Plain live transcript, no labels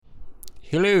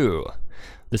Hello.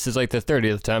 This is like the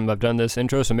 30th time I've done this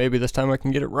intro, so maybe this time I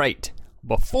can get it right.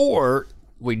 Before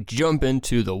we jump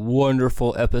into the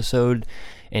wonderful episode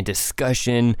and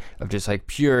discussion of just like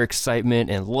pure excitement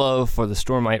and love for the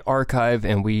Stormlight Archive,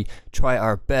 and we try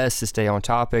our best to stay on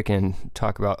topic and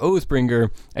talk about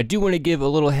Oathbringer, I do want to give a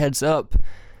little heads up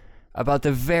about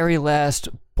the very last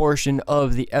portion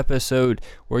of the episode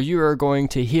where you are going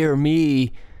to hear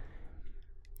me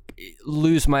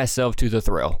lose myself to the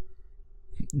thrill,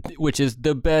 which is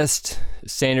the best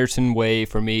Sanderson way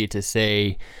for me to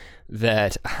say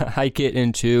that I get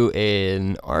into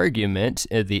an argument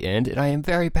at the end, and I am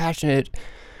very passionate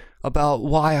about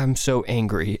why I'm so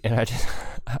angry, and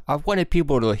I wanted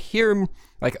people to hear,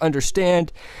 like,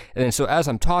 understand, and then so as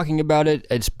I'm talking about it,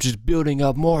 it's just building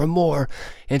up more and more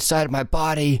inside of my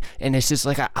body, and it's just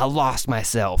like I lost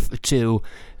myself to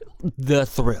the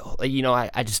thrill. You know,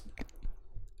 I just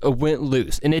went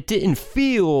loose, and it didn't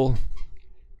feel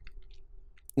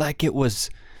like it was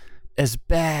as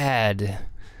bad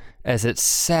as it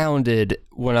sounded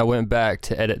when I went back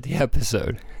to edit the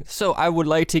episode. So I would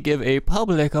like to give a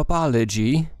public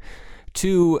apology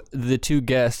to the two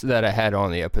guests that I had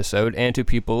on the episode and to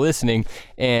people listening.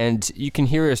 And you can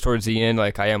hear us towards the end,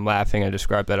 like I am laughing. I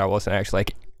described that I wasn't actually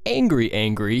like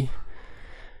angry.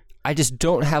 I just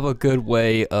don't have a good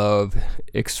way of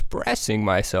expressing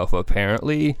myself,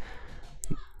 apparently,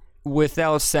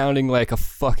 without sounding like a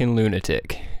fucking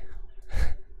lunatic.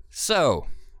 So,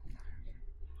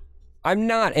 I'm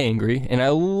not angry, and I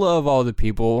love all the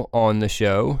people on the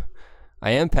show.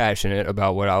 I am passionate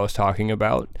about what I was talking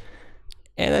about,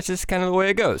 and that's just kind of the way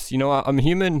it goes. You know, I'm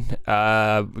human,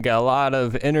 got a lot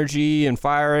of energy and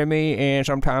fire in me, and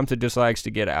sometimes it just likes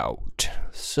to get out.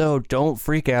 So don't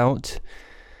freak out.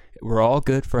 We're all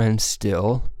good friends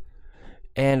still,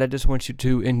 and I just want you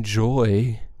to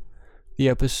enjoy the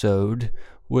episode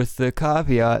with the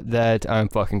caveat that I'm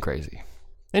fucking crazy.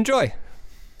 Enjoy!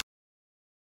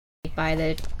 By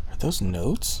the... Are those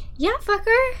notes? Yeah,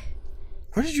 fucker.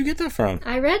 Where did you get that from?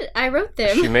 I wrote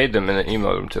them. She made them and then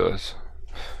emailed them to us.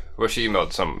 Well, she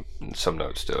emailed some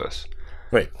notes to us.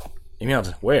 Wait,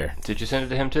 emailed where? Did you send it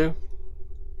to him too?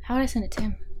 How would I send it to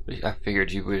him? I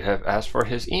figured you would have asked for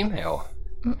his email.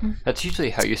 Mm-mm. That's usually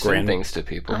how you send things to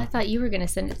people. I thought you were going to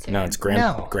send it to him. No, it's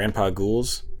Grandpa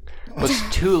Ghouls. Well,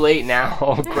 it's too late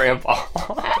now, Grandpa.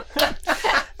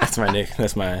 That's my nick.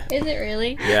 That's my... Is it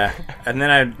really? Yeah. And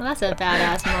then Well, that's a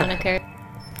badass moniker.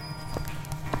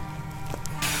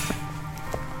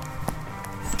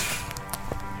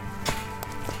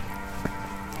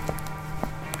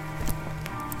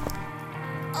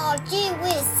 Oh, gee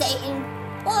whiz, Satan.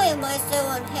 Why am I so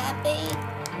unhappy?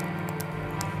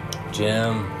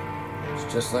 Jim.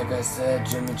 It's just like I said,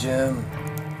 Jimmy Jim.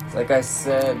 It's like I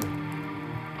said.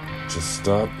 Just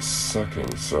stop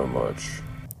sucking so much.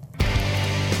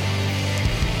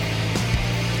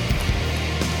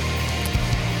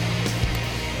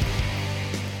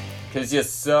 Cause you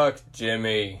suck,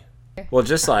 Jimmy. Well,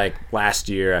 just like last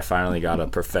year, I finally got a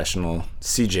professional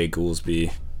CJ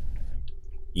Goolsby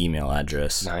email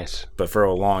address. Nice. But for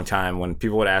a long time, when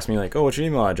people would ask me, like, oh, what's your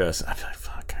email address? I'd be like,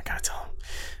 fuck, I gotta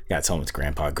tell them it's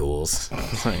Grandpa Ghouls.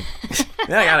 Then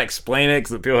I gotta explain it,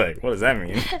 because people are like, what does that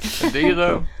mean? Do you,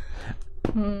 though?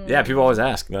 Yeah, people always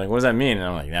ask. They're like, what does that mean? And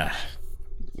I'm like, nah.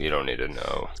 You don't need to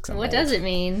know. What does it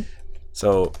mean?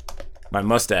 So, my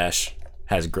mustache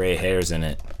has gray hairs in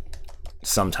it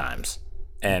sometimes.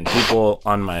 And people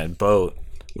on my boat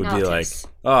would be like,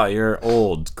 oh, you're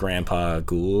old, Grandpa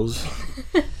Ghouls.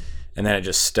 And then it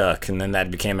just stuck, and then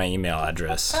that became my email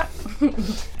address.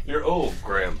 You're old,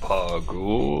 Grandpa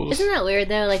Ghouls. Isn't that weird,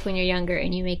 though? Like, when you're younger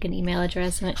and you make an email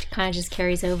address and it kind of just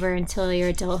carries over until your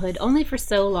adulthood. Only for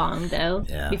so long, though.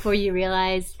 Yeah. Before you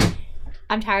realize...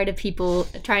 I'm tired of people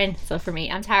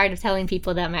I'm tired of telling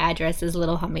people that my address is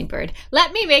Little Hummingbird.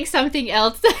 Let me make something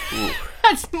else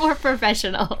that's more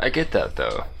professional. I get that,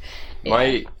 though. Yeah.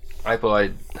 My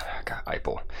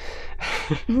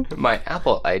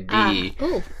Apple ID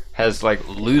has like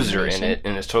loser in it,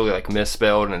 and it's totally like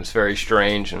misspelled, and it's very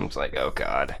strange, and it's like, oh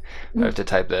god, I have to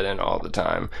type that in all the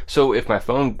time. So if my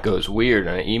phone goes weird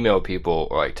and I email people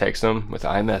or like text them with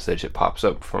iMessage, it pops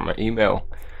up from my email.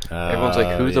 Everyone's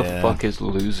like, who the fuck is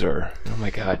loser? Oh my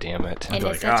god, damn it. And it's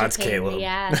like, such a pain in the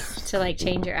ass to like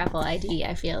change your Apple ID,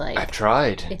 I feel like. I've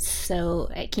tried. It's so...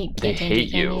 I can't they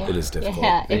hate you. It is difficult.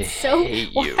 Yeah, they it's so...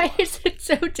 hate you. Why is it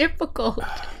so difficult?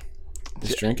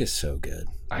 This drink is so good.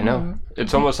 I know.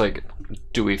 It's almost like,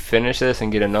 do we finish this and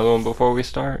get another one before we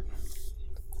start?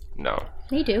 No.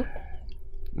 May do.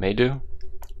 May do?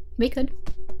 We could.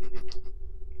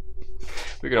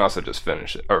 We can also just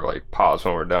finish it, or like pause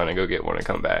when we're done and go get one and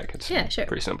come back. It's Yeah, sure.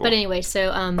 pretty simple. But anyway,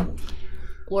 so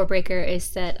Warbreaker is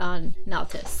set on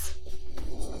Naltis.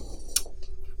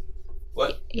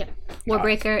 What? Yeah.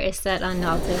 Warbreaker is set on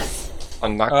Naltis.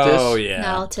 On Noctis? Oh yeah.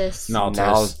 Naltis.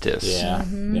 Naltis. Yeah.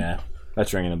 Yeah.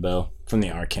 That's ringing a bell from the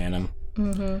Arcanum.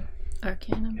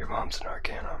 Arcanum. Your mom's an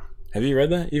Arcanum. Have you read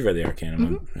that? You've read the Arcanum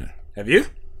one. Yeah. Have you?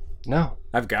 No.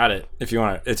 I've got it. If you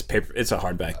want to, it's paper. It's a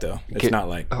hardback though. It's not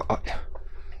like. Oh,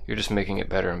 you're just making it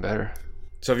better and better.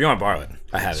 So if you want to borrow it,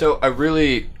 I have it. So I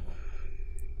really.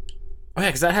 Oh yeah,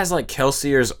 because that has like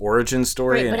Kelsier's origin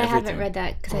story Right, and but I everything. haven't read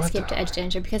that because I skipped to Edge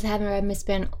Dancer because I haven't read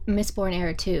Mistborn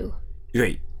Era 2.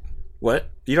 Wait, what?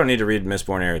 You don't need to read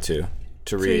Mistborn Era 2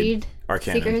 to read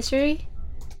Arcanum. Secret History?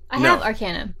 I No. have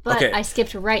Arcanum, but Okay. I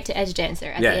skipped right to Edge Dancer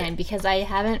at Yeah. the end because I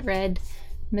haven't read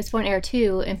Mistborn Era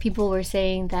 2 and people were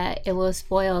saying that it will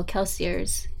spoil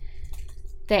Kelsier's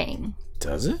thing.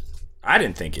 Does it? I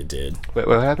didn't think it did. Wait,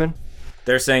 what happened?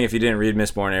 They're saying if you didn't read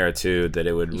Mistborn Era 2 that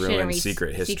it would You shouldn't ruin read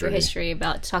Secret History. Secret History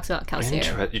talks about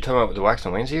Kelsier. You talking about the Wax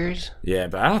and Wayne series? Yeah,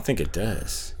 but I don't think it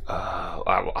does.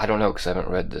 I don't know because I haven't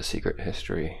read the Secret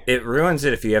History. It ruins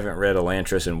it if you haven't read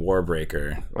Elantris and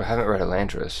Warbreaker. I haven't read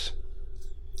Elantris.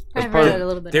 I read it a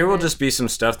little bit. There will of it. just be some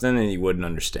stuff then and you wouldn't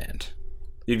understand.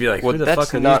 You'd be like, Well, who the that's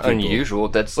fuck are not these people? unusual.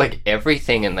 That's like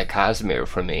everything in the Cosmere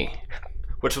for me.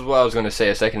 Which is what I was going to say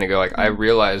a second ago. Like, I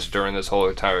realized during this whole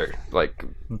entire, like,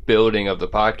 building of the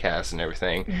podcast and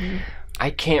everything, I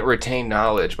can't retain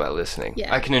knowledge by listening.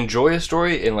 Yeah. I can enjoy a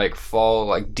story and, like, fall,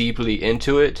 like, deeply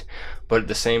into it, but at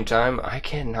the same time, I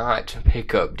cannot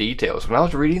pick up details. When I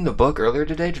was reading the book earlier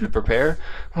today to prepare,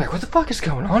 I'm like, what the fuck is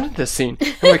going on in this scene?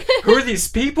 I'm like, who are these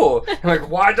people? I'm like,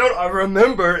 why don't I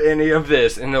remember any of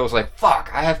this? And I was like, fuck,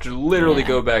 I have to literally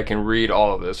go back and read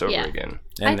all of this over Yeah. again.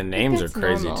 And I the think names are that's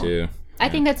crazy normal. too. I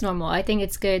think that's normal. I think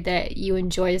it's good that you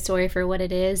enjoy the story for what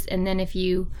it is, and then if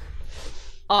you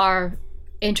are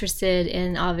interested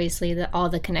in obviously all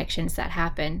the connections that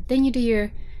happen, then you do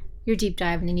your deep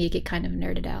dive, and then you get kind of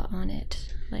nerded out on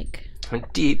it, like A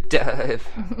deep dive.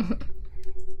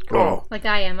 Oh, like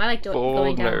I am. I like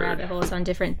going down nerd. rabbit holes on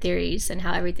different theories and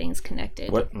how everything's connected.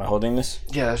 What? Am I holding this?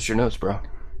 yeah, that's your notes, bro.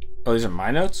 Oh, these are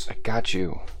my notes? I got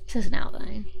you. This is an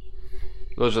outline.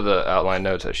 Those are the outline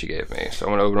notes that she gave me. So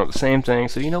I'm going to open up the same thing.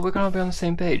 So, we're going to be on the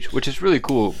same page, which is really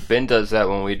cool. Ben does that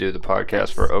when we do the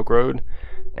podcast for Oak Road.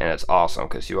 And it's awesome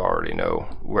because you already know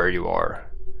where you are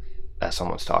as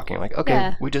someone's talking. Like, okay,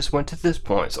 Yeah. we just went to this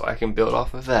point, so I can build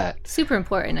off of that. Super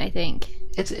important, I think.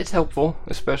 It's helpful,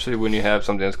 especially when you have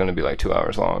something that's going to be like 2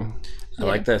 hours long. I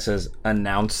like that it says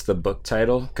announce the book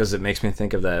title because it makes me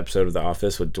think of that episode of The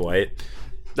Office with Dwight.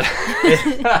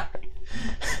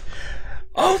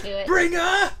 Oh, Do it. bring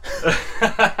her!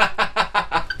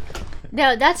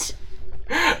 No, that's.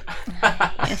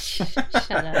 Shut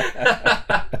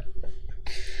up.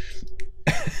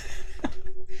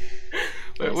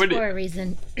 Wait, It's what, for a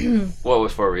reason. what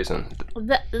was for a reason?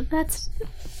 That's.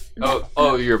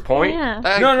 Oh, your point? Yeah.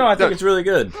 No, I think it's really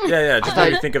good. Yeah, just how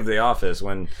you think of The Office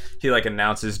when he like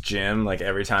announces Jim, like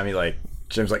every time he like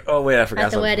Jim's like, oh wait, I forgot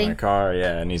the something in wedding. my car.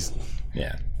 Yeah, and he's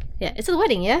Yeah, it's a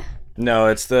wedding, yeah? no,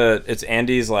 it's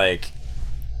Andy's like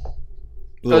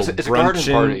little it's a garden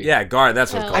bruncheon- party. Yeah,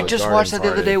 that's what it's Oh. called. I just garden watched that the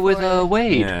other party. day with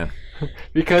Wade. Yeah,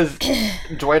 Because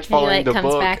Dwight's He following like the comes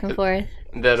book back and forth.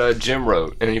 that Jim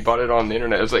wrote, and he bought it on the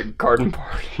internet. It was like garden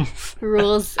parties.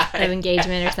 Rules of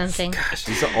engagement or something. gosh,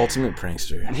 he's the ultimate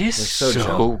prankster. He's Like, so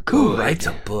jealous. good. Who writes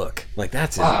a book? Like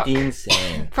that's Fuck.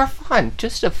 insane. For fun,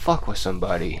 just to fuck with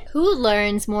somebody. Who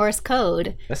learns Morse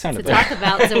code That to sounded talk bad.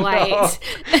 about the whites?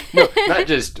 No, not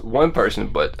just one person,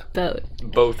 but Both.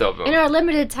 both of them. In our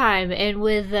limited time and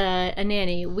with a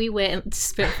nanny, we went and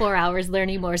spent 4 hours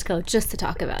learning Morse code just to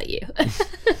talk about you.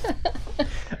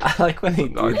 I like when they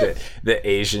do the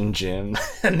Asian Jim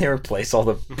and they replace all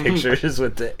the pictures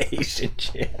with the Asian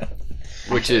Jim.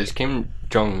 Which is Kim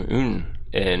Jong-un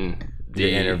in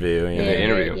The interview, In yeah. the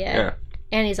interview, Yeah. yeah.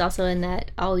 And he's also in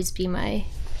that Always Be My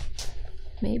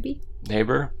Maybe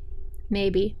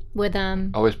with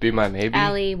Always be my maybe.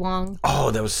 Ali Wong.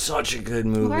 Oh, that was such a good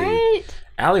movie. Right?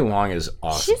 Ali Wong is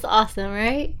awesome. She's awesome,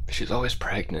 right? She's always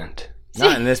pregnant.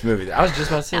 Not in this movie. I was just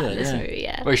about to say Not that. in this Yeah. movie,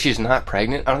 yeah. Wait, she's not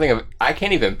pregnant? I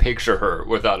can't even picture her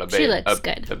without a baby. She looks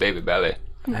good. A baby belly.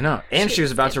 I know. And she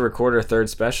was about to record her third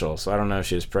special, so I don't know if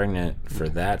she was pregnant for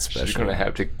that special. She's gonna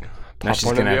have to now pop she's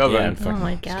one in gonna the have, oven. fucking, Oh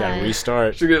my she's gotta God.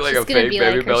 restart. She'll get like She's a gonna fake be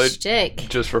baby like her belly shtick.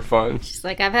 just for fun. She's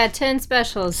like, I've had 10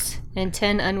 specials and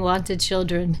 10 unwanted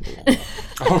children.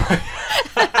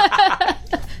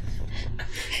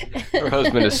 Her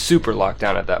husband is super locked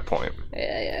down at that point.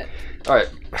 Yeah. All right,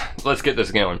 let's get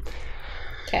this going.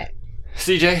 Okay.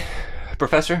 CJ,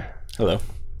 Professor, Hello.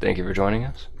 thank you for joining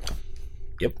us.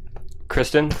 Yep.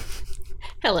 Kristen,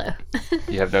 Hello.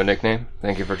 you have no nickname.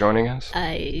 Thank you for joining us.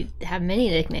 I have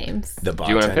many nicknames. The Do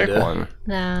you want to pick one?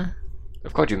 Nah,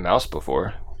 I've called you Mouse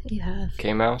before. you have.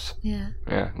 K-Mouse? Yeah.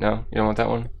 Yeah, no? You don't want that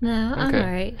one? No, I'm Okay.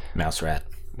 alright. Mouse Rat.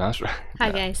 Mouse?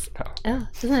 Hi, guys. No. Oh,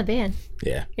 isn't that a band?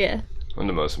 Yeah. Yeah. One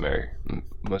of the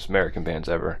most American bands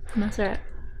ever. That's right.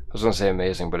 I was going to say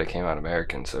amazing, but it came out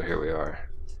American, so here we are.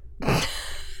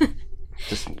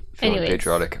 Just feeling Anyways.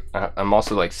 patriotic. I'm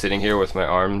also like sitting here with my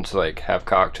arms like half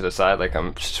cocked to the side, like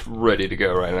I'm just ready to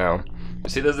go right now.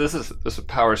 See, this is a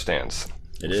power stance.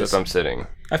 It Except is. I'm sitting.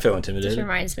 I feel This intimidated.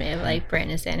 reminds me of like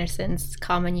Brandon Sanderson's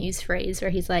common use phrase where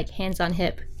he's like hands on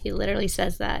hip. He literally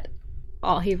says that.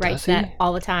 He writes Does he? that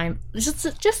all the time.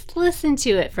 Just listen to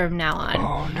it from now on.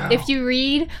 Oh no! If you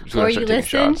read Just gonna or start you taking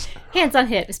listen, shots. hands on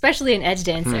hip, especially an edge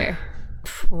dancer,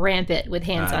 rampant with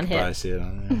hands on I hip. see it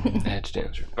on there. Edge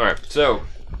dancer. All right, so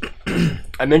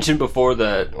I mentioned before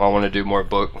that I want to do more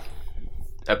book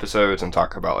episodes and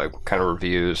talk about like kind of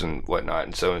reviews and whatnot.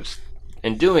 And so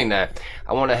in doing that,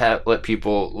 I want to let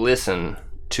people listen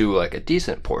to like a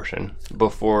decent portion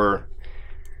before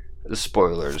the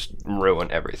spoilers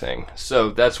ruin everything. So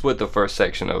that's what the first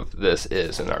section of this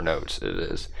is in our notes. It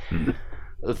is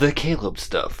the Caleb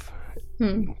stuff.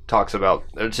 Talks about,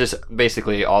 it's just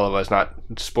basically all of us not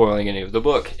spoiling any of the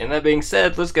book. And that being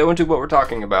said, let's go into what we're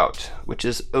talking about, which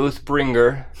is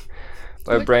Oathbringer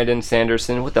by Brandon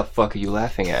Sanderson. What the fuck are you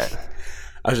laughing at?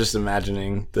 I was just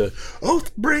imagining the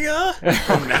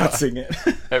Oathbringer announcing it.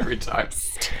 Every time.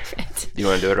 Stupid. Do you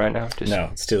want to do it right now? Just, No,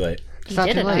 it's too late. You not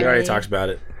did too it late. We already already. talked about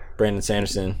it. Brandon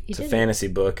Sanderson. It's a did it. fantasy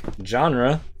book.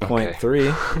 Genre, point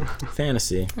 3,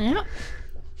 fantasy. Yeah.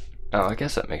 Oh, I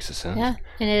guess that makes sense. Yeah.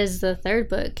 And it is the third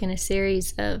book in a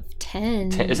series of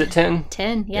 10. Is it 10?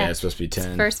 10, Yeah, yeah. it's supposed to be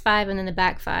 10. First 5 and then the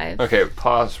back 5. Okay,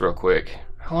 pause real quick.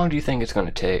 How long do you think it's going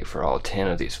to take for all 10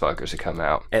 of these fuckers to come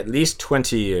out? At least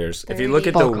 20 years. If you look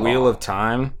at the Fuck Wheel off. of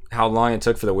Time, how long it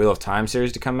took for the Wheel of Time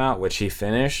series to come out, which he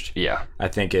finished, Yeah. I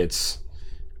think it's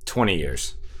 20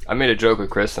 years. I made a joke with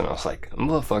Chris and I was like,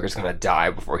 motherfucker's going to die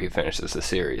before he finishes the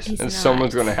series. He's and not.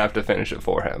 someone's going to have to finish it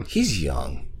for him. He's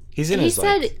young. He's in He his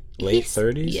said late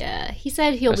 30s. Yeah, he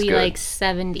said he'll That's be good. like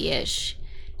 70-ish.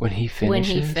 When he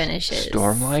finishes?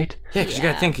 Stormlight? Yeah, because you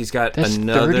got to think he's got That's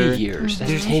another 30 years.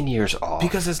 That's 10 years off.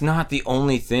 Because it's not the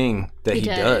only thing that he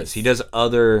does. does. He does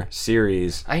other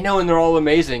series. I know, and they're all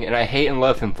amazing, and I hate and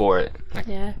love him for it. Like,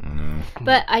 Yeah.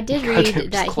 But I did God, read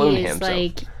just that clone he is himself.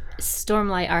 like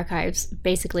Stormlight Archives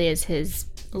basically is his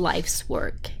life's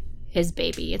work, his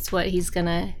baby. It's what he's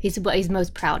what he's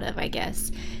most proud of, I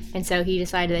guess. And so he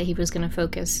decided that he was gonna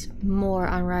focus more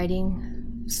on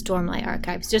writing Stormlight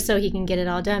Archives just so he can get it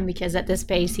all done, because at this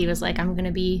pace he was like, I'm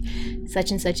gonna be such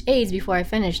and such age before I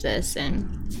finish this,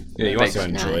 and Yeah, he wants to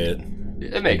makes enjoy it.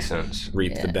 it makes sense.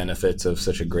 Reap the benefits of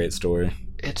such a great story.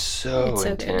 It's so It's so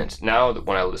good. intense. Now that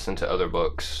when I listen to other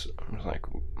books, I'm like,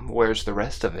 where's the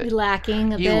rest of it?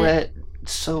 lacking a You bit. left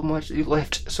so much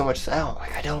out.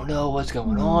 Like, I don't know what's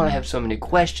going on. I have so many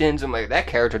questions. I'm like, that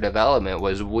character development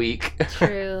was weak.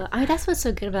 True. I mean, that's what's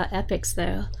so good about epics,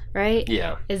 though, right?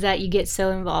 Yeah. Is that you get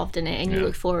so involved in it and you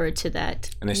look forward to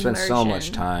that. And they spend so much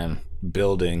immersion. time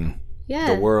building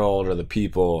Yeah. the world or the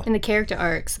people. And the character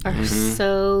arcs are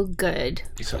so good.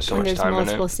 You spent so When much there's time in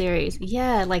multiple it. series.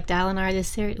 Yeah, like Dalinar, this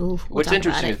series. Ooh, we'll What's talk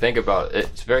interesting to about think about,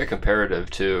 it's very comparative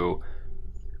to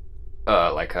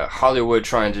like a Hollywood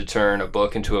trying to turn a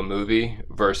book into a movie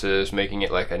versus making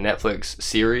it like a Netflix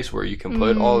series where you can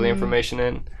put all the information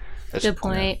in. It's Good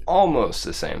point. almost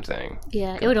the same thing. it.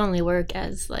 Yeah, it would only work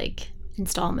as like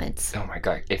installments. Oh my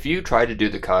god! If you tried to do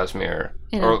the Cosmere,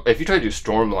 In or if you tried to do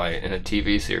Stormlight in a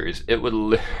TV series, it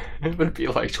would be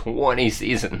like 20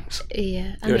 seasons.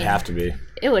 Yeah, It would have to be.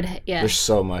 It would. Yeah, There's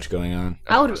so much going on.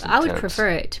 I would intense. prefer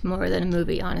it more than a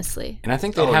movie, honestly. And I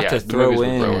think they'd Oh, have yeah, to the throw movies would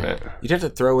in. ruin it. You'd have to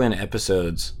throw in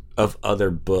episodes of other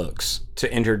books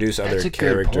to introduce other That's a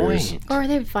characters. good point. Or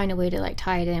they'd find a way to like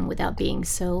tie it in without being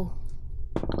so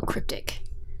cryptic.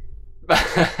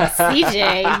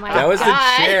 CJ, my That was God.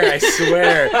 the chair, I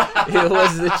swear. It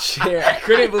was the chair. I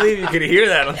couldn't believe you could hear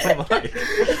that on the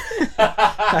mic.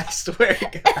 I swear to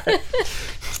God.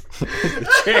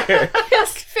 The chair.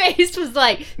 His face was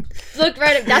like, looked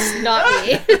right at. That's not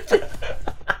me.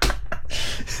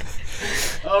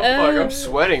 Oh fuck! I'm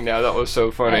sweating now. That was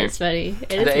so funny. That's funny.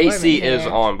 It is The warm AC in is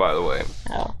here. on, by the way.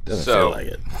 Oh. Doesn't So- feel like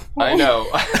it. I know.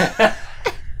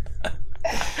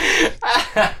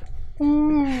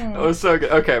 That was so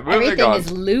good. Okay, moving Everything on.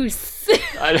 is loose.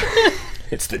 I,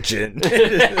 It's the gin.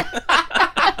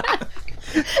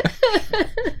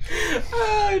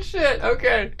 Oh shit.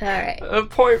 Okay. All right.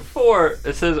 Point 4.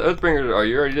 It says Oathbringer. Oh,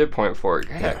 you already did point 4.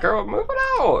 Yeah, girl, move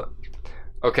it out.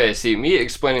 Okay, see, me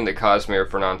explaining the Cosmere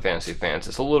for non-fantasy fans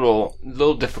is a little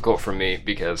difficult for me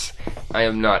because I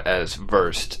am not as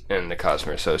versed in the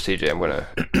Cosmere. So, CJ, I'm gonna,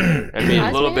 I mean,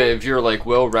 a little bit of your like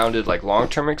well-rounded like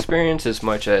long-term experience as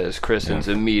much as Kristen's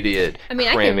immediate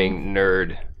cramming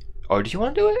nerd. Oh, do you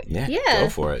want to do it? Yeah. Go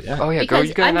for it. Yeah. Oh yeah, girl,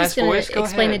 you got a nice voice. I'm just Go gonna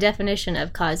explain ahead. the definition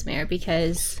of Cosmere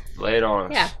because. Lay it on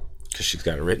us. Yeah. Because she's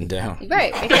got it written down.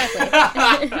 Right.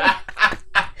 Exactly.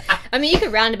 I mean, you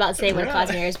could roundabout say what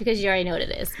Cosmere is because you already know what it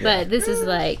is. But this is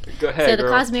like... Go ahead, So the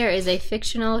girl. Cosmere is a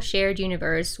fictional shared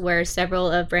universe where several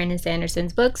of Brandon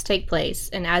Sanderson's books take place.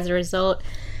 And as a result,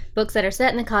 books that are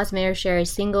set in the Cosmere share a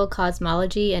single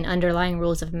cosmology and underlying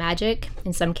rules of magic.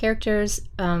 And some characters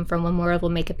from one world will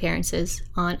make appearances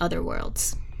on other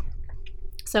worlds.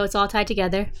 So it's all tied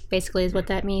together, basically is what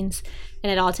that means.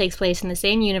 And it all takes place in the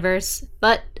same universe,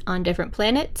 but on different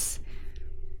planets.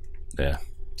 Yeah.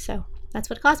 So... that's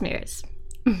what Cosmere is.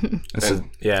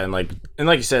 And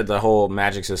like you said, the whole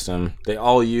magic system, they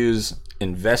all use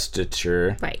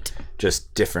investiture, Right.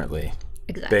 just differently,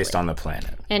 Exactly. based on the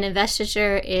planet. And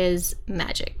investiture is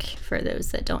magic, for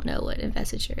those that don't know what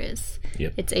investiture is.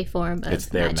 Yep. It's a form of It's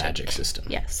their magic system.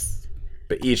 Yes.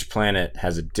 But each planet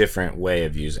has a different way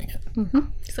of using it.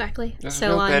 Exactly. There's so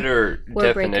no on better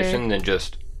Warbreaker- definition than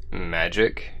just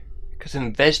magic. Because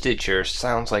investiture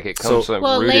sounds like it comes So- like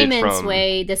Well, rooted layman's from...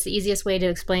 way, that's the easiest way to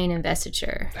explain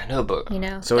investiture. I know, but... You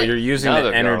know? So But- you're using Now the that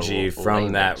we are energy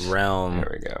from that layman's. realm,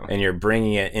 There we go. and you're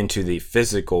bringing it into the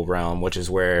physical realm, which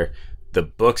is where the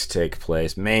books take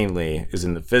place. Mainly is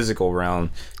in the physical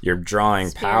realm. You're drawing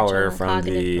power Spiritual, from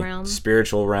cognitive the realm.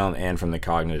 spiritual realm and from the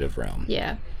cognitive realm,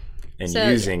 Yeah, and So-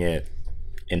 using it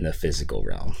in the physical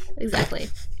realm. exactly.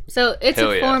 So it's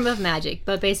Hell a yeah. form of magic,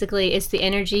 but basically it's the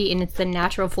energy and it's the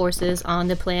natural forces on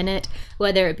the planet,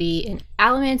 whether it be in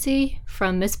allomancy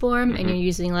from Mistborn and you're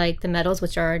using like the metals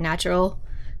which are natural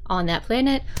on that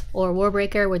planet, or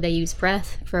Warbreaker where they use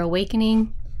breath for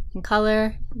awakening and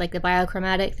color, like the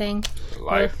biochromatic thing.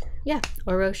 Life. Yeah,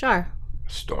 or Roshar.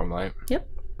 Stormlight. Yep.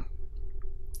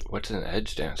 What's an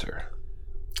edge dancer?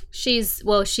 She's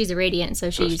a radiant, so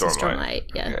she uses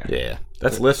Stormlight. Yeah. Okay. Yeah,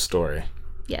 that's Lift's story.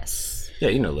 Yes. Yeah,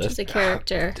 you know Lift. She's a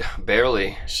character.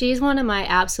 Barely. She's one of my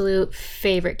absolute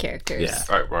favorite characters. Yeah.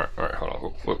 All right, hold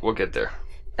on. We'll get there.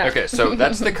 Okay, so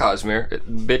that's the Cosmere.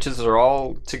 Bitches are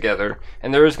all together,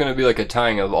 and there is going to be like a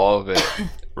tying of all of it,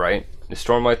 right? Is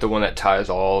Stormlight the one that ties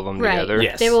all of them Right. together?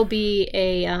 Yes. There will be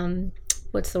a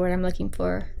what's the word I'm looking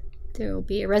for? There will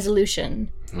be a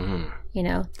resolution. You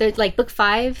know, like book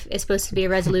 5 is supposed to be a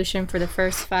resolution for the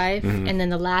first 5, and then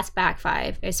the last back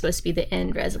 5 is supposed to be the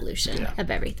end resolution of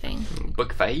everything.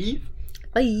 Book 5?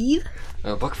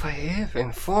 5. Book 5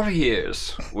 in 4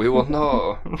 years. We will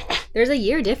know. There's a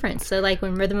year difference. So like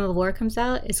when Rhythm of War comes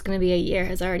out, it's going to be a year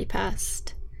has already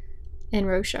passed in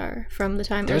Roshar from the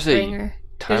time There's Oathbringer.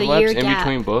 Time a lapse year in gap.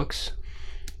 between books?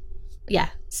 Yeah.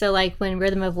 So like when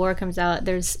Rhythm of War comes out,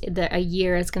 there's a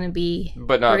year is going to be.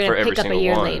 But not we're for gonna every pick up a single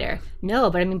year one. later. No,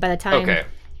 but I mean by the time Okay.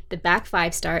 the back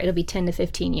 5 start, it'll be 10 to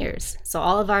 15 years. So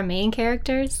all of our main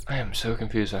characters. I am so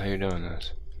confused on how you're doing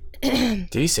this.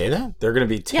 Did he say that? They're going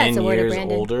to be Yeah, 10 it's a word of years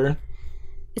Brandon. older?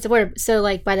 It's a word. So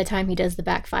like by the time he does the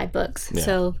back 5 books, Yeah.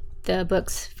 so the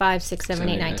books 5, 6, 7,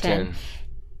 8, 9, 10,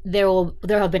 there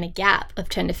have been a gap of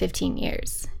 10 to 15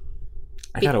 years.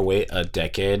 I got to wait a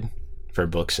decade for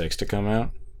book 6 to come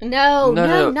out. No,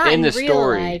 No, not in in the real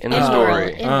story, life. in the world,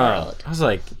 story. in world. I was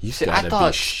like, you See, I gotta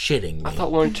thought- be shitting me. I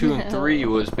thought 1, 2, and 3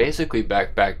 was basically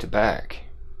back to back.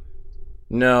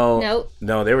 No,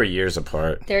 Nope. they were years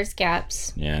apart. There's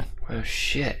gaps. Yeah. Oh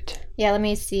shit. Yeah, let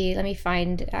me see. Let me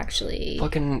find actually.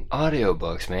 Fucking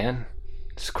audiobooks, man.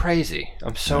 It's crazy.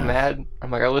 I'm so mad.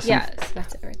 I'm like, I listened. Yeah,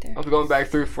 that's it right there. I'll be going back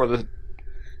through for the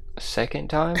second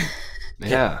time.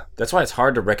 Yeah. That's why it's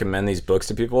hard to recommend these books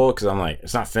to people, because I'm like,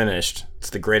 it's not finished. It's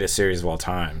the greatest series of all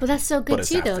time. Well, that's so But good it's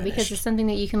too, not though, because finished. it's something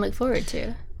that you can look forward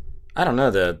to. I don't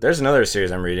know. There's another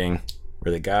series I'm reading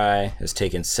where the guy has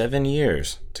taken 7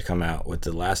 years to come out with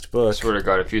the last book. Swear to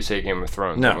God, if you say Game of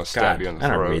Thrones, I'm No, gonna stab God, you in the I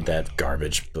throat. don't read that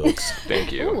garbage books.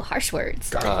 Thank you. Ooh, harsh words.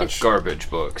 Garbage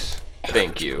books.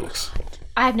 Thank you.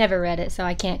 I've never read it, so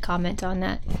I can't comment on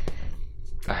that.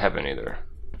 I haven't either.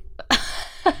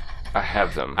 I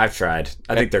have them. I've tried.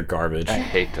 I think they're garbage. I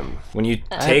hate them. When you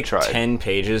take tried. 10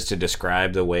 pages to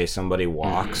describe the way somebody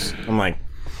walks, I'm like,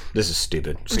 this is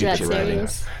stupid. Is that Stupid writing.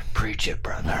 serious? Preach it,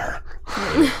 brother.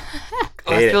 Hate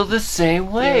I it. feel the same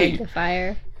Like way. the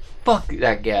fire. fuck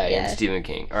that guy Yeah. in Stephen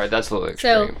King. All right, that's a little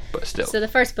extreme, but still. So the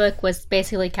first book was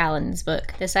basically Callan's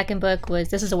book. The second book was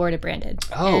This Is a Word of Brandon.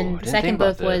 Oh, I and didn't the second think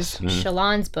about book was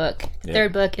Shallan's book. Yeah.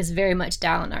 Third book is very much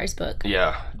Dalinar's book.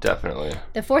 Yeah, definitely.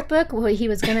 The fourth book, well, he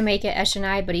was going to make it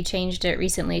Eshonai, but he changed it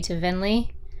recently to Venli.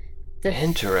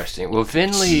 Interesting. Well,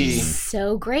 Finley,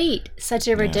 So great. Such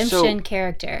a redemption So-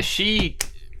 character. she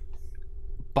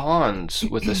bonds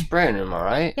with the Spren, am I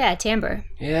right? Yeah, Timbre.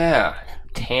 Yeah.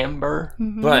 Timbre?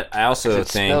 But I also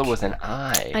It's spelled think with an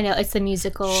I. I know, it's the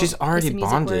musical. she's already it's a music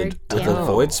bonded word. with Yeah. the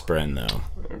Void Spren,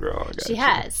 though. Girl, I got She you.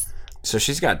 has. So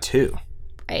she's got 2.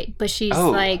 Right, but she's Oh.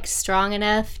 like strong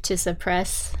enough to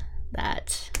suppress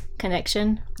that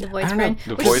connection, the voice I don't know. friend.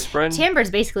 The voice friend? Timbre's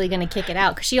basically going to kick it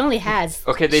out because she only has.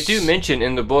 Okay, they do mention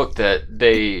in the book that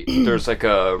there's like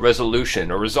a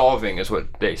resolution, or resolving is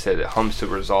what they said. It hums to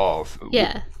resolve.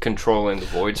 Yeah. Controlling the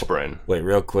Void Spren. Wait,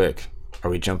 real quick. Are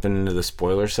we jumping into the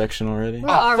spoiler section already? We're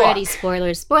Oh, already fuck.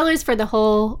 spoilers. Spoilers for the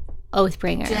whole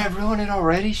Oathbringer. Did I ruin it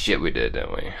already? Shit, we did,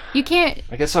 didn't we? You can't.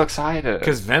 I get so excited.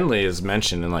 Because Venli is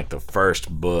mentioned in like the first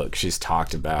book. She's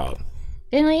talked about.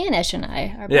 Finley and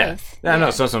Eshonai are Yeah. both. Yeah,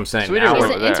 no, so that's what I'm saying. So we Now didn't There's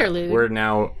work an with that. interlude. we're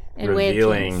now In Way of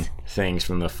revealing Kings. things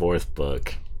from the 4th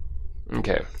book.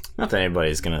 Okay. Not that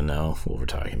anybody's going to know what we're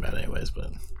talking about anyways,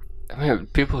 but... I mean,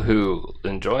 people who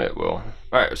enjoy it will.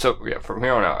 Alright, so yeah, from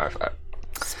here on out,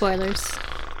 Spoilers.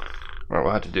 we'll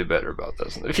have to do better about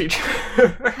this in the future.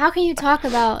 How can you talk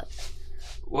about.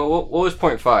 Well, what was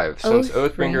point 5? Since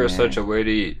Oathbringer is Oathbringer. such a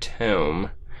weighty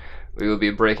tome, we will be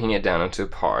breaking it down into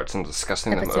parts and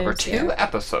discussing them over Episodes, 2 yeah.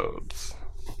 episodes.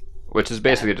 Which is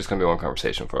basically just going to be one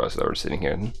conversation for us that we're sitting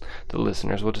here. And the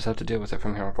listeners will just have to deal with it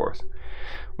from here on forth.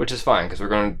 Which is fine, because we're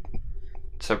going to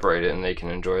separate it and they can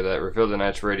enjoy that. Reveal the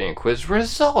Knights Radiant quiz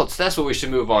results. That's what we should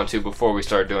move on to before we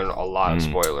start doing a lot of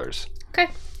spoilers. Okay.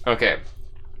 Okay.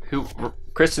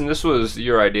 Kristen, this was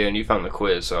your idea and you found the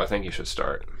quiz, so I think you should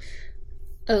start.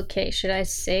 Okay, should I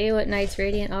say what Knights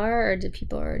Radiant are, or do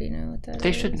people already know what that is?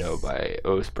 They should know by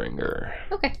Oathbringer.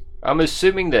 Okay. I'm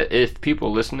assuming that if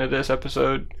people listen to this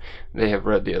episode, they have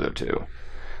read the other 2.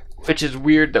 Which is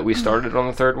weird that we started on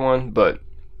the 3rd one, but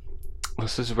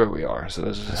this is where we are, so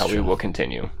this is how we will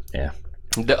continue. Yeah.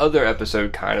 The other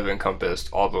episode kind of encompassed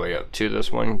all the way up to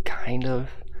this one, kind of.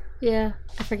 Yeah,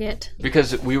 I forget.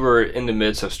 Because we were in the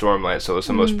midst of Stormlight, so it's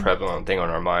the most prevalent thing on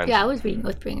our minds. Yeah, I was reading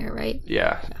Oathbringer, right?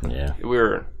 Yeah. Yeah. You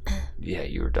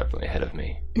were definitely ahead of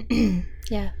me.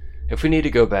 Yeah. If we need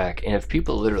to go back, and if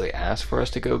people literally ask for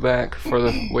us to go back for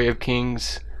the Way of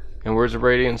Kings and Words of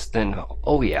Radiance, then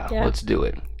Yeah. let's do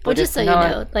it. Well, But just if so not-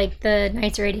 you know, like the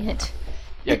Knights Radiant.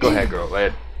 Yeah, go ahead, girl. Lay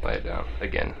it down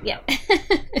again. Yeah.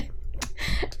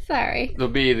 Sorry.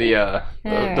 There'll be the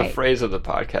Alright. phrase of the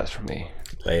podcast for me.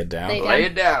 Lay it down. Lay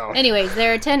it down. Anyways,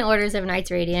 there are 10 orders of Knights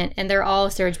Radiant, and they're all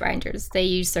Surge Binders. They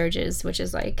use surges, which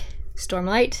is like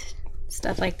Stormlight,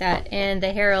 stuff like that. And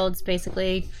the Heralds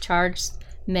basically charge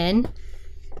men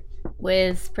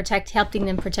with helping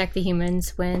them protect the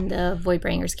humans when the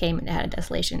Voidbringers came and they had a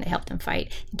desolation. They helped them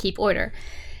fight and keep order.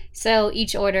 So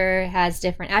each order has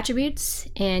different attributes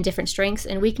and different strengths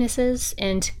and weaknesses,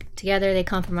 and together they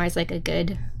compromise like a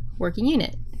good working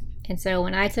unit. And so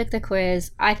when I took the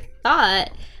quiz, I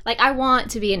thought, like, I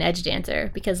want to be an edge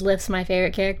dancer because Lift's my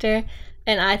favorite character.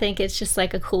 And I think it's just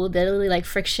like a cool ability, like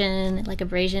friction, like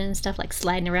abrasion and stuff, like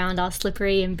sliding around all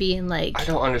slippery and being like. I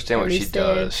don't understand what she elusive.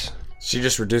 does. She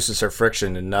just reduces her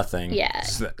friction to nothing. Yeah.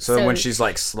 So when she's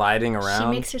like sliding She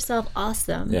around. makes herself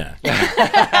awesome. Yeah.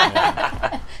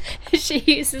 She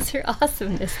uses her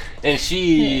awesomeness. And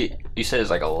she, you said, is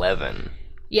like 11.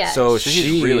 Yeah. So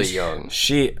she's really young.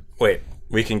 Wait,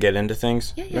 we can get into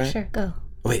things? yeah, right? sure, go.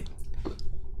 Wait.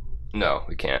 No,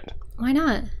 we can't. Why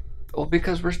not? Well,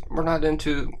 because we're not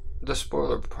into the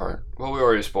spoiler part. Well, we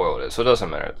already spoiled it, so it doesn't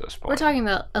matter at this point. We're talking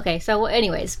about. Okay, so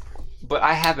anyways, But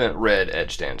I haven't read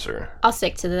Edge Dancer. I'll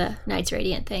stick to the Knights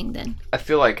Radiant thing then. I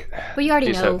feel like But you already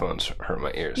these know. headphones hurt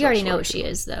my ears. You already That's know I what she feel.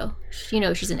 is, though. You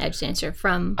know she's an edge dancer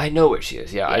from. I know what she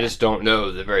is, yeah. I Yeah. just don't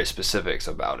know the very specifics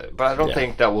about it. But I don't Yeah.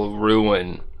 think that will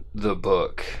ruin the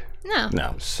book. No.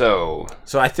 No. So,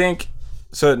 So I think,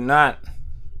 not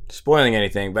spoiling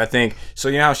anything, but I think, so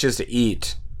you know how she has to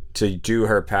eat to do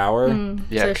her power? yeah,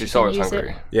 So because she she's can always use it.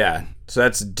 hungry. Yeah. So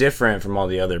that's different from all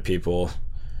the other people.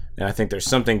 And I think there's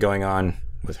something going on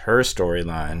with her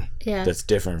storyline Yeah. that's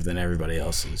different than everybody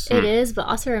else's. It is, but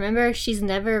also remember, she's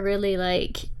never really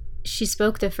like. She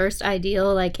spoke the first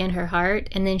ideal like in her heart,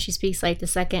 and then she speaks like the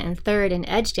second and third in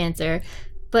Edge Dancer,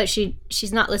 but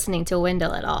she's not listening to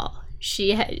Wendell at all.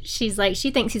 She's like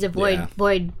she thinks he's a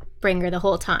void bringer the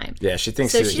whole time. Yeah, she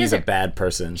thinks So she he's a doesn't- bad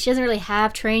person. She doesn't really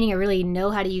have training or really know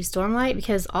how to use Stormlight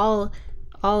because all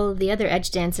all of the other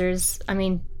edge dancers, I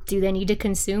mean, do they need to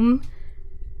consume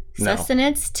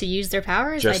sustenance to use their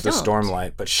powers? Just I the don't.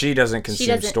 Stormlight, but she doesn't consume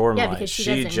doesn't- Stormlight. yeah, because she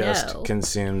doesn't just know.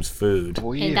 consumes food.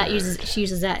 And she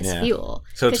uses that as fuel.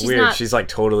 So it's 'Cause weird. not- She's like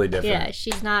totally different. yeah,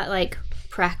 she's not like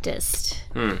practiced.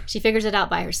 She figures it out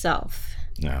by herself.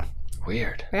 No.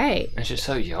 Weird. Right. And she's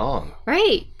so young.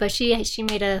 Right. But she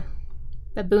made a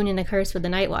boon and a curse with the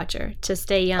Night Watcher to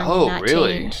stay young Oh, and not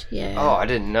really? change. Yeah. Oh, I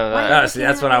didn't know Why- that. Oh, see,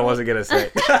 that's what I wasn't gonna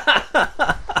say.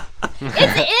 It's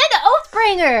in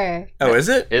Oathbringer. Oh, is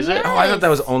it? Is it? Oh, I thought that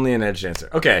was only an edge dancer.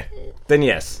 Okay, then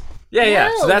yes. Yeah.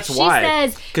 So No, that's why. She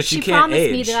says because she can't promised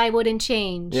age. me that I wouldn't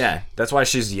change. Yeah, that's why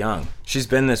she's young. She's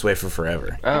been this way for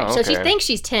forever. Oh, okay. So she thinks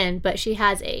she's 10, but she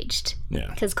has aged. Yeah.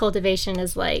 Because cultivation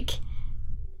is like,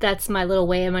 that's my little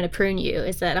way I'm going to prune you,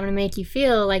 is that I'm going to make you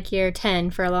feel like you're 10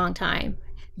 for a long time.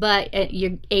 But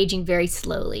you're aging very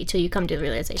slowly till you come to the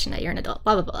realization that you're an adult.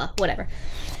 Blah, blah, blah. Whatever.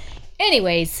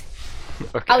 Anyways,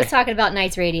 I was talking about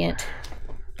Knights Radiant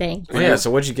thing. Oh, yeah.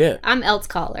 So what'd you get? I'm Elt's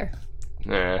Caller.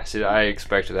 Nah, see, I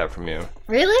expected that from you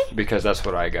Really? because that's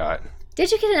what I got.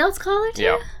 Did you get an Elt's Caller too?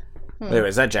 Yeah. Wait,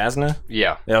 is that Jasna?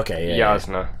 Yeah. Okay, yeah.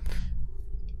 Yasna.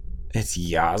 It's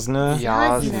Yasna.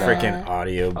 Yasna. Freaking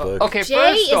audiobook. Okay, J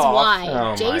first is off, wise.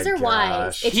 Oh J's my are wise.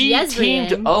 gosh. It's he Yezrian.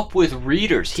 teamed up with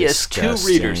readers. He has two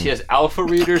Disgusting. readers. He has alpha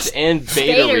readers and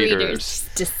beta readers.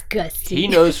 Disgusting. He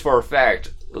knows for a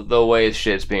fact the way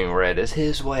shit's being read is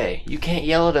his way. You can't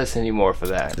yell at us anymore for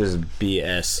that. This is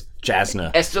BS.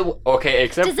 Jasna. Okay,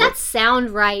 except Does that sound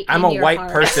right? I'm in a your white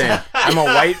heart? person.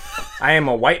 I am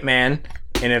a white man,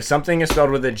 and if something is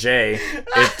spelled with a J,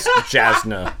 it's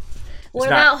Jasna. What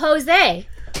not- about Jose?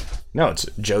 No, it's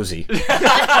Josie.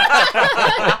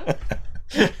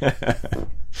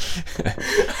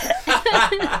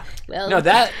 Well, No,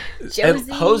 that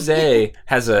Josie. Jose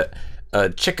has a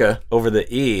chica over the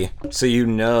E, so you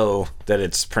know that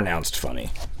it's pronounced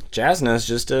funny. Jasna is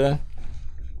just a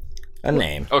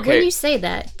name. When okay. you say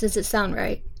that, does it sound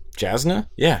right? Jasna?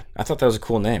 Yeah, I thought that was a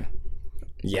cool name.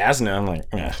 Yasna, I'm like,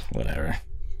 whatever.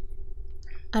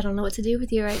 I don't know what to do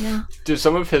with you right now. Dude,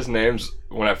 some of his names,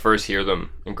 when I first hear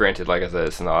them, and granted, like I said,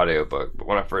 it's in the audiobook, but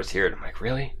when I first hear it, I'm like,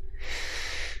 really?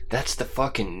 That's the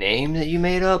fucking name that you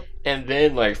made up? And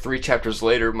then, like, 3 chapters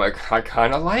later, I'm like, I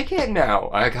kind of like it now.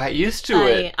 I got used to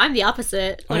it. I'm the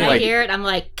opposite. When I Like- hear it, I'm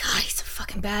like, God, he's a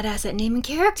fucking badass at naming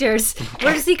characters.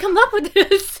 Where does he come up with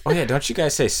this? Oh yeah, don't you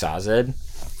guys say Sazed?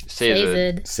 Say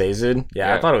it. Phased. Sazed?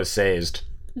 Yeah, I Yeah. thought it was Sazed.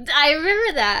 I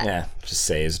remember that. Yeah, just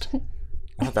Sazed.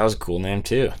 I thought that was a cool name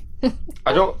too.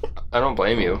 I don't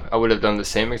blame you. I would have done the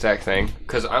same exact thing.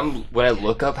 Because when I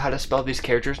look up how to spell these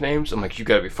characters' names, I'm like, you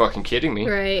gotta be fucking kidding me.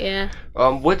 Right, yeah.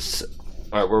 Alright,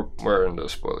 we're into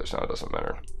spoilers now, it doesn't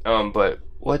matter. But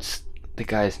what's the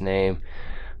guy's name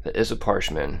that is a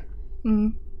Parshman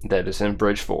that is in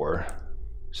Bridge 4?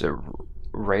 Is it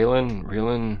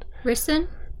Raylan? Rison?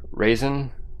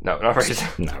 Raisin? No, not Raisin.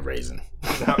 Not Raisin.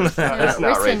 No, it's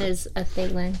not Rison Raisin. is a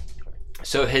Thalen.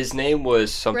 So his name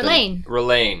was something... Rlain.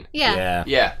 Rlain. Yeah. Yeah.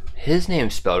 Yeah. His name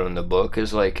spelled in the book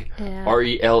is like Yeah.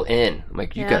 Reln. I'm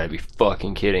like, you Yeah. gotta be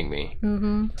fucking kidding me.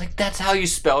 Mm-hmm. Like, that's how you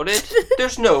spelled it?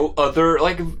 There's no other,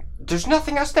 like, there's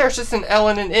nothing else there. It's just an L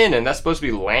and an N, and that's supposed to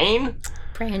be Lane?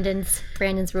 Brandon's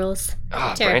rules.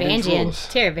 Brandon's Teravangian. rules.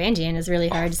 Teravangian is really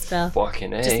hard to spell.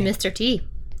 Fucking A. Just Mr. T.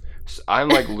 So I'm,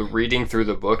 like, reading through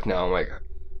the book now. I'm like,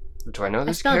 do I know I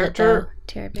this spelled it though. character?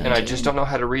 Teravangian. And I just don't know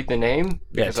how to read the name?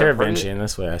 Yeah, because I've heard it. Teravangian,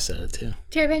 that's why I said it too.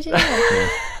 Teravangian. Yeah.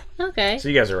 Okay. So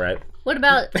you guys are right. What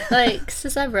about like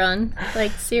Sisebron,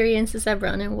 like Syrian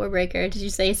Sisebron in Warbreaker? Did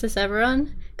you say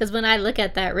Sisebron? Because when I look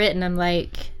at that written, I'm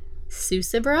like,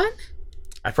 Susebron?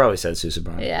 I probably said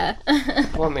Susebron. Yeah.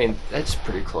 Well, I mean, that's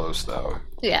pretty close, though.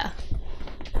 Yeah.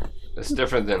 It's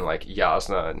different than, like,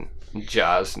 Yasna and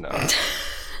Jasna.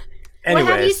 Anyways,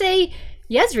 Well, how do you say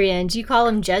Yezrian? Do you call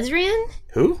him Jezrian?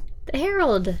 who? The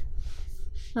Herald.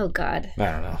 Oh God. I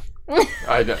don't know.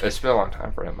 It's been a long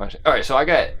time for him. Alright, so I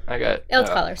got Elf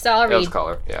Caller. So I'll read. Elf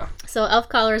Caller, yeah. So Elf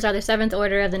Callers are the 7th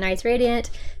order of the Knights Radiant,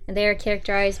 and they are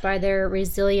characterized by their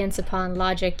resilience upon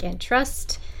logic and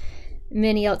trust.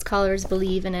 Many Elf Callers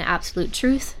believe in an absolute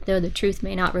truth, though the truth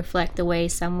may not reflect the way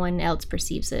someone else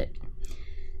perceives it.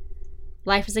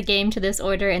 Life is a game to this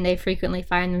order, and they frequently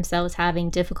find themselves having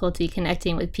difficulty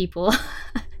connecting with people.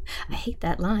 I hate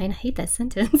that line. I hate that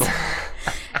sentence.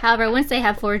 However, once they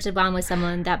have forged a bond with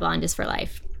someone, that bond is for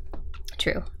life.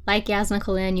 True. Like Yasna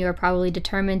Kholin, you are probably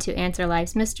determined to answer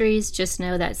life's mysteries. Just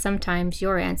know that sometimes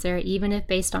your answer, even if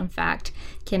based on fact,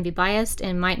 can be biased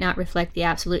and might not reflect the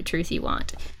absolute truth you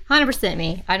want. 100%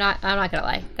 me. I'm not gonna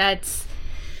lie. That's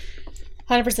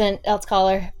 100% Elf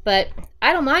Caller, but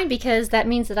I don't mind because that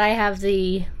means that I have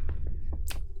the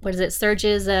what is it,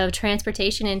 surges of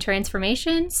transportation and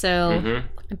transformation. So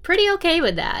I'm pretty okay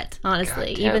with that,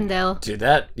 honestly. Even though, dude,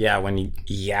 when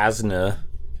Yasna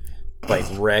like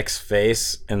wrecks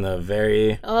face in the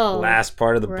very last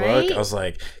part of the book, I was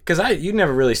like, because you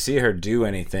never really see her do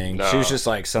anything. No. She was just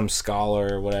like some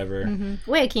scholar or whatever.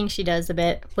 Whale King, she does a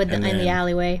bit in the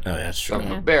alleyway. Oh, that's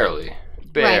true. Barely.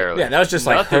 Right. Yeah, that was just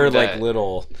like her like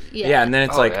little and then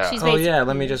it's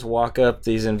let me just walk up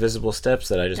these invisible steps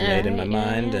that I just made in my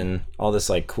mind and all this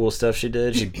like cool stuff she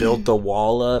did. She built the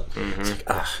wall up. It's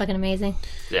like, fucking amazing.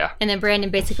 Yeah. And then Brandon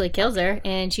basically kills her,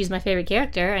 and she's my favorite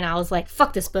character, and I was like,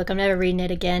 fuck this book, I'm never reading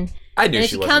it again. I knew and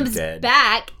she wasn't comes dead.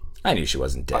 Back, I knew she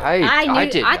wasn't dead.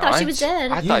 I thought she was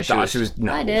dead. I thought she was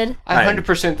no. I did. I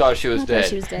 100% thought she was dead.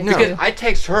 She was dead because too. I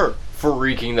text her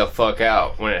freaking the fuck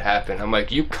out when it happened. I'm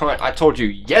like, you cunt, I told you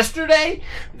yesterday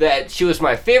that she was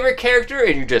my favorite character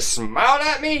and you just smiled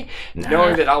at me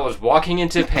knowing that I was walking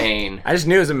into pain. I just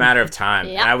knew it was a matter of time.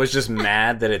 Yep. I was just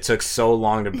mad that it took so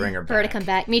long to bring her back. For her to come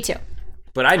back. Me too.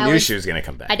 But I knew she was going to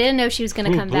come back. I didn't know she was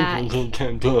going to come back.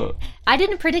 I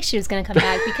didn't predict she was going to come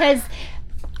back because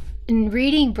in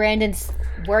reading Brandon's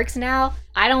works now,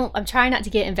 I'm trying not to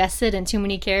get invested in too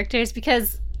many characters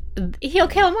because he'll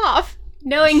kill them off.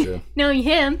 Knowing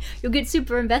him, you'll get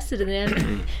super invested in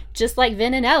them, just like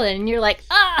Vin and Ellen, and you're like,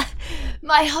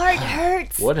 my heart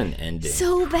hurts. What an ending!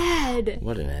 So bad.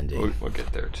 What an ending. We'll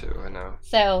get there too. I know.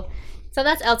 So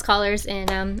that's Elsecolors,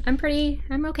 and I'm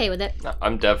okay with it.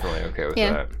 I'm definitely okay with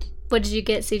that. What did you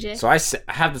get, CJ? So I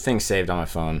have the thing saved on my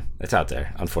phone. It's out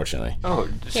there, unfortunately. Oh,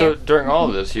 so during all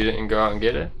of this, you didn't go out and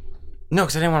get it? No,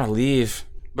 because I didn't want to leave.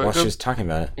 While she was talking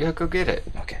about it. Yeah, go get it.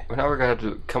 Okay. Well, now we're going to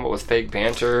have to come up with fake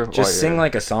banter. Just sing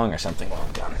like a song or something while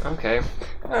I'm down. Okay.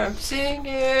 I'm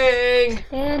singing.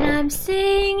 And I'm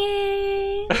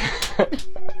singing.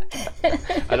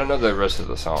 I don't know the rest of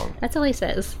the song. That's all he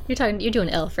says. You're doing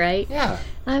Elf, right? Yeah.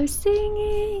 I'm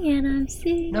singing and I'm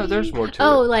singing. No, there's more to it.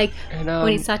 Oh, like when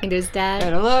he's talking to his dad.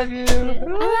 And I love you. I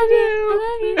love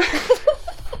you.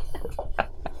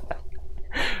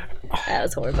 That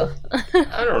was horrible.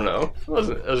 I don't know. It was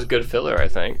a good filler, I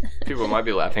think. People might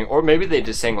be laughing. Or maybe they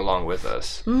just sang along with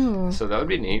us. So that would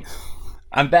be neat.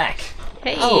 I'm back.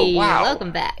 Hey, wow.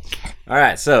 Welcome back. All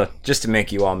right, so just to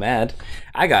make you all mad,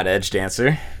 I got Edge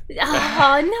Dancer.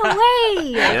 Oh, no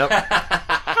way. Yep.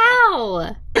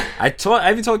 How? I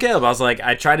even told Caleb, I was like,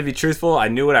 I tried to be truthful. I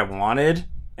knew what I wanted,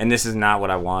 and this is not what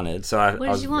I wanted. So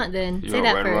what did you want then? You Say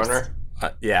want that first. Windrunner?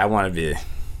 Yeah, I want to be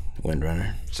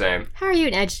Windrunner. Same. How are you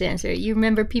an Edge Dancer? You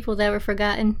remember people that were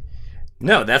forgotten?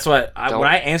 No, that's what when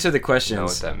I answer the questions. I know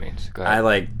what that means. Go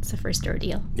ahead. It's the first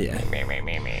ordeal. Yeah.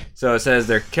 Me. So it says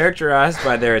they're characterized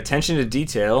by their attention to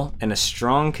detail and a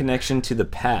strong connection to the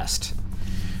past,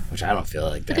 which I don't feel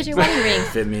like that. Because your wedding ring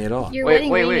fit me at all. Your wedding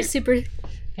ring is super.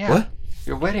 Yeah. What?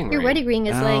 Your wedding ring. Your wedding ring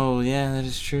is yeah, that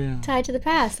is true. tied to the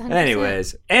past. 100%.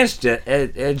 Anyways,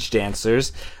 edge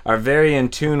dancers are very in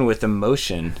tune with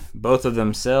emotion, both of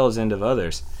themselves and of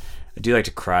others. I do like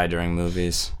to cry during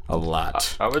movies a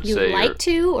lot. I would You say like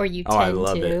to, or you tend to? I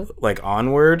love it. Like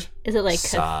Onward. Is it like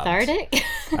sobbed. cathartic?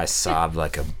 I sobbed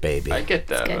like a baby. I get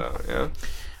that, good. though, yeah.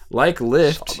 Like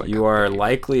Lift, you are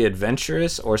likely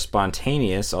adventurous or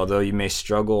spontaneous, although you may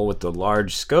struggle with the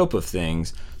large scope of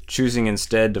things, choosing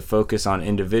instead to focus on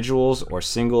individuals or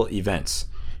single events.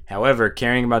 However,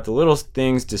 caring about the little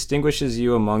things distinguishes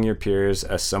you among your peers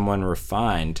as someone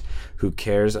refined who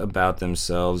cares about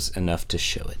themselves enough to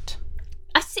show it.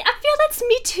 I feel that's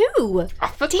me too.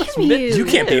 Damn you. You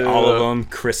can't be all of them,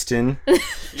 Kristen.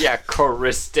 Yeah,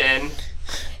 Kristen.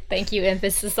 Thank you,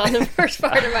 emphasis on the first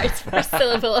part of my first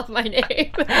syllable of my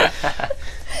name. But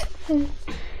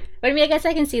I mean, I guess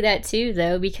I can see that too,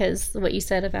 though, because what you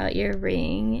said about your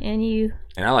ring, and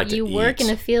I like you work in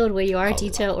a field where you are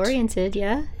detail oriented,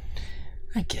 yeah.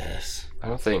 I guess. I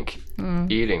don't think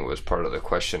eating was part of the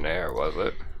questionnaire, was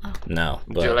it? No.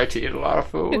 But Do you like to eat a lot of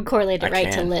food? You correlate it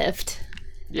right to Lift.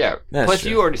 Yeah. That's Plus,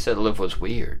 true. you already said Liv was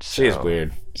weird. So. She is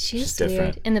weird. She's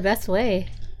different. weird in the best way.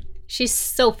 She's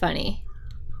so funny.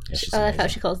 Yeah, she's I love how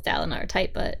amazing. she calls Dalinar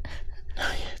tight butt.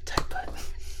 Oh, yeah, tight butt.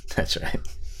 That's right.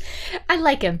 I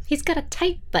like him. He's got a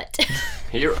tight butt.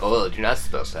 You're old. You're not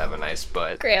supposed to have a nice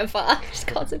butt. Grandpa. She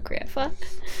calls him Grandpa.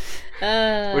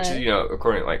 Which is,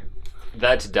 according to,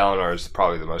 that to Dalinar is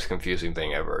probably the most confusing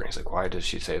thing ever. And he's like, why does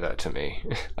she say that to me?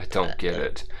 I don't get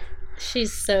it.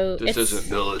 She's so... This isn't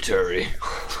military.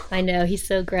 I know, he's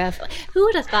so gruff. Who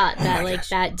would have thought that,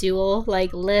 that duel,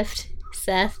 Lift,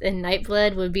 Seth, and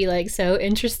Nightblood would be, so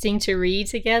interesting to read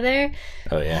together?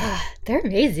 Oh, yeah. They're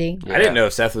amazing. I didn't know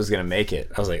if Seth was going to make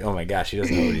it. I was like, oh my gosh, he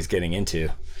doesn't know what he's getting into.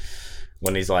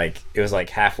 when he's like, it was like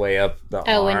halfway up the arm.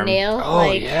 Oh, and Nail.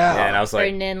 Yeah, and I was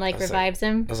like, and then revives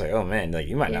him. I was like, oh man, like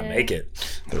you might not make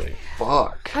it. Like,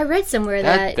 Fuck. I read somewhere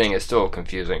That thing is still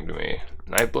confusing to me.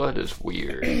 Nightblood is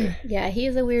weird. Yeah, he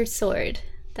is a weird sword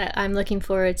that I'm looking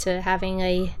forward to having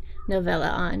a novella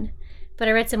on. But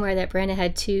I read somewhere that Brandon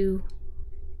had 2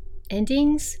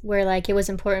 endings where like it was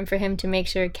important for him to make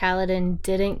sure Kaladin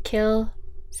didn't kill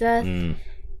Szeth,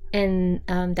 and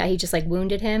that he just like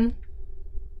wounded him.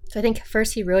 So I think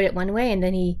first he wrote it one way and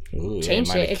then he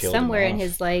changed it. It's somewhere in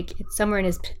his it's somewhere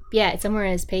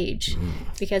in his page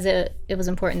because it was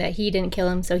important that he didn't kill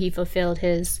him, so he fulfilled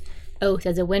his oath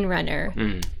as a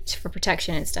Windrunner for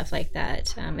protection and stuff like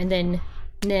that. And then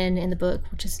Nin in the book,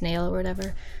 which is Nail or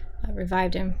whatever,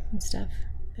 revived him and stuff.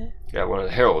 Yeah, one of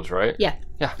the heralds, right? Yeah.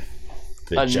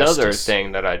 Another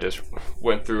thing that I just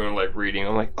went through and like reading,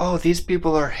 I'm like, oh, these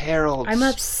people are heralds. I'm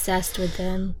obsessed with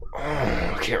them.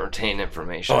 I can't retain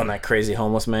information. oh, and that crazy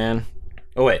homeless man.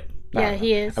 Oh wait, Yeah,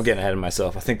 he is. I'm getting ahead of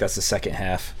myself. I think that's the second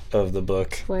half of the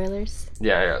book. Spoilers.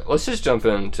 Yeah. Let's just jump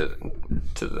into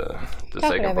the Talk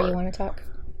second whatever part. you want to talk.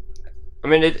 I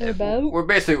mean, About? we're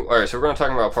basically all right. So we're going to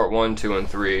talk about part 1, 2, and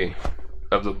 3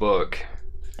 of the book,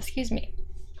 Excuse me.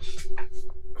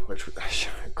 which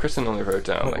Kristen only wrote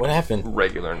down What happened?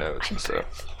 regular notes and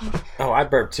stuff. Oh, I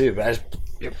burped too, but I just...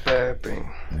 You're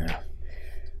burping. Yeah.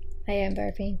 I am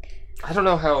burping. I don't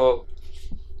know how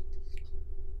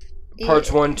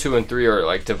parts 1, 2, and 3 are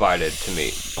like divided to me.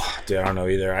 Oh, dude, I don't know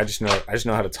either. I just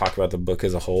know how to talk about the book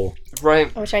as a whole.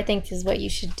 Right. Which I think is what you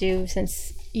should do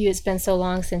since it's been so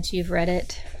long since you've read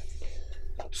it.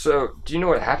 So, do you know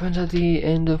what happens at the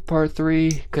end of part 3?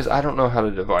 Because I don't know how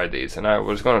to divide these, and I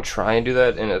was going to try and do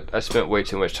that, and I spent way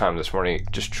too much time this morning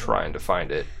just trying to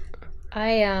find it. I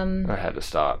had to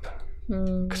stop.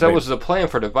 Because that was the plan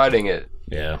for dividing it.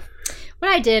 Yeah.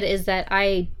 What I did is that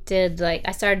I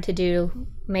started to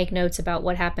make notes about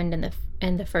what happened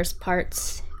in the first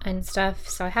parts and stuff.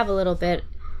 So I have a little bit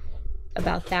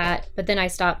about that, but then I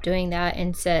stopped doing that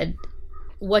and said,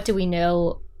 what do we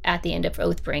know at the end of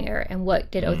Oathbringer, and what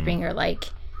did Oathbringer like?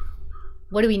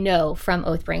 What do we know from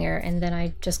Oathbringer? And then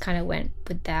I just kind of went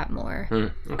with that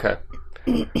more. Okay.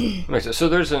 Makes sense. So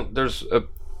there's a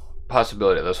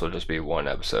possibility this will just be one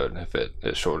episode if it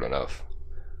is short enough.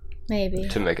 Maybe.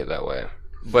 To make it that way.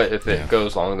 But if it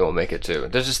goes long, they'll make it 2.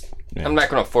 There's just I'm not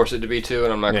going to force it to be 2,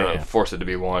 and I'm not going to force it to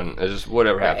be 1. It's just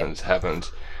whatever happens.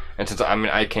 And since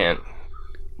I can't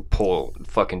pull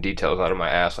fucking details out of my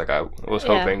ass like I was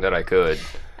hoping that I could.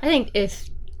 I think if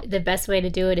the best way to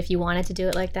do it, if you wanted to do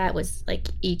it like that, was like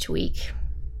each week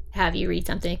have you read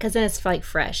something, because then it's like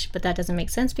fresh. But that doesn't make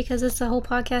sense because it's a whole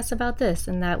podcast about this,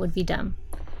 and that would be dumb.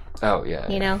 Oh yeah,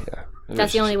 you know,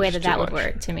 that's the only way that would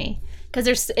work to me,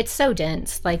 because it's so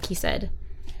dense, like you said.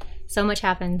 So much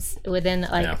happens within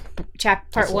like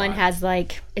part 1 has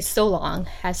like it's so long,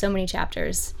 has so many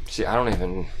chapters. See,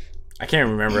 I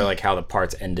can't remember like how the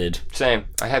parts ended. Same.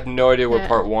 I have no idea where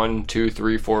part 1, 2,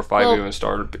 3, 4, 5 even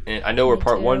started. I know where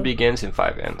part 1 begins and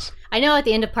 5 ends. I know at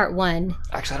the end of part 1.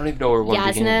 Actually, I don't even know where 1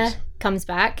 begins. Yasna comes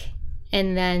back,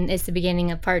 and then it's the beginning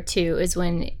of part 2 is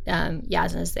when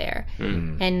Yasna's there,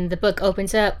 and the book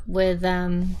opens up with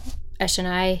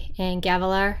Eshonai and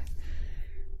Gavilar.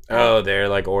 Oh, their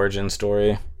like origin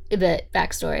story. The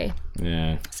backstory.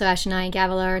 Yeah. So Eshonai and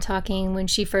Gavilar are talking when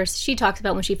she talks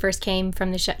about when she first came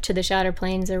from to the Shatter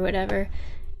Plains or whatever,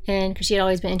 and because she had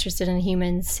always been interested in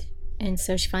humans, and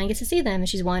so she finally gets to see them, and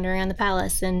she's wandering around the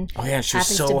palace, and she's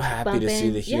so happy to see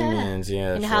the humans,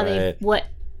 and how what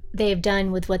they've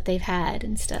done with what they've had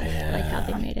and stuff, like how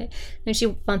they made it. Then she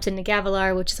bumps into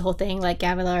Gavilar, which is the whole thing, like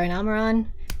Gavilar and Amaran,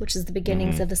 which is the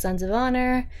beginnings of the Sons of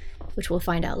Honor, which we'll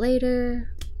find out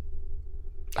later.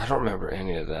 I don't remember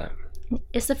any of that.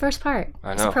 It's the first part. I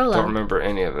know. It's the prologue. Don't remember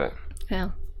any of it.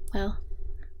 Well.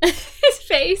 His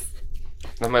face.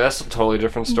 I mean, that's a totally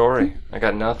different story. I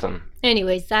got nothing.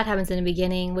 Anyways, that happens in the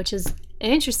beginning, which is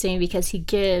interesting because he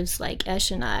gives like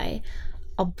Eshonai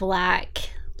a black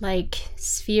like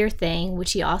sphere thing,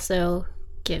 which he also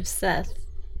gives Szeth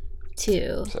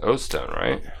too. It's an Oathstone,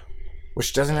 right?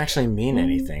 Which doesn't actually mean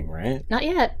anything, right? Not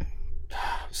yet.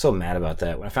 I'm so mad about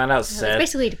that. When I found out Szeth... It's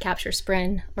basically to capture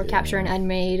Spren or capture an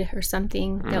unmade or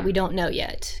something that we don't know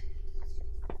yet.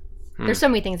 There's so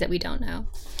many things that we don't know.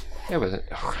 Yeah, but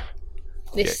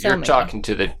you're talking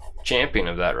to the champion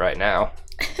of that right now.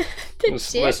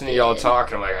 Just listening to y'all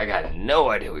talking, I'm like, I got no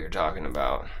idea what you're talking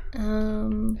about.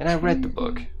 And I read the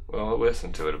book. Well, I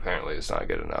listened to it. Apparently, it's not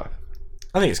good enough.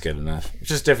 I think it's good enough. It's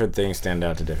just different things stand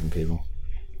out to different people.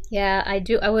 Yeah, I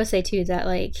do. I will say too that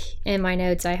like in my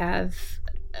notes I have,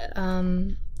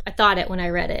 I thought it when I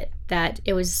read it that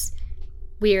it was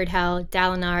weird how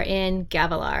Dalinar and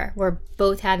Gavilar were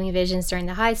both having visions during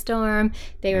the high storm.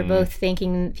 They were both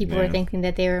thinking, people were thinking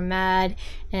that they were mad.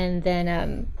 And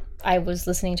then I was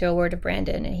listening to A Word of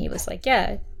Brandon, and he was like,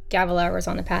 yeah, Gavilar was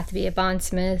on the path to be a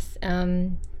bondsmith.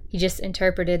 He just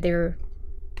interpreted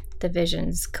the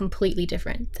visions completely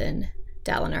different than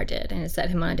Dalinar did, and it set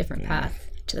him on a different path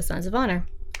to the Sons of Honor,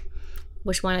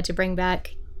 which wanted to bring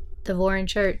back the Vorin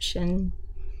Church and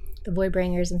the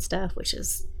Voidbringers and stuff, which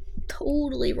is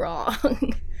totally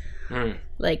wrong.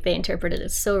 Like, they interpreted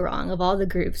it so wrong. Of all the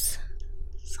groups,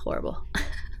 it's horrible.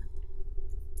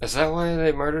 Is that why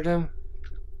they murdered him?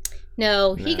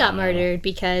 No, he got murdered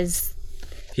because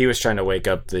he was trying to wake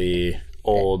up the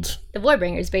old... The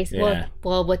Voidbringers, basically. Yeah.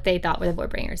 Well, what they thought were the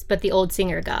Voidbringers, but the old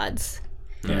singer gods.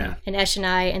 Yeah. And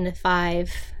Eshonai and the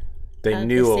 5... They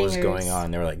knew what was singers. going on.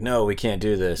 They were like, no, we can't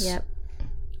do this. Yep.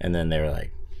 And then they were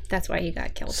like... That's why he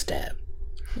got killed. Stab.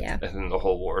 Yeah. And then the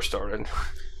whole war started.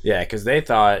 Yeah, because they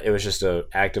thought it was just an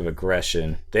act of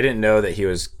aggression. They didn't know that he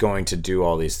was going to do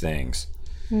all these things.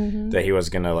 That he was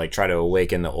going to like try to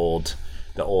awaken the old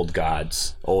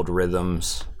gods, old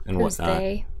rhythms and Who's whatnot.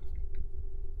 they?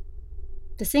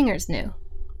 The singers knew.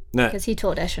 No, Because he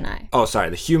told Eshonai. oh, sorry,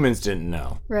 the humans didn't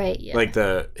know. Right, yeah. Like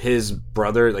his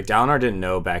brother, like Dalinar didn't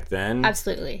know back then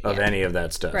Absolutely. of yeah. any of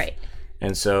that stuff. Right.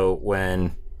 And so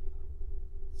when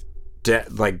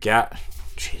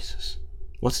Jesus.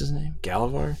 What's his name?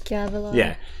 Galavar? Gavilar.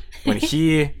 Yeah. When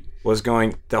he was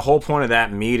going, the whole point of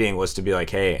that meeting was to be like,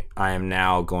 hey, I am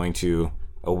now going to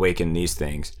awaken these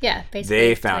things. Yeah, basically.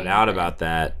 They it's found like- out about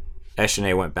that.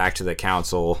 Eshonai went back to the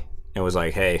council and was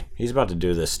like, hey, he's about to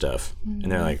do this stuff.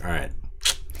 And they're like, all right,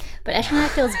 But Eshonai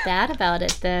feels bad about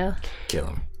it, though. kill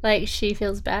him. Like, she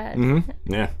feels bad.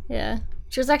 Yeah. Yeah.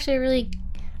 She was actually really...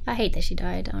 I hate that she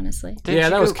died, honestly. Didn't Yeah, she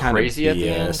that go was kind of crazy at the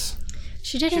end? BS.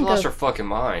 She She didn't lost go... her fucking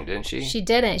mind, didn't she? She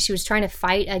didn't. She was trying to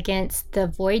fight against the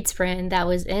void sprint that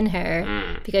was in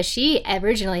her because she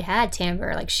originally had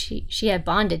Tambur. Like, she had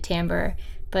bonded Tambur,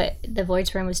 but the void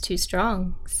sprint was too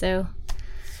strong. So,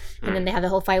 and then they have the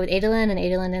whole fight with Adolin, and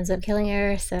Adolin ends up killing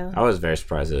her. So I was very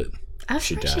surprised that I was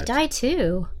she surprised she died. died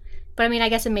too. But I mean, I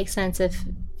guess it makes sense if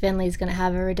Venli's going to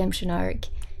have a redemption arc.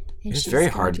 and it's she's very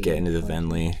gonna hard to be- get into the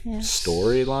Venli Yeah.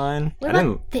 storyline. What I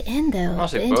didn't. about the end though?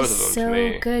 Honestly, The end both is of them to so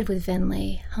me. good with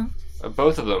Venli, huh?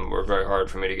 Both of them were very hard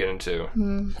for me to get into.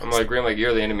 I'm like, Graham, like,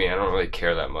 you're the enemy. I don't really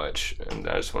care that much. And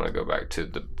I just want to go back to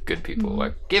the good people.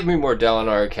 Like, give me more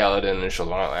Dalinar, Kaladin, and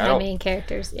Shallan. Like, The main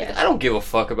characters, yeah. I don't give a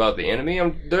fuck about the enemy.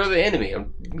 They're the enemy.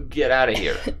 Get out of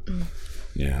here.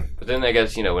 Yeah. But then I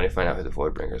guess, when they find out who the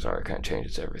Voidbringers are, it kind of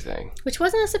changes everything. Which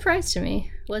wasn't a surprise to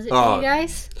me. Was it to Oh. you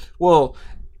guys? Well,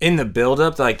 in the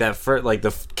build-up, like that first, like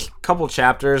the couple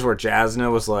chapters where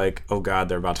Jasna was like, "Oh God,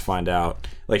 they're about to find out."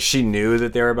 Like she knew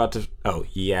that they were about to. Oh,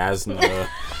 Yasna.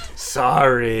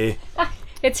 Sorry.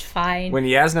 It's fine. When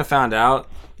Yasna found out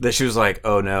that, she was like,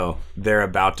 "Oh no, they're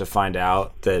about to find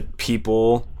out that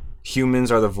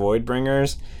humans are the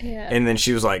Voidbringers." Yeah. And then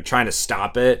she was like trying to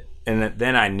stop it, and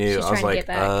then I knew. She's I was trying to like, get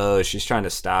back. "Oh, she's trying to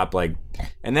stop." Like,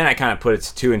 and then I kind of put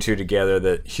it two and two together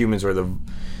that humans were the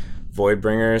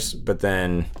Voidbringers, but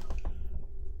then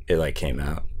it like came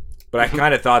out. But I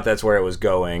kind of thought that's where it was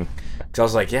going, because I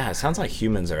was like, "Yeah, it sounds like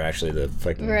humans are actually the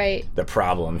fucking Right. the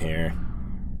problem here."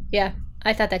 Yeah,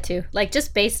 I thought that too. Like,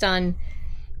 just based on,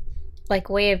 like,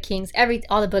 Way of Kings,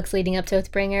 all the books leading up to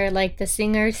Oathbringer, like, the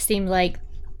singers seemed like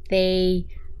they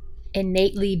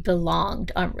innately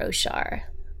belonged on Roshar.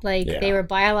 Like, Yeah. they were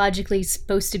biologically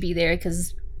supposed to be there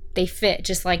because they fit,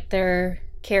 just like their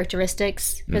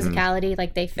characteristics, physicality,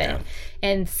 like, they fit. Yeah.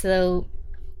 And so,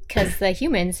 because the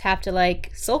humans have to,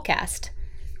 like, soulcast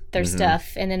their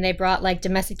stuff, and then they brought, like,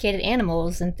 domesticated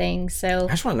animals and things, so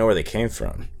I just want to know where they came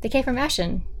from. they came from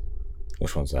Ashen.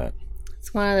 Which one's that?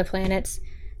 It's one of the planets.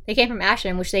 They came from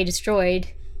Ashen, which they destroyed,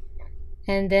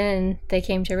 and then they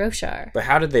came to Roshar But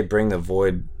how did they bring the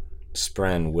Void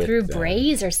Spren with through them?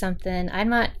 Braze or something. I'm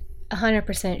not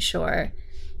 100% sure,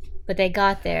 but they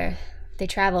got there. They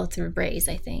traveled through Braze,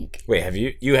 I think.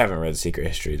 Wait, you haven't read Secret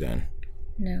History then?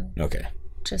 No, Okay.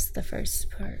 just the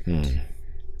first part.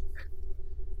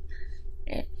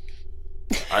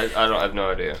 I have no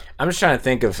idea. I'm just trying to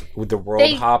think of with the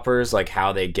world hoppers, like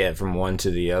how they get from one to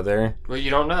the other. Well, you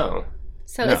don't know.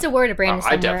 So No. it's a word of Brandon I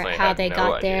somewhere definitely how had they no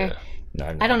got there. idea.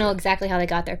 No, I don't know exactly how they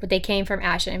got there, but they came from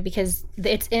Ashen because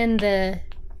it's in the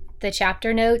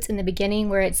chapter notes in the beginning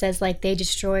where it says like they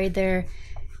destroyed their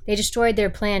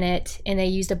planet and they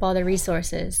used up all their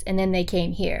resources and then they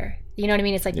came here. You know what I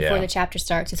mean? It's like before Yeah. the chapter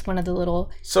starts. It's one of the little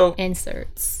So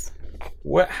inserts.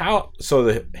 what? How? So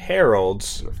the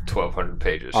heralds 1,200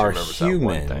 pages. are remembers that one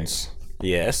thing. humans.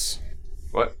 Yes,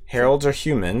 What? heralds are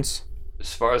humans.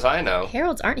 As far as I know.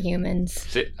 Heralds aren't humans.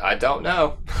 See, I don't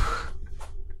know.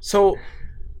 So,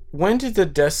 when did the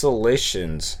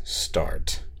Desolations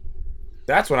start?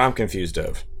 That's what I'm confused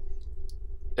of.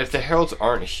 If the heralds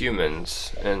aren't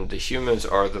humans, and the humans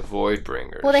are the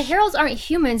Voidbringers. Well, the heralds aren't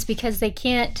humans because they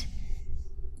can't.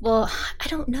 Well, I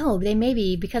don't know. They may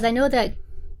be, because I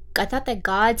thought that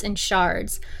gods and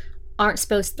shards aren't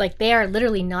supposed, like, they are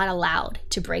literally not allowed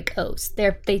to break oaths.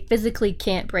 They physically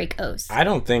can't break oaths. I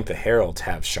don't think the heralds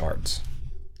have shards.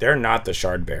 They're not the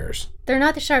shard bearers. They're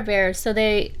not the shard bearers, so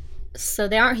they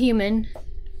aren't human,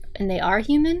 and they are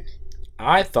human.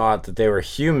 I thought that they were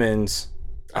humans.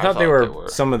 I thought they were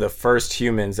some of the first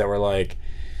humans that were like,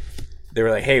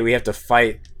 hey, we have to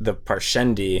fight the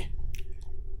Parshendi.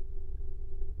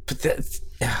 But that's,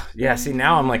 yeah, see,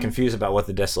 now I'm like confused about what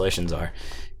the Desolations are.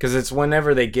 Because it's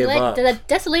whenever they give up. The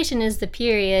Desolation is the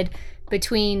period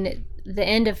between the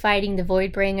end of fighting the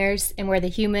Voidbringers and where the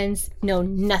humans know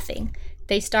nothing.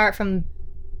 They start from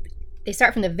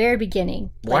the very beginning.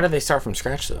 Why do they start from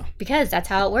scratch, though? Because that's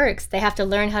how it works. They have to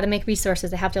learn how to make resources.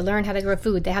 They have to learn how to grow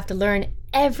food. They have to learn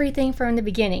everything from the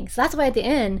beginning. So that's why at the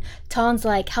end, Tom's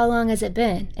like, how long has it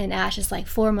been? And Ash is like,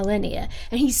 4 millennia.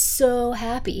 And he's so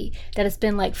happy that it's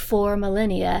been like 4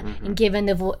 millennia and given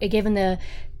the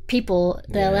people,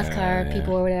 the Lefkar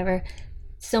people or whatever,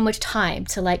 so much time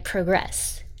to like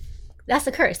progress. That's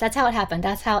the curse. That's how it happened.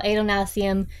 That's how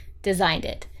Adonasium designed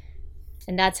it.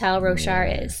 And that's how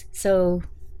Roshar is. So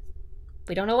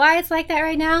we don't know why it's like that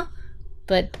right now,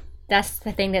 but that's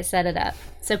the thing that set it up.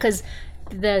 So because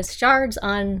the shards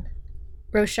on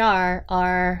Roshar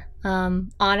are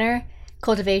honor,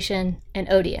 cultivation,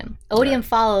 and odium. Odium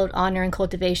followed honor and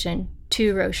cultivation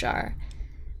to Roshar.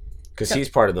 Because he's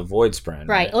part of the Voidspren.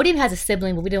 Right. Odium has a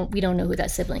sibling, but we don't know who that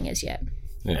sibling is yet.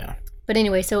 Yeah. But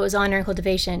anyway, so it was honor and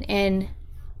cultivation. And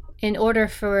in order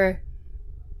for...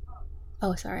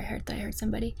 Oh, sorry, I heard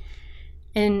somebody.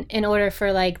 In order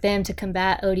for like them to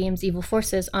combat Odium's evil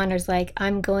forces, Honor's like,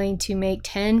 I'm going to make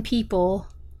 10 people,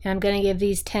 and I'm going to give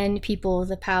these 10 people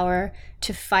the power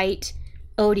to fight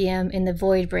Odium and the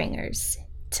Voidbringers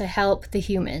to help the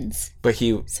humans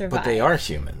survive. But they are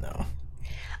human, though.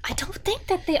 I don't think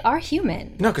that they are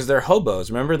human. No, because they're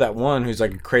hobos. Remember that one who's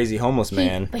like a crazy homeless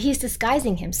man? But he's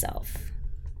disguising himself.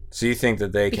 So you think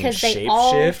that they can shapeshift?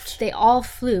 Because they all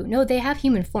flew. No, they have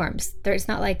human forms. It's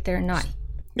not like they're not.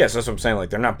 Yeah, so that's what I'm saying. Like,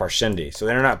 they're not Parshendi. So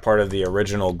they're not part of the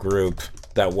original group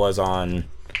that was on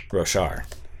Roshar.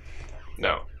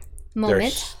 No.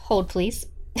 Moment. Hold, please.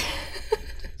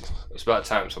 It's about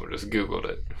time someone just Googled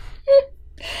it.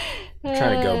 I'm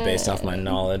trying to go based off my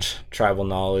knowledge, tribal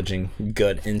knowledge, and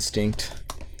gut instinct.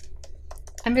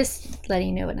 I'm just letting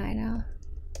you know what I know.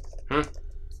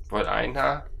 What I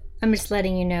know? I'm just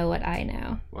letting you know what I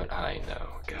know. What I know.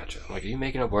 Gotcha. I'm like, are you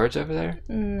making up words over there?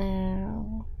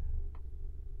 No.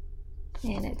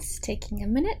 And it's taking a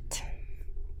minute.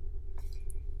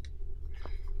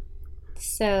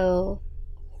 So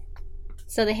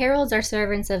the heralds are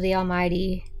servants of the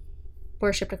Almighty,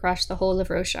 worshipped across the whole of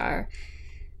Roshar.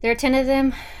 There are 10 of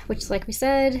them, which, like we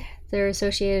said, they're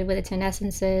associated with the 10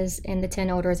 essences and the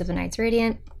 10 orders of the Knights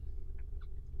Radiant.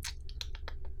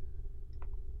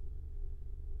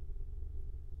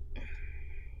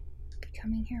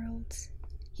 Becoming heralds.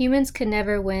 Humans could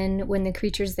never win when the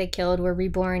creatures they killed were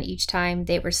reborn each time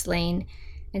they were slain,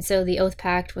 and so the Oath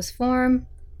Pact was formed.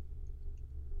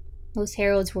 Most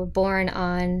heralds were born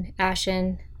on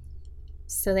Ashen,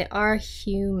 so they are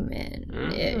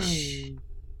human-ish.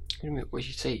 What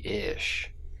you say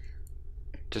ish?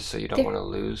 Just so you don't want to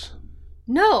lose?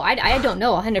 No, I don't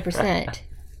know 100%.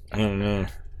 I don't know.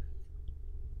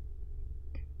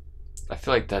 I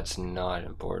feel like that's not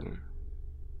important.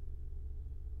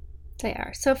 They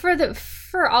are. So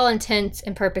for all intents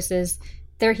and purposes,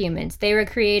 they're humans. They were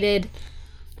created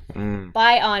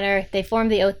by Honor. They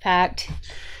formed the Oath Pact.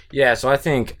 Yeah, so I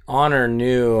think Honor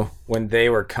knew when they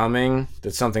were coming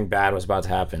that something bad was about to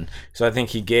happen. So I think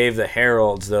he gave the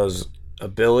heralds those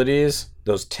abilities,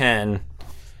 those 10,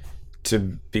 to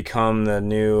become the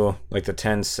new, like the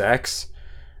 10 sects.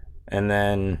 And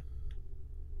then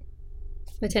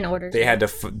the 10 orders. They had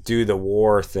to do the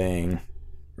war thing,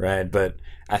 right? But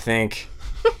I think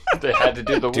they had to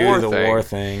do the war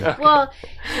thing. Well,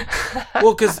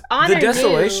 because the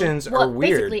Desolations are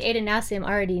weird. Basically, Adonasium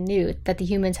already knew that the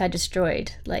humans had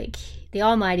destroyed, like, the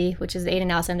Almighty, which is the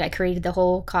Adonasium that created the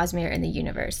whole Cosmere and the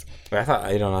universe. But I thought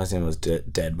Adonasium was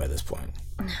dead by this point.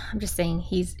 I'm just saying,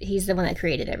 he's the one that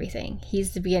created everything.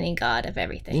 He's the beginning god of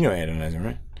everything. You know Adonasium,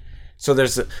 right? So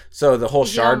the whole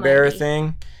Shard Bearer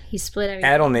thing. He split everything.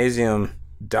 Adonasium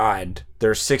died.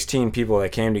 There's 16 people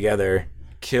that came together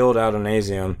killed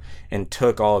Adonasium and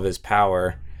took all of his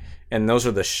power. And those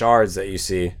are the shards that you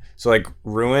see. So like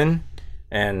Ruin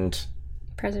and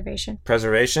Preservation,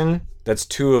 that's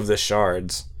 2 of the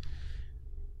shards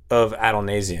of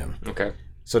Adonasium. Okay.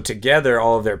 So together,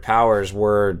 all of their powers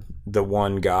were the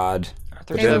one god.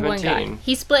 They were one god.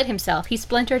 He split himself. He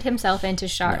splintered himself into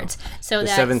shards. No. So the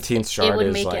that 17th shard it would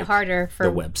is make like it harder for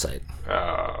the website.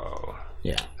 Oh.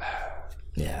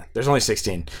 Yeah. There's only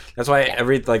 16. That's why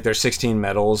there's 16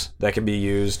 metals that can be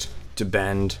used to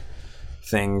bend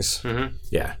things. Mm-hmm.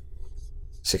 Yeah.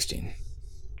 16.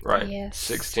 Right. Yes.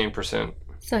 16%.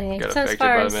 So, Get so affected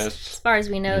by the mist. as far as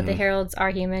we know, the heralds are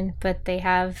human, but they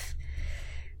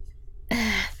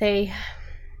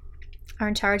are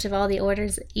in charge of all the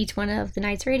orders. Each one of the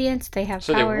Knights Radiance, they have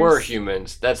so powers. They were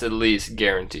humans. That's at least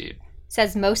guaranteed.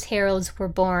 Says most heralds were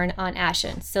born on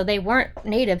Ashen, so they weren't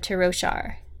native to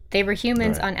Roshar. They were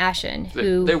humans on Ashen.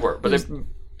 They were, but they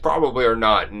probably are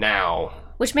not now.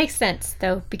 Which makes sense,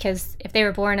 though, because if they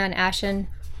were born on Ashen,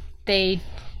 the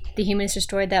humans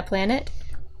destroyed that planet.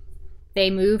 They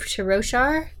moved to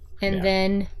Roshar, and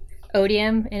then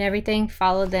Odium and everything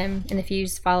followed them, and the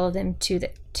Fuse followed them to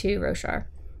Roshar.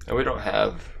 And we don't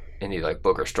have any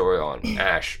book or story on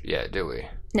Ash yet, do we?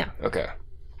 No. Okay.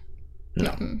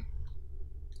 No. Mm-hmm.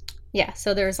 Yeah,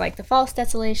 so there's the false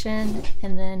desolation,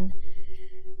 and then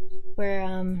where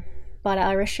Bada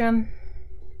Arishram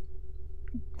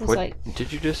was what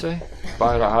did you just say?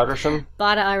 Bada Arishram?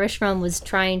 Bada Arishram was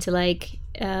trying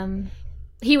to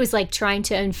he was trying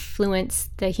to influence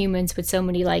the humans with so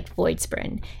many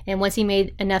Voidspren, and once he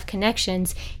made enough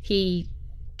connections, he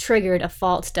triggered a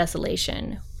false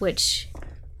desolation, which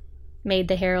made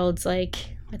the heralds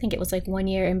I think it was 1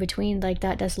 year in between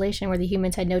that desolation where the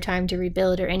humans had no time to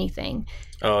rebuild or anything.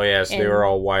 Oh yeah, so they were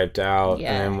all wiped out,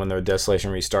 Yeah. and then when the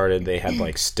desolation restarted, they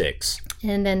had sticks.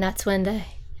 And then that's when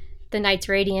the Knights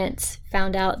Radiance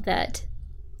found out that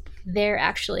they're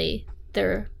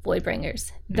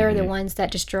Voidbringers. They're the ones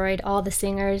that destroyed all the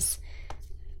singers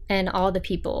and all the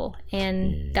people.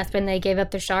 And that's when they gave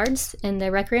up their shards in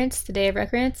the Recreants, the Day of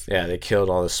Recreants. Yeah, they killed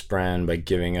all the Spren by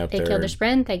giving up They killed their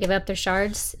Spren, they gave up their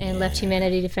shards, and left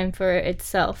humanity to fend for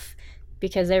itself.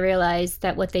 Because they realized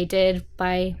that what they did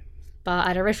by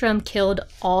Adarishram killed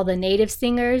all the native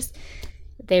singers.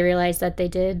 They realized that they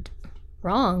did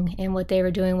wrong, and what they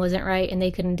were doing wasn't right, and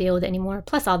they couldn't deal with it anymore.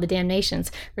 Plus all the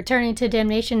damnations. Returning to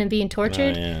damnation and being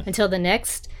tortured until the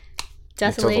next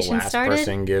desolation started.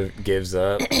 Until the last person gives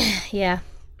up. Yeah.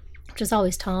 Which is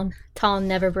always Tom. Tom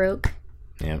never broke.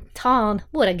 Yeah. Tom,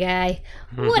 what a guy.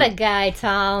 What a guy,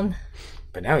 Tom.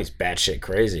 But now he's batshit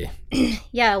crazy.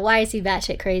 Yeah, why is he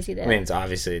batshit crazy though? I mean, it's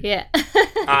obviously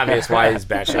obvious why he's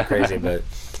batshit crazy, but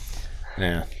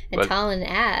yeah. And Talon and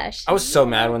Ash. I was so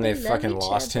mad when they fucking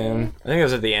lost him. I think it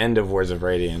was at the end of Words of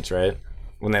Radiance, right?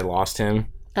 When they lost him.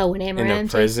 Oh, when Amaram in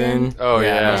the prison. Oh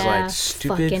yeah. I was like,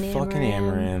 stupid fucking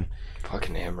Amaram.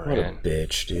 Fucking Amaram. What a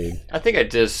bitch, dude. I think I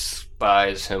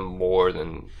despise him more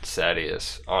than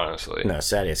Sadeas, honestly. No,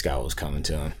 Sadeas got what was coming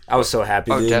to him. I was so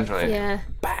happy, dude. Oh, definitely. Yeah.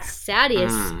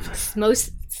 Sadeas,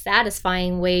 most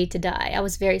satisfying way to die. I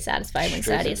was very satisfied when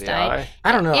Sadeas died.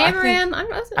 I don't know. Amaram,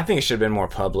 I think it should have been more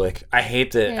public. I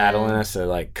hate that Adolin has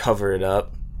to cover it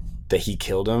up that he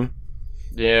killed him.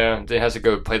 Yeah, they has to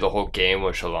go play the whole game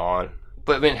with Shallan.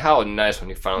 But I mean, how nice when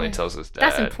he finally tells his dad.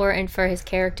 That's important for his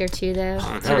character too, though,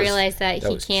 to realize that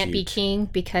he can't be king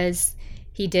because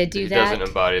he did do that. He doesn't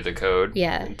embody the code.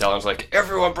 Yeah. And Talon's like,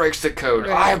 everyone breaks the code.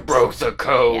 Right. I broke the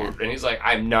code. Yeah. And he's like,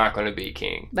 I'm not going to be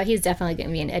king. But he's definitely going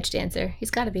to be an edge dancer. He's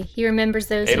got to be. He remembers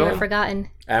those who are forgotten.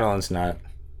 Adolin's not.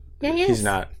 Yeah, he is. He's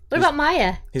not. What about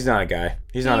Maya? He's not a guy.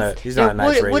 He's not a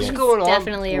Knights Radiant. What's going on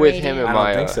Definitely with Radiant. him and I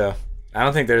Maya? don't think so. I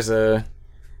don't think there's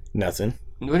nothing.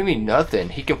 What do you mean nothing?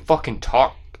 He can fucking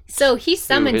talk. So he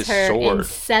summons his her in sword.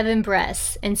 7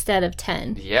 breaths instead of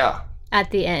 10 Yeah. at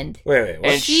the end. Wait, what?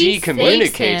 And She she saves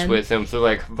communicates him. with him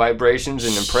through vibrations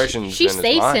and impressions. She in his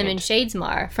saves mind. him in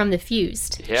Shadesmar from the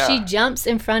Fused. Yeah. She jumps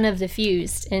in front of the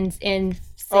Fused and saves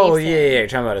Oh, him. yeah. You're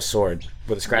talking about a sword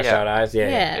with the scratched out eyes?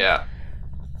 Yeah. Yeah.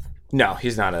 No,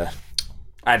 he's not a...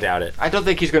 I doubt it. I don't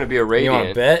think he's going to be a Radiant. You want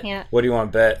to bet? Yeah. What do you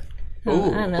want to bet?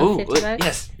 Ooh, I don't know, ooh, 50 bucks?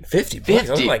 yes. 50 bucks? 50.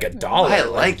 That's like $1. I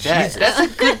like that. Jesus.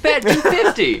 That's a good bet.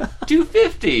 $2.50.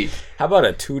 $2.50. How about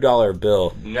a $2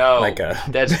 bill? No, a...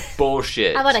 that's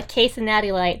bullshit. How about a case of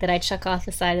Natty Light that I chuck off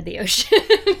the side of the ocean?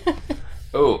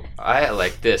 Oh, I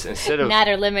like this. Instead of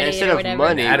Natter Lemonade instead or of whatever.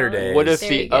 money, Natter Days. what if There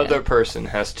the you go. other person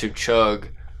has to chug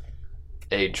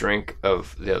a drink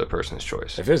of the other person's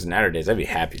choice? If it was Natter Days, I'd be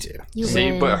happy to. You See,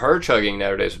 win. but her chugging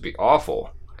nowadays would be awful.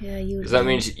 Yeah, you. Because that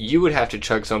means you would have to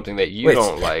chug something that you Wait,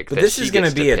 don't like. But that this she is going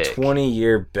gets to be a pick.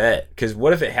 20-year bet. Because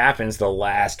what if it happens the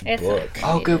last It's book?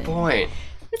 not- Oh, good point.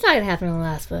 It's not gonna happen in the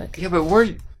last book. Yeah, but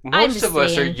most just of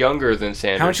us are saying. younger than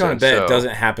Sanderson. How much you want to bet so- it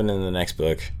doesn't happen in the next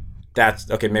book? That's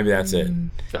okay. Maybe that's it.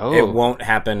 Oh, It won't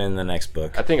happen in the next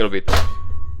book. I think it'll be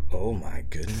Oh my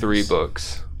goodness. 3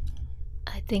 books.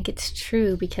 I think it's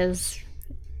true because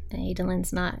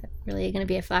Adelin's not really gonna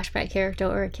be a flashback character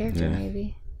or a character.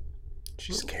 Maybe.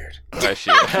 She's scared. I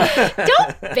see.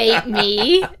 Don't bait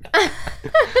me.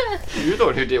 You're the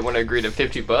one who didn't want to agree to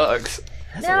 $50. That's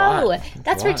a No, lot.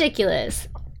 that's a lot. ridiculous.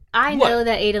 I What? know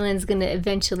that Adelin's gonna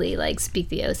eventually speak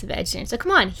the oaths of Edge. So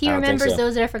come on, he I don't think remembers so.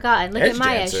 those that are forgotten. Look Edge at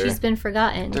Maya; Dancer. she's been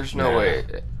forgotten. There's no way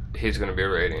he's going to be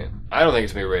radiant. I don't think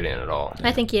it's going to be radiant at all.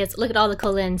 I think he is. Look at all the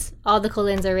Colins. All the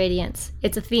Colins are radiance.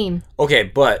 It's a theme. Okay,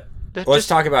 but That's let's just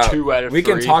talk about. 2 out of We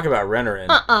can 3. talk about Renarin.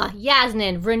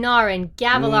 Yasmin, Renarin,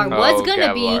 Gavilar Oh, was gonna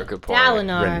Gavilar, be good point.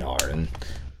 Dalinar. Renarin.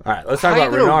 All right, let's talk How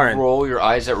about are you gonna Renarin. roll your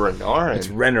eyes at Renarin? It's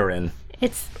Renarin.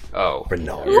 It's Oh.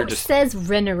 Renarin. who says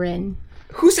Renarin?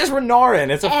 Who says Renarin?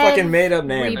 It's a fucking made up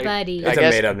name. Everybody. I It's a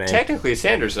guess made up name. technically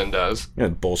Sanderson does.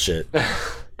 Bullshit.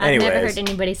 I've never Anyways. heard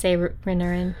anybody say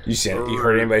Renarin You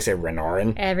heard anybody say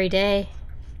Renarin? every day.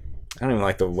 I don't even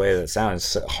like the way that sounds.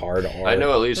 It's so hard R. I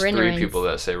know at least 3 Renarin's- people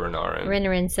that say Renarin.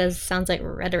 Renarin sounds like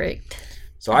rhetoric.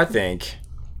 So I think.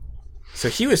 So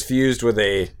he was fused with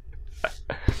a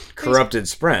corrupted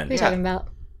What are you Spren. talking about?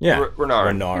 Yeah.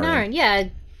 Renarin. Renarin, yeah,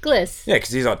 Gliss. Yeah,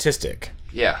 because he's autistic.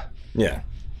 Yeah. Yeah.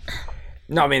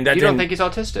 No, I mean that You didn't. don't think he's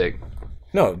autistic?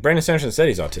 No, Brandon Sanderson said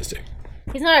he's autistic.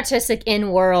 He's not artistic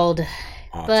in world,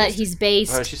 but Autistic. he's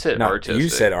based Oh, she said No, artistic. you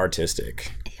said artistic.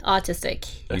 autistic.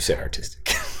 You said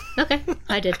artistic. Okay,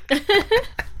 I did.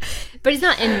 But he's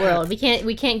not in world. We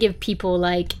can't give people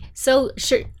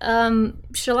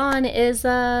Shallan is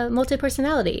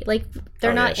multi-personality.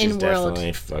 They're not she's in world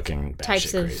definitely fucking types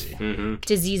batshit of crazy.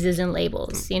 diseases and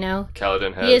labels, you know?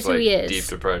 Kaladin He is has who he is. deep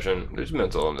depression. There's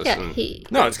mental illness. Yeah, and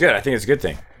No, it's good. I think it's a good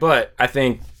thing. But I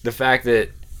think the fact that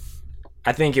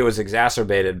I think it was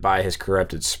exacerbated by his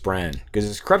corrupted Spren. Because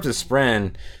his corrupted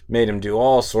Spren made him do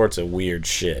all sorts of weird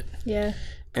shit. Yeah.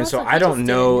 And Also, so he I don't just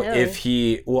know didn't know. if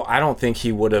he... Well, I don't think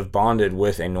he would have bonded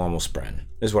with a normal Spren,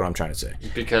 is what I'm trying to say.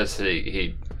 because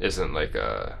he isn't like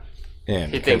a... Yeah,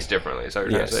 He thinks differently, is that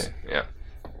what you're trying to Yes. say? Yeah.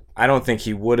 I don't think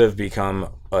he would have become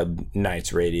a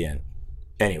Knights Radiant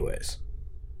anyways.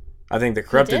 I think the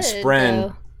corrupted did, Spren...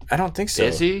 though. I don't think so.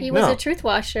 Is he? He was No. a truth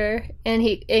washer, and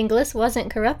Gliss wasn't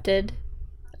corrupted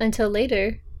until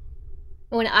later.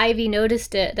 When Ivy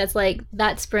noticed it, that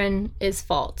Spren is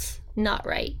false, not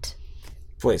right.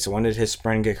 Wait, so when did his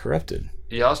Spren get corrupted?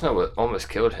 Yasna almost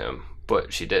killed him,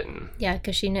 but she didn't. Yeah,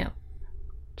 because she knew.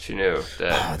 She knew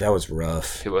that Oh, that was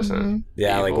rough. he wasn't.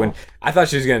 Yeah, like evil. when I thought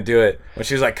she was gonna do it, when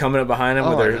she was like coming up behind him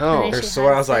Oh, with I know. her She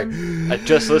sword, I has was like, him. I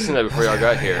just listened to it before y'all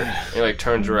got here. And he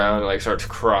turns around and starts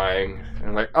crying. And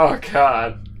I'm like, oh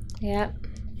god, Yeah.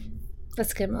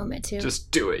 That's a good moment, too.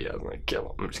 just do it. Yeah, I'm like, kill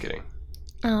him. I'm just kidding.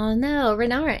 Oh, no,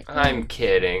 Renarin. I'm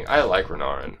kidding. I like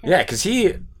Renarin. yeah, because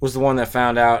he was the one that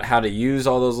found out how to use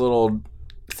all those little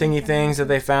thingy things that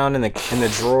they found in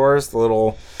the drawers, the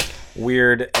little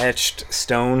weird etched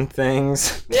stone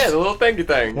things. Yeah, the little thank you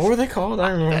things. What were they called? I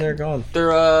don't remember what they're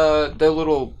called. They're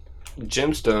little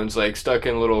gemstones stuck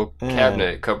in little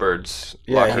cabinet cupboards.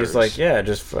 Yeah, lockers. he was like, yeah,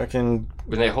 just fucking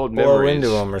when they hold blow memories. into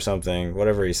them or something.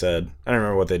 Whatever he said. I don't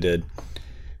remember what they did.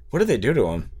 What did they do to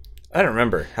him? I don't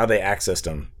remember how they accessed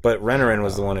him. But Renarin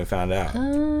was the one who found out.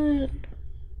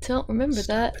 Don't remember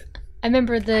that. I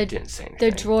remember the Didn't say anything.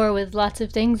 the drawer with lots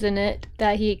of things in it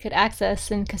that he could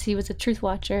access, and because he was a truth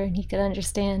watcher and he could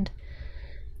understand.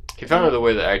 He found out the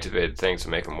way that activated things to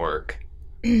make them work.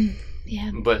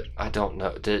 Yeah. But I don't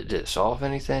know. Did it solve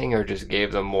anything, or just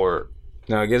gave them more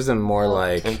No, it gives them more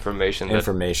like information?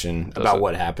 information about doesn't-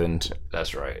 what happened.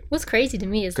 That's right. What's crazy to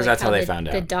me is 'Cause that's how they found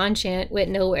the out. Dawn chant went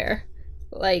nowhere.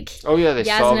 Oh yeah, they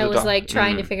solved Yasna it. was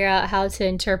trying to figure out how to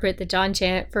interpret the Dawn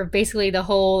chant for basically the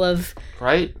whole of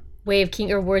right. Way of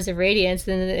King or Words of Radiance,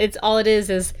 and all it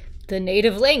is the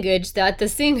native language that the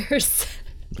singers.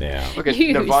 Yeah. Look at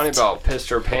used. Navani about pissed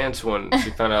her pants when she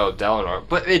found out Dalinar.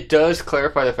 But it does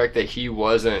clarify the fact that he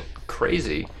wasn't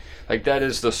crazy. That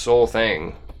is the sole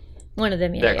thing One of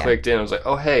them, yeah. that yeah. clicked in. I was like,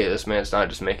 oh hey, this man's not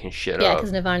just making shit Yeah, up.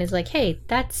 because Navani's like, hey,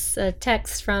 that's a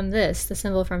text from this, the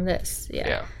symbol from this. Yeah.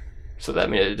 Yeah. So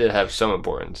that it did have some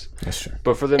importance. That's true.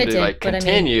 But for them It to did, but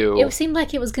continue, it seemed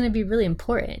like it was going to be really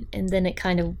important, and then it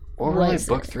kind of or really was.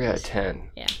 book 3 out of 10.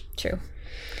 Yeah, true.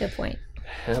 Good point.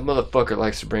 And that motherfucker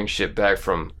likes to bring shit back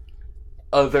from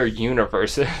other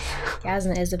universes.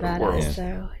 Yasna is a World. badass,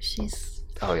 though. She's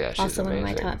Oh yeah, she's also amazing.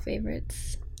 one of my top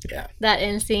favorites. Yeah. That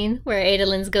end scene where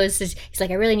Adolin goes to, he's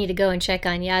like, I really need to go and check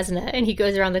on Yasna. And he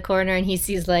goes around the corner and he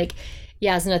sees like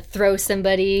Yasna throw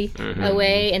somebody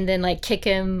away and then like kick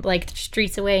him like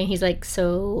streets away. And he's like,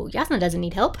 so Yasna doesn't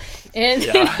need help. And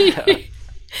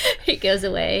he goes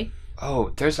away.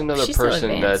 Oh, there's another She's so person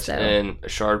advanced, that's though. in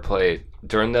Shardplate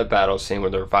during that battle scene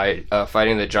where they're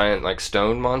fighting the giant like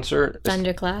stone monster.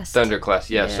 Thunderclass.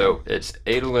 Thunderclass, yeah. So it's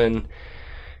Adolin,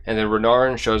 and then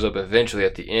Renarin shows up eventually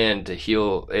at the end to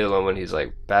heal Adolin when he's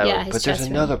like battling. Yeah, his but there's chest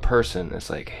another person.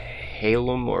 It's like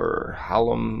Halem or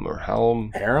Hallam or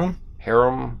Hallam.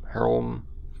 Harem.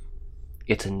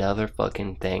 It's another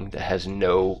fucking thing that has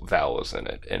no vowels in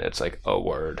it, and it's like a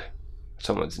word,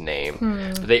 someone's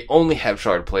name. But they only have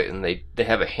Shardplate, and they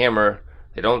have a hammer.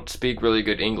 They don't speak really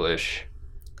good English.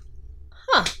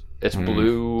 Huh. It's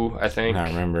blue, I think. Not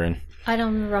remembering. I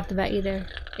don't remember off the bat either.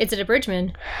 Is it a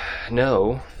Bridgman?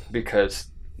 No, because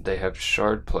they have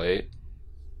Shardplate.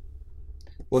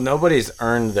 Well, nobody's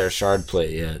earned their shard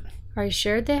plate yet. Are you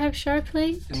sure they have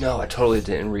Shardplate? No, I totally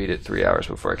didn't read it 3 hours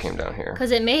before I came down here.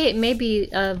 Because it may be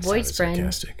a voice friend.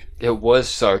 Sarcastic. It was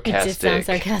It sarcastic. did sound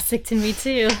sarcastic to me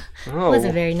too. Oh,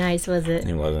 Wasn't very nice, was it?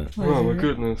 He wasn't. oh my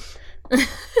goodness.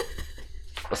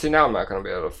 See, now I'm not going to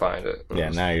be able to find it. Yeah,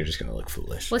 now you're just gonna look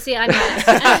foolish. Well, see, I'm not.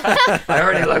 I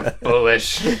already look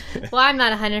foolish. Well, I'm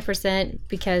not 100%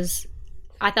 because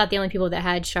I thought the only people that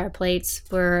had Shard plates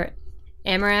were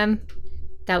Amaram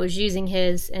that was using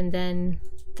his, and then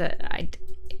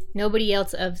nobody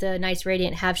else of the Knights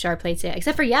Radiant have Shard plates yet,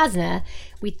 except for Yasna.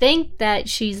 We think that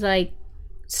she's like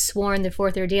sworn the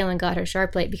fourth ordeal and got her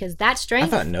Shard plate because that I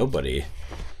strength. thought nobody.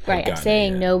 Right, I'm gotten it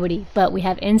saying yet. nobody, but we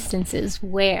have instances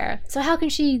where. So how can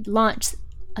she launch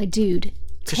a dude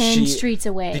 10 streets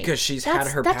away? Because she's had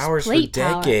her that's powers for plate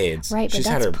power. decades. Right, but She's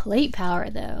had that's her. plate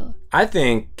power, though. I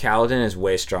think Kaladin is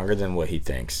way stronger than what he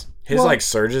thinks. His Well, like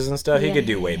surges and stuff, he yeah, could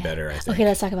do yeah, way yeah. better. I think. Okay,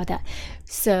 let's talk about that.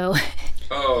 So,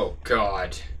 Oh,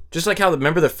 God. Just like how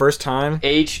remember the first time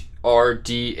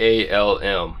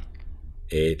HRDALM.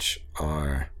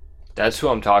 HR That's who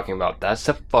I'm talking about. That's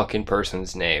the fucking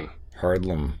person's name.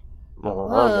 Hardlam.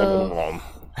 Whoa.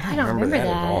 I don't remember that.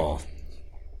 at all.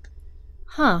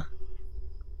 Huh.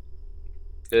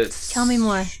 It's Tell me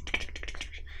more.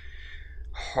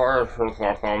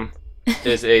 Harham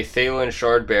is a Thaylen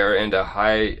Shardbearer and a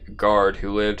High Guard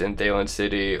who lived in Thaylen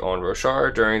City on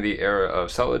Roshar during the Era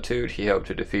of Solitude. He helped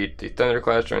to defeat the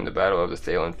Thunderclass during the Battle of the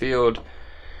Thaylen Field.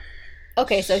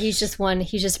 Okay, so he's just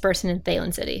a person in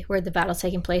Thaylen City where the battle's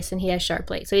taking place and he has Shard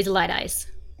plate. So he's a Light Eyes.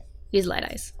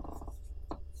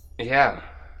 Yeah.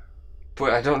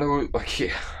 But I don't know, like,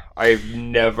 yeah, I've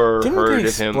never Didn't heard they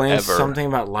of him explain ever. something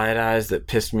about Light Eyes that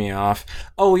pissed me off?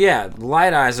 Oh yeah,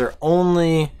 Light Eyes are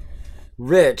only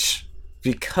rich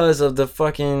because of the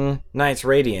fucking Knights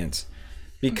Radiance.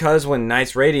 Because when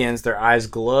Knights Radiance, their eyes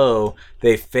glow,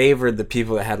 they favored the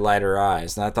people that had lighter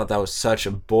eyes. And I thought that was such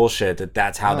a bullshit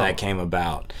that's how that came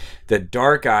about. The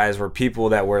Dark Eyes were people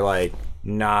that were like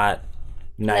not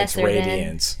Knights Lesser than.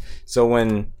 Radiance. So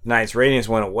when Knights Radiance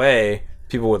went away,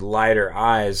 people with lighter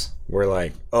eyes were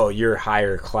like, "Oh, you're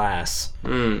higher class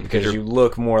because you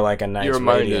look more like a Knights Your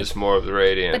mind Radiant." is more of the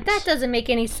Radiance. But that doesn't make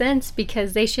any sense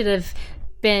because they should have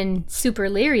been super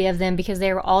leery of them because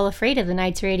they were all afraid of the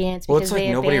Knights Radiance Well, because it's like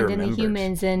they nobody abandoned remembers. the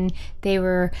humans and they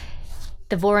were.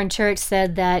 The Voron Church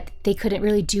said that they couldn't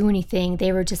really do anything.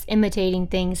 They were just imitating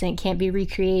things and it can't be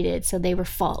recreated, so they were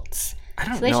false. I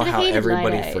don't So they know should have how hated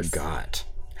everybody Light Eyes. forgot.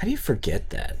 How do you forget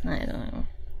that? I don't know.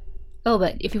 Oh,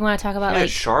 but if you want to talk about Yeah, like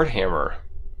Shardhammer.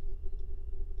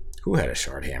 Who had a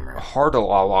shard hammer?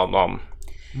 Hardalalum.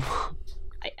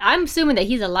 I'm assuming that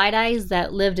he's a Light Eyes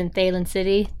that lived in Thaylen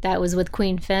City that was with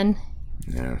Queen Fen.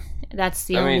 Yeah. That's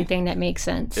the I only mean, thing that makes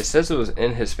sense. It says it was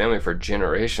in his family for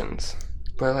generations.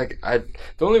 But like,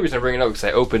 the only reason I bring it up is because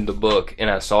I opened the book and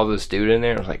I saw this dude in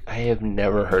there. And I was like, I have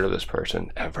never heard of this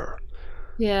person ever.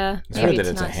 Yeah, hard maybe that it's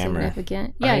it's a not hammer.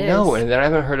 significant. Yeah, I it know, is. and then I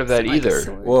haven't heard of that Like a either.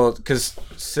 sword. Well, because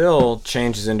Syl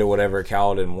changes into whatever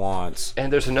Kaladin wants.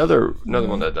 And there's another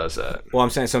one that does that. Well,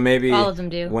 I'm saying so maybe All of them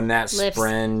do. when that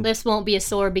Spren. Lifts won't be a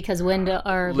sword because Wendell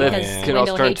Lift because can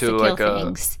also Wendell turn hates to to kill like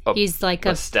things. He's like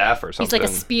a staff or he's something. like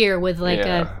a spear with like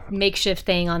Yeah. a makeshift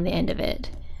thing on the end of it.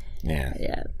 Yeah.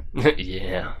 Yeah.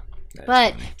 Yeah.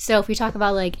 But so if we talk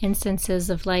about like instances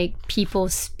of like people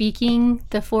speaking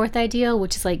the fourth ideal,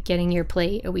 which is like getting your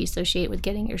plate, or we associate with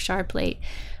getting your shard plate.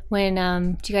 When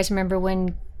do you guys remember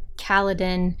when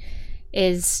Kaladin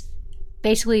is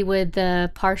basically with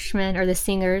the Parshmen or the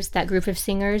singers, that group of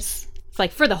singers,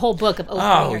 like for the whole book of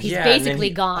Oathbringer, he's and then basically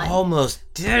he gone. Almost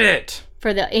did it.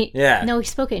 For the Yeah. no, he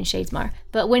spoke it in Shadesmar.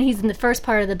 But when he's in the first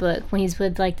part of the book, when he's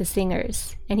with like the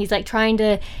singers, and he's like trying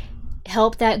to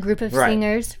help that group of Right.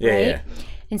 singers, Yeah, right? yeah.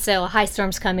 And so a high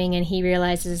storm's coming, and he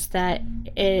realizes that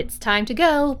it's time to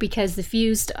go because the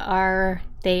Fused are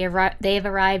they have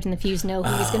arrived, and the Fused know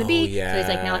who he's going to be. yeah, So he's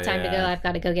like, now it's time to go. yeah. I've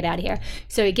got to go get out of here.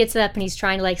 So he gets up and he's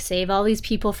trying to like save all these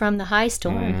people from the high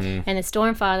storm, Mm-hmm. and the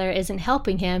Stormfather isn't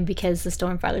helping him because the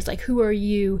Stormfather's like, who are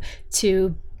you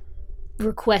to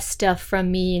request stuff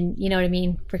from me, and you know what I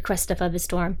mean, request stuff of the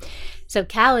storm. So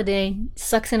Kaladin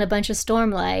sucks in a bunch of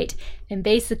stormlight and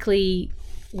basically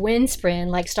Windspren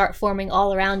like start forming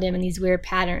all around him in these weird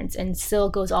patterns, and Syl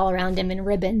goes all around him in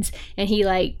ribbons, and he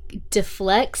like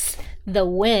deflects the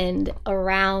wind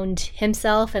around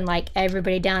himself and like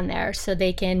everybody down there so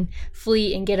they can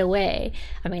flee and get away.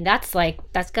 I mean, that's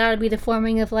gotta be the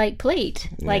forming of like plate.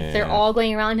 Like they're all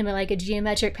going around him in like a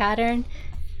geometric pattern.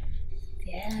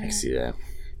 I see that.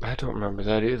 I don't remember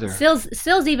that either. Syl's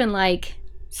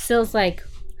like,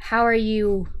 how are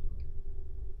you?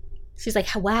 She's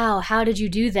like, wow, how did you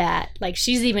do that? Like,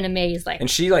 she's even amazed. Like, And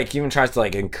she like even tries to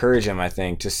like encourage him, I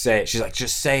think, to say it. She's like,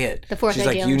 just say it. The fourth She's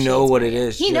like, ideal you and know shades what me. it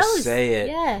is. He just knows. say it.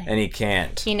 Yeah. And he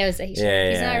can't. he knows that he's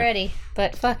Yeah, not ready.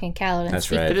 But fucking Kaladin. That's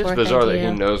speak right. the It is fourth bizarre that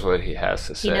ideal. he knows what he has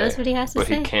to say. He knows what he has to but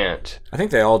say. he can't I think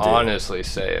they all do. honestly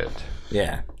say it.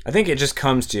 Yeah. I think it just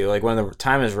comes to you. Like when the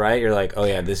time is right, you're like, oh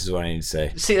yeah, this is what I need to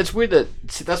say. See, it's weird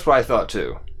that's what I thought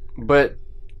too. But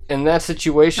in that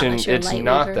situation, Unless you're a it's light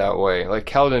not weaver. that way. Like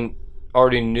Kaladin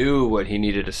already knew what he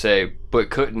needed to say, but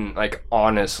couldn't like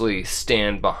honestly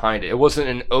stand behind it. It wasn't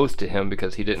an oath to him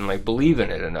because he didn't like believe in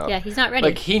it enough. Yeah, he's not ready.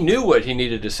 Like he knew what he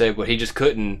needed to say, but he just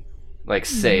couldn't like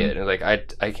say Mm-hmm. it. And like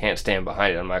I can't stand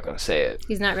behind it. I'm not going to say it.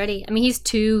 He's not ready. I mean, he's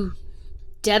too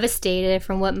devastated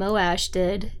from what Moash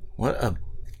did. What a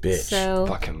bitch. So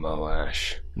Fucking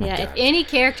Moash. yeah, if any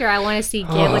character I want to see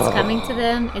get what's coming to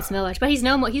them, it's Moash. But he's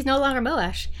no longer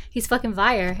Moash. He's fucking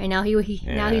Vyre, and now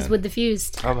now he's with the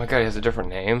Fused Oh my god, he has a different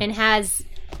name. and has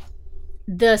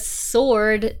the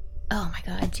sword. Oh my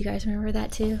god, do you guys remember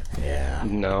that too? Yeah.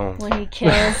 No. When he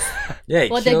kills. Yeah. He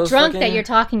Well, the kills drunk fucking- that you're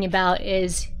talking about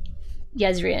is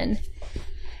Yezrian.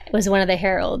 It was one of the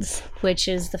heralds, which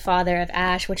is the father of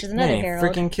Ash, which is another Man, he herald.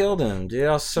 freaking killed him, dude.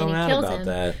 I was so And he mad killed about him.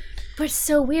 that. But it's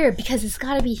so weird because it's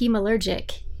got to be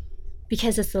hemalurgic,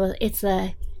 because it's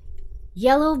a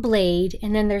yellow blade,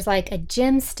 and then there's like a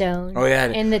gemstone. Oh, yeah.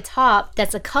 In the top,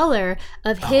 that's a color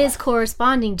of his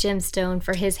corresponding gemstone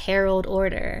for his herald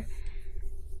order.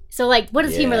 So like, what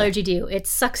does Yeah. hemalurgy do? It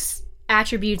sucks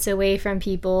attributes away from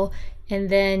people, and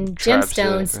then Traps it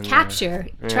gemstones in capture,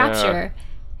 trapture.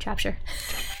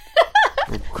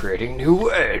 Creating new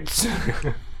words.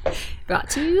 Brought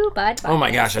to you by. Oh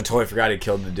my gosh, I totally forgot he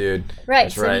killed the dude. Right,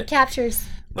 That's so he right. captures.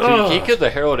 So he killed the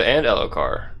Herald and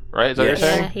Elokar, right? Is that what Yes. you're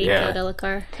Yeah, saying? he Yeah. killed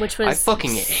Elokar, which was I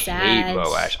fucking sad. hate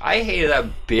Moash. I hated that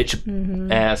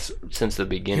bitch ass since the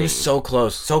beginning. He was so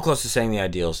close to saying the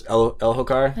ideals.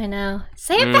 Elhokar? I know.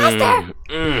 Say it faster.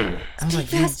 I was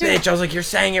like, you faster. bitch. I was like, you're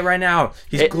saying it right now.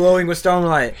 He's It- glowing with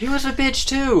stormlight. He was a bitch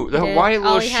too. The did. white All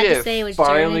little he had to shit say was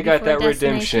finally journey got that before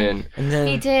destination. redemption. And then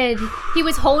He did. He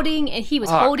was holding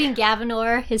Fuck.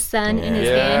 Gavanor, his son, in his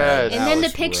Yes. hand. And That then the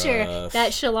was picture rough.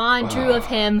 that Shallan drew of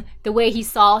him, the way he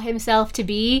saw himself to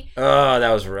be, oh,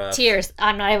 that was rough. tears.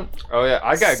 I'm not Oh yeah,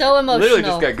 I got So literally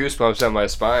emotional. just got goosebumps down my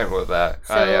spine with that.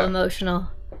 so Yeah. emotional.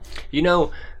 You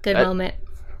know, Good That- moment.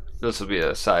 this will be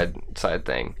a side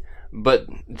thing, but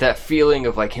that feeling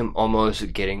of like him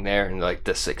almost getting there and like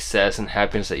the success and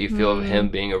happiness that you feel of him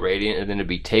being a Radiant and then to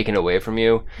be taken away from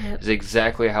you Yep. is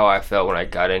exactly how I felt when I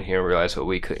got in here and realized that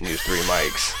we couldn't use 3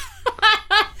 mics.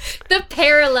 The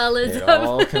parallelism. It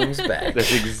all comes back.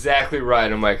 That's exactly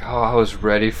right. I'm like, oh, I was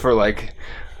ready for like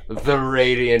the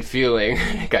Radiant feeling.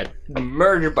 I got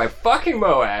murdered by fucking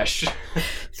Moash.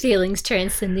 Feelings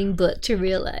transcending book to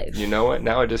real life. You know what?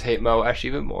 Now I just hate Moash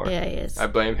even more. Yeah, he is. I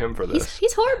blame him for this.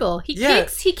 He's horrible. He Yeah.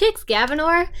 kicks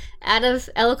Gavanor out of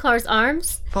Elokar's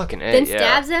arms, Fucking A, then yeah.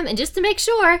 stabs him, and just to make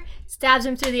sure, stabs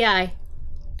him through the eye.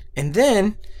 And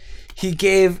then he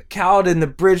gave Kaladin the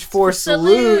Bridge Force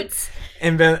salute.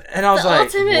 And I was The like,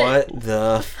 ultimate. what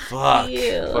the fuck?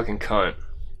 Ew. Fucking cunt.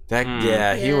 That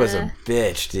yeah, he was Yeah. a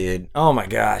bitch, dude. Oh my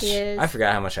gosh. He is. I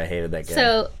forgot how much I hated that guy.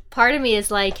 So part of me is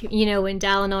like, you know, when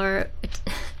Dalinar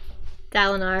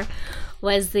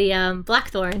was the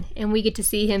Blackthorn, and we get to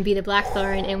see him be the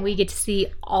Blackthorn, and we get to see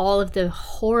all of the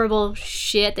horrible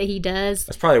shit that he does,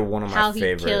 that's probably one of my how he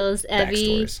favorite kills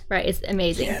Evie. backstories. Right, it's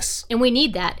amazing. Yes. And we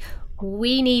need that.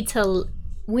 We needed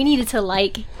to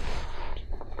like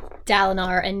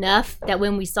Dalinar enough that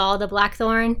when we saw the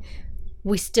Blackthorn,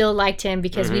 we still liked him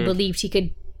because we believed he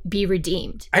could be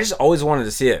redeemed. I just always wanted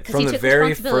to see it. 'Cause From he the took very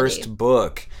responsibility. first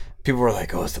book, people were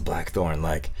like, oh, it's the Blackthorn.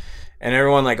 Like, And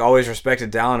everyone like always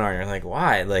respected Dalinar. And you're like,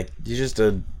 why? Like, he's just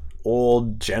a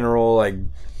old general. Like,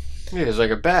 yeah, it's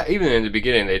like even in the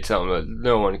beginning, they tell him that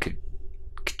no one could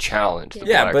challenge. The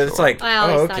yeah, but it's like, I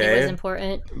always thought okay. it was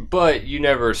important. But you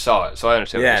never saw it, so I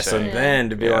understand. Yeah, what you're so saying. then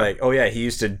to be like, oh yeah, he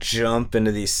used to jump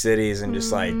into these cities and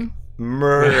just like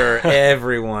murder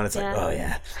everyone. It's like, oh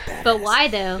yeah, badass. But why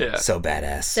though? Yeah. So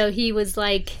badass. So he was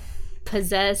like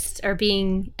possessed or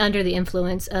being under the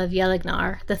influence of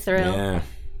Yelignar, the thrill, Yeah,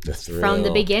 the thrill. from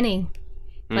the beginning.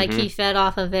 Like he fed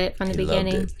off of it from the He loved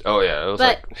beginning. it. Oh yeah, it was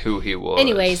But like who he was.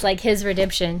 anyways, like his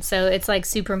redemption. So it's like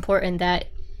super important that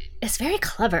it's very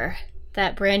clever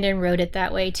that Brandon wrote it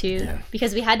that way too,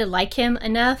 because we had to like him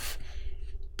enough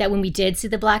that when we did see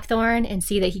the Blackthorn and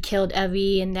see that he killed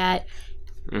Evie and that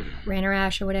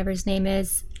Ranarash or whatever his name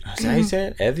is Is that how you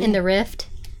said it? Evie? in the rift.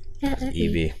 Yeah,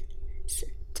 Evie.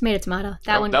 Tomato.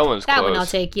 That one. That one's that close. one I'll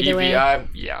take either way. EVI,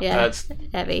 Yeah, that's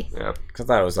Evie. yeah. 'Cause I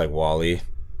thought it was like Wally.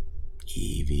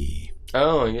 Evie.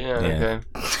 Oh yeah.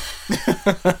 Yeah.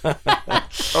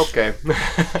 Okay.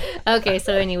 Okay,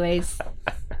 so anyways,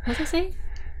 what was I saying?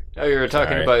 Oh, you were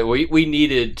talking Sorry. about we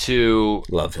needed to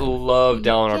Love him.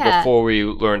 Dalinar Yeah. before we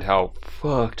learned how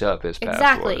fucked up his past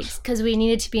Exactly, was. because we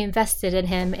needed to be invested in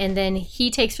him, and then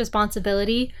he takes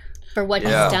responsibility for what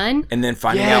Yeah. he's done. And then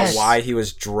finding Yes. out why he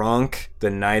was drunk the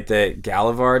night that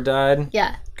Galavar died.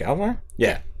 Yeah, Galavar?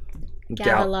 Yeah.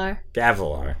 Gavilar,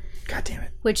 Gavilar. God damn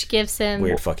it. which gives him,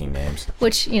 Weird fucking names.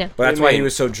 which But that's What do you why he mean?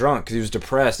 was so drunk, because he was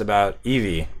depressed about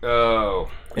Evie. Oh.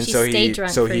 And She so stayed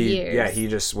drunk for years. Yeah, he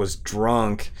just was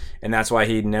drunk, and that's why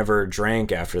he never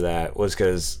drank after that, was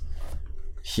because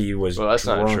he was Well, that's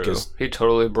drunk not true. as... He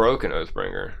totally broke an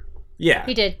Oathbringer. Yeah.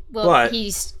 he did. Well, But-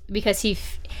 he's because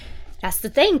that's the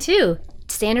thing too.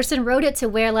 Sanderson wrote it to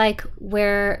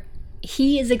where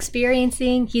he is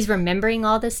experiencing, he's remembering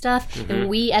all this stuff, Mm-hmm. and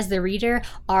we as the reader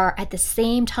are at the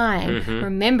same time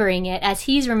remembering it as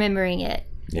he's remembering it,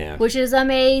 Yeah. which is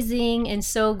amazing and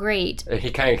so great. And he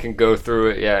kind of can go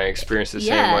through it, and experience the same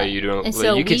Yeah. way you do. And Like,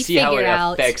 so you can we see how it figure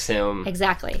out- affects him,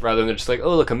 Exactly. rather than just like,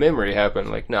 oh, look, a memory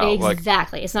happened. Like, no, like,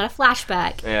 Exactly. It's not a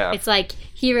flashback. Yeah. It's like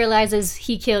he realizes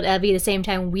he killed Evie the same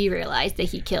time we realized that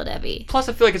he killed Evie. plus,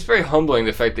 I feel like it's very humbling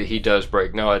the fact that he does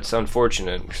break. Now, it's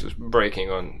unfortunate because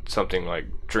breaking on something like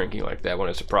drinking like that when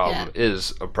it's a problem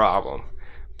is a problem.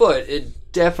 But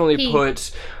it definitely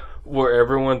puts where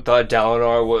everyone thought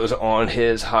Dalinar was on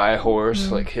his high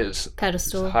horse, like his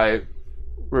Pedestal. high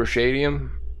Roshadium.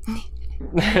 Is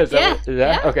Yeah, is that?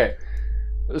 yeah. Okay.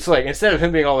 It's like, instead of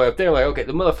him being all the way up there, like, okay,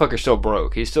 the motherfucker still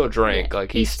broke. He still drank.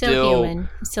 Like, He's still human.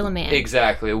 He's still a man.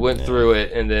 Exactly. Went through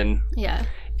it, and then... Yeah.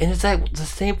 And it's like the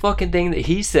same fucking thing that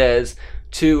he says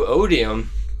to Odium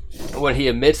when he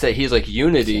admits that he's like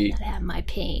unity. I have my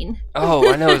pain.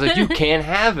 Oh, I know. It's like, you can't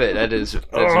have it. That's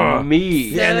me.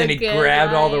 Yeah, and then he good,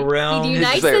 grabbed all the right? realms. He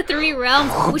unites like- the three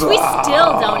realms, which we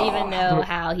still don't even know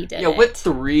how he did Yeah, it. what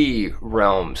 3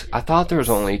 realms? I thought there was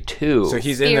only 2. So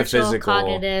he's in the Spiritual, physical.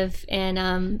 cognitive,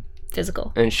 and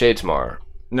physical. And Shadesmar.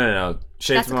 No.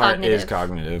 That's Shadesmar cognitive. is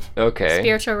cognitive. Okay.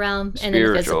 Spiritual realm and then the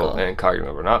Spiritual physical. and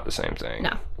cognitive are not the same thing.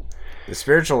 No. The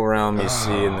spiritual realm you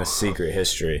see in the secret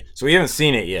history. So we haven't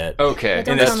seen it yet. Okay. But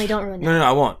don't that's- tell me, don't ruin No, that.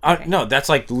 I won't. No, that's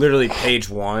like literally page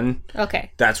 1.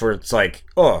 Okay. That's where it's like,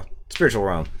 oh, spiritual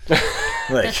realm.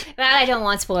 Like, That I don't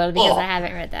want spoiled because I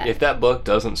haven't read that. If that book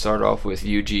doesn't start off with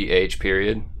UGH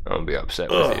period, I'm gonna be upset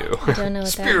with you. I don't know what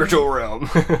Spiritual realm.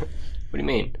 What do you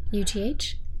mean? that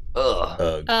UGH?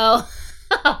 Ugh. Oh.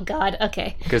 Oh, God.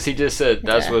 Okay. Because he just said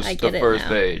that's Yeah, what's I the get it first now.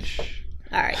 page.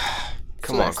 All right.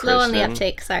 Come on, Slow on the Kristen.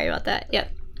 uptake. Sorry about that.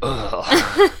 Yep.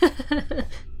 Ugh.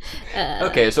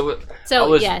 Okay, so So, I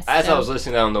was, yes. as so- I was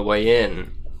listening on the way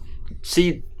in,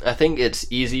 see, I think it's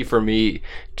easy for me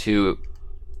to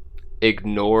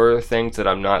ignore things that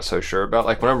I'm not so sure about.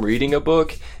 Like when I'm reading a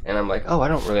book and I'm like, oh, I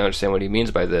don't really understand what he means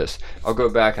by this, I'll go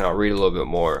back and I'll read a little bit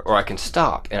more, or I can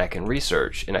stop and I can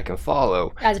research and I can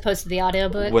follow. As opposed to the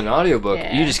audiobook. With an audiobook,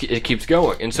 Yeah. it keeps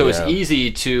going, and so it's Yeah.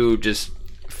 easy to just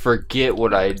forget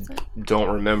what I don't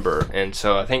remember, and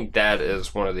so I think that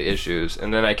is one of the issues.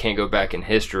 And then I can't go back in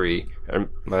history, or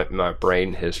my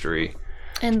brain history,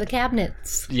 And the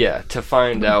cabinets. to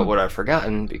find out what I've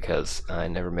forgotten because I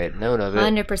never made a note of it.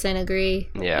 100% agree.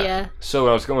 Yeah. Yeah. So when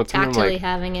I was going through, I'm Tactily like,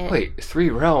 having it. wait, 3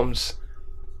 realms?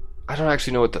 I don't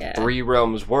actually know what the Yeah. 3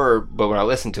 realms were, but when I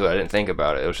listened to it, I didn't think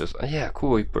about it. It was just, yeah,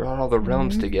 cool, he brought all the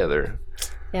realms Mm-hmm. together.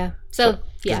 Yeah. So,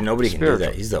 because yeah. nobody can do Spiritual.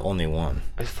 that. He's the only one.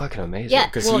 It's fucking amazing. Yeah,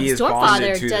 'Cause well, he is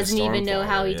bonded Stormfather to the doesn't even know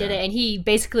how he Stormfather, did yeah. it, and he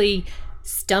basically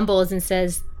stumbles and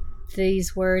says,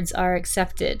 "These words are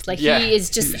accepted." Like Yeah, he is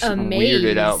just he's amazed.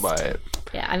 weirded out by it.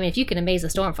 Yeah, I mean, if you can amaze a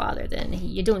Stormfather, then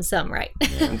you're doing something right.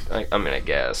 I mean, I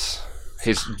guess.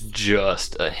 He's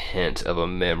just a hint of a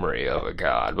memory of a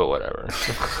god, but whatever.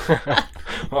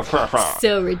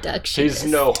 So reductionist. He's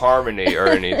no Harmony or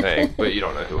anything, but you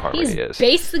don't know who Harmony He's is.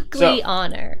 basically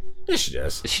Honor. Yeah, she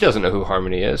does. She doesn't know who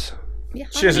Harmony is. Yeah,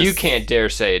 She doesn't. You can't dare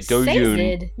say it. Do you?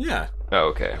 Sazed. Yeah. Oh,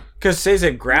 okay. Because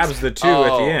Sazed grabs the two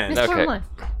at the end. Miss Okay. 4-1.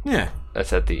 Yeah.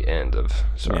 That's at the end of.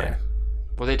 Sorry. Yeah.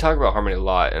 Well, they talk about Harmony a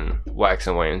lot in Wax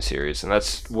and Wayne series, and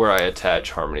that's where I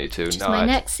attach Harmony to, Just not my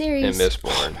next in series.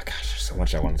 Mistborn. Oh my gosh, there's so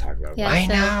much I want to talk about. Yeah. I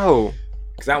so- know.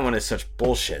 Because that one is such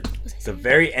bullshit. The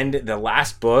very end, the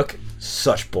last book,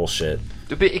 such bullshit.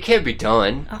 It can't be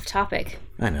done. Off topic.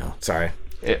 I know. Sorry.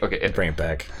 Bring it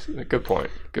back. Good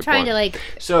point. Good Trying point. to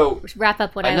So wrap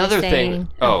up what I another was saying. thing.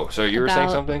 Oh, so you were saying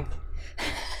about- something?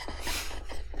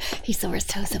 He's the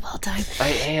worst host of all time. I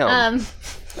am.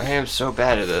 I am so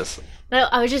bad at this. No,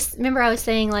 I was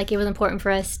saying it was important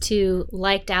for us to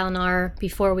like Dalinar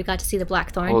before we got to see the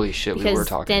Blackthorn. Holy shit, we were because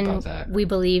talking then about that. we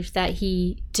believed that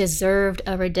he deserved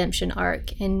a redemption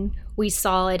arc, and we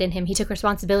saw it in him. He took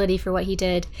responsibility for what he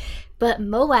did. But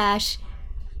Moash,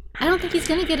 I don't think he's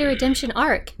going to get a redemption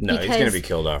arc. No, he's going to be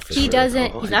killed off for He sure.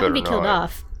 doesn't. Oh, he's he not going to be better killed not.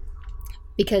 off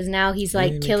because now he's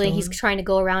Maybe killing. kill He's him? trying to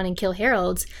go around and kill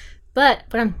heralds. But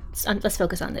let's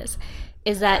focus on this.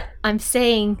 Is that I'm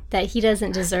saying that he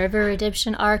doesn't deserve a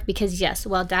redemption arc because yes,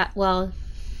 while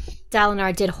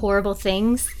Dalinar did horrible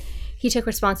things, he took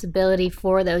responsibility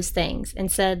for those things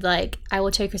and said I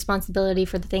will take responsibility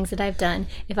for the things that I've done.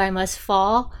 If I must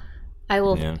fall, I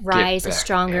will rise a Get back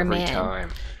stronger every man. time.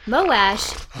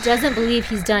 Moash doesn't believe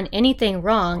he's done anything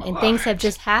wrong and things have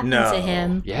just happened No. to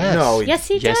him. Yes. No, Yes,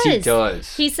 he Yes, does. he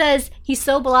does. He says he's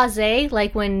so blasé,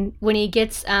 when he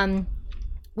gets when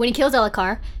he kills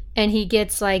Elhokar and he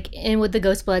gets in with the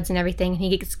Ghost Bloods and everything, and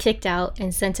he gets kicked out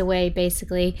and sent away.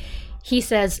 Basically, he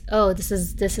says, "Oh, this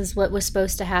is what was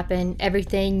supposed to happen.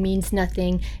 Everything means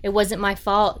nothing. It wasn't my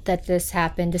fault that this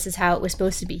happened. This is how it was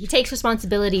supposed to be." He takes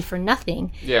responsibility for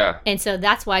nothing, Yeah. and so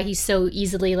that's why he's so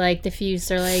easily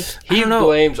diffused or He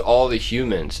blames all the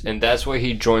humans, and that's why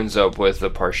he joins up with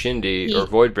the Parshindi or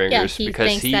Voidbringers he because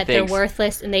thinks he that thinks they're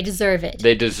worthless and they deserve it.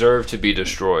 they deserve to be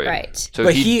destroyed. Right. So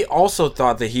But he also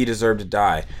thought that he deserved to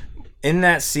die. In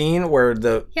that scene where he's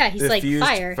the fused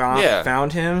fire.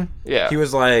 found him, Yeah. he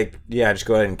was like, yeah, just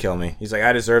go ahead and kill me. He's like,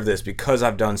 I deserve this because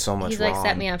I've done so much He's wrong.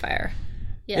 set me on fire.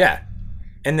 Yeah.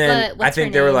 And then But what's I think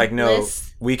her they were name? like, no,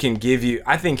 Liz? we can give you.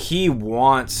 I think he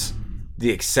wants the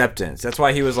acceptance. That's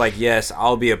why he was like, yes,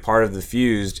 I'll be a part of the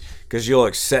fused because you'll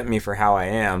accept me for how I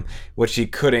am, which he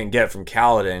couldn't get from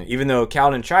Kaladin. Even though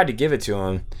Kaladin tried to give it to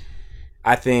him,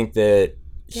 I think that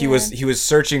he was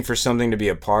searching for something to be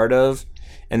a part of,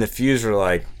 and the fused were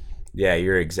like, yeah,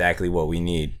 you're exactly what we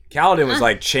need. Kaladin was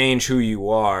like, change who you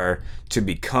are to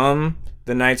become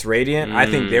the Knights Radiant. I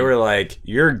think they were like,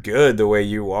 you're good the way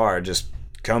you are. Just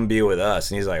come be with us.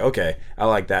 And he's like, okay, I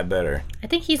like that better. I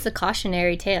think he's the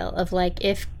cautionary tale of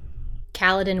if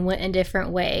Kaladin went a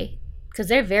different way, because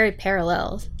they're very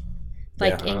parallel,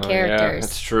 in characters. Yeah,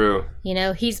 that's true.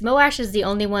 Moash is the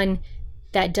only one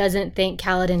that doesn't think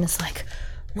Kaladin is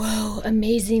whoa,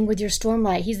 amazing with your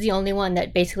Stormlight. He's the only one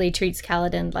that basically treats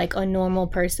Kaladin like a normal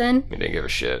person. He didn't give a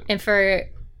shit. And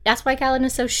that's why Kaladin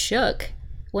is so shook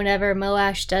whenever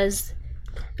Moash does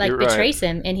You're right. betrays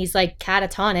him, and he's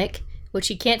catatonic, which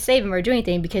he can't save him or do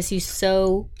anything because he's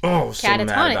so Oh, so mad catatonic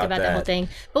about about that. the whole thing.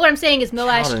 But what I'm saying is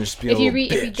Moash, Kaladin just be a if you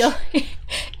little bitch.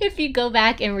 if you go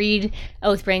back and read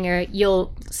Oathbringer,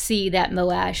 you'll see that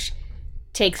Moash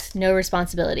takes no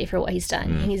responsibility for what he's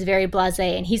done. And he's very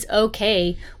blasé, and he's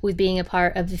okay with being a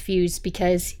part of the fuse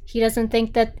because he doesn't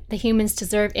think that the humans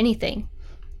deserve anything.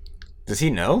 Does he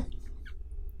know?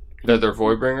 That they're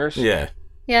Voidbringers? Yeah.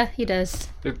 Yeah, he does.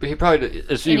 He probably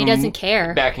is And even he doesn't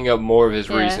care. backing up more of his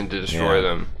Yeah. reason to destroy Yeah.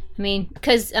 them. I mean,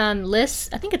 because Liss,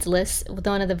 I think it's Liss,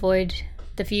 one of the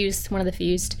one of the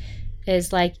fused,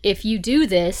 is if you do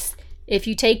this, if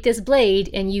you take this blade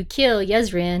and you kill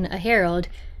Yezrin, a herald,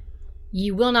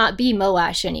 you will not be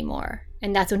Moash anymore.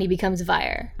 And that's when he becomes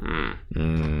Vyre.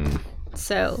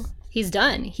 So he's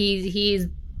done. He's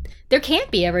there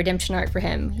can't be a redemption arc for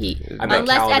him. I bet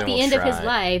Unless Kaladin at the will end of his try.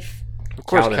 life. Of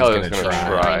course, Kaladin's Kaladin's gonna gonna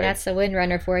try. try. That's the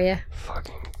Windrunner for you.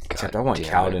 Fucking Except I want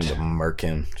goddamn Kaladin it. to murk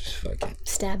him. Just fucking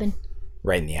Stabbing.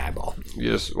 right in the eyeball.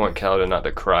 You just want Kaladin not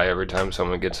to cry every time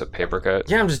someone gets a paper cut.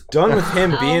 Yeah, I'm just done with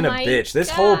him being a my bitch. This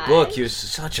whole book, God. he was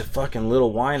such a fucking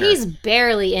little whiner. He's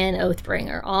barely in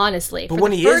Oathbringer, honestly. but For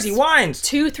when the he is, first he whines.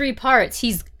 2-3 parts,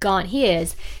 he's gone. He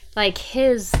is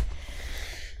his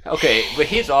Okay, but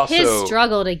he's also his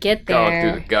struggle to get gone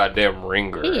through the there. goddamn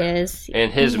ringer. He is,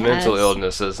 And his He mental has.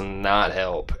 illness does not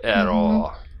help at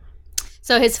all.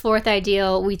 So his fourth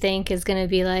ideal, we think, is going to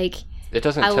be It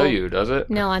doesn't tell you, does it?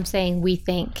 No, I'm saying we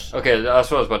think. Okay,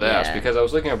 that's what I was about to ask, Yeah. because I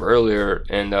was looking up earlier,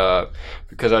 and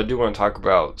because I do want to talk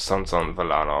about Sansan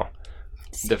Villano.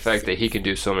 The fact that he can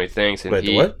do so many things. And Wait,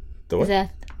 the what? The what? Zeth.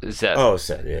 Zeth. Oh,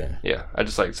 Seth, yeah. Yeah, I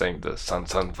just like saying the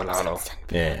Sansan Villano.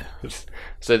 Yeah.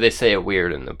 So they say it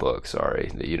weird in the book,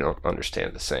 sorry, that you don't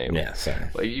understand the same. Yeah, sorry.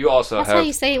 But you also That's have... how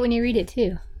you say it when you read it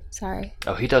too. Sorry.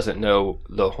 Oh, he doesn't know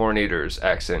the Horn-Eater's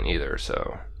accent either,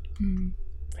 so...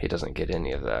 He doesn't get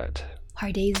any of that.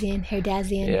 Hardazian,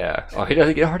 Herdazian. Yeah. Oh, he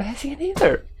doesn't get Hardassian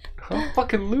either. Oh,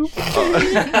 fucking loop.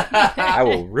 I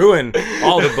will ruin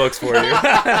all the books for you.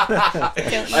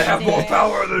 I have more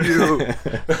power than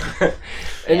you.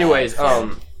 Anyways,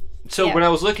 so when I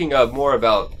was looking up more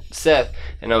about Seth,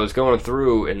 and I was going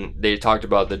through, and they talked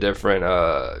about the different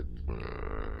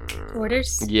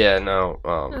Orders? yeah, no,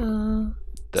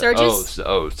 the Surges?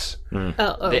 oaths.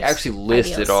 Oh, They actually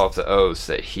listed Ideals. off the oaths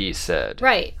that he said.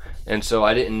 Right. And so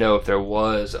I didn't know if there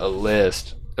was a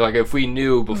list, like if we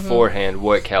knew beforehand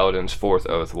what Kaladin's fourth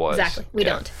oath was. Exactly. We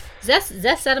Yeah. don't.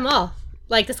 Zeth said them all.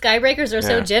 Like, the Skybreakers are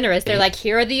so Yeah. generous. They're like,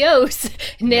 here are the oaths.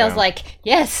 And Nail's Yeah. like,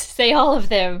 yes, say all of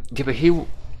them. Yeah, but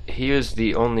he is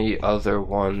the only other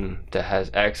one that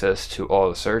has access to all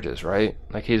the surges, right?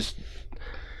 Like he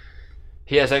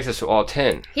has access to all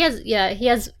 10. He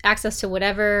has access to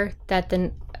whatever that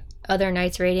the other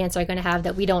Knights Radiants are going to have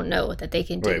that we don't know that they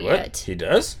can do Wait, what? yet. He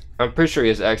does? I'm pretty sure he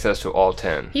has access to all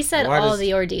 10. He said Why all does-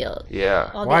 the ordeal.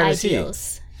 Yeah. All Why the does he?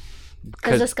 ideals.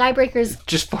 Because the Skybreakers,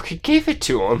 Just fucking gave it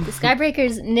to him.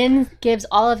 Nin gives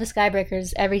all of the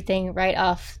Skybreakers everything right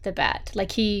off the bat.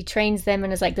 Like, he trains them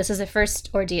and is like, this is the first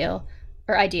ordeal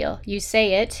or ideal. You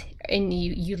say it and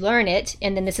you learn it,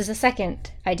 and then this is a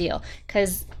second ideal.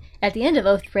 Because at the end of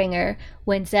Oathbringer,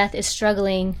 when Zeth is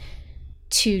struggling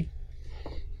to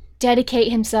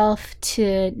dedicate himself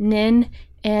to Nin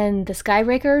and the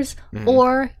Skybreakers,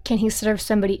 or can he serve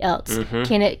somebody else?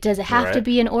 Does it have to Right.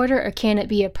 be an order, or can it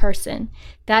be a person?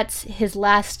 That's his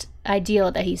last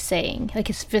ideal that he's saying, like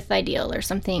his fifth ideal or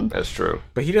something. That's true.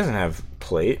 But he doesn't have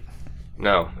plate.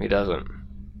 No, he doesn't.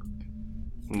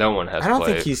 No one has I don't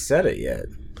played. think he said it yet.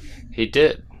 He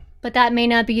did. But that may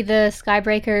not be the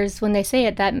Skybreakers when they say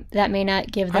it. That may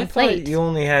not give I them thought plate. you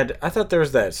only had... I thought there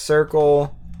was that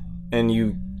circle, and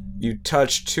you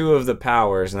touched two of the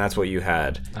powers, and that's what you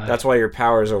had. That's why your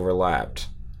powers overlapped.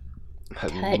 I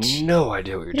have Touch. no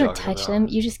idea what you're You don't talking touch about. them.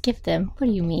 You just give them. What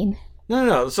do you mean?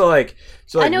 No. So like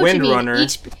I know what you mean.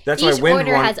 Windrunner. That's Each why Wind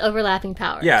order Run- has overlapping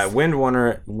powers. Yeah,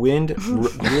 Windrunner. Wind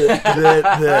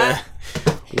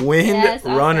Yes,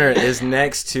 Runner okay. is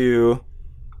next to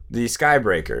the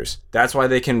Skybreakers. That's why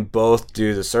they can both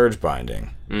do the surge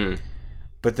binding.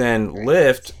 But then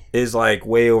Lift is like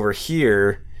way over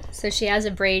here. So she has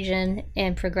abrasion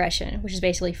and progression, which is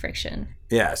basically friction.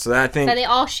 Yeah, so that I think So they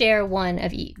all share one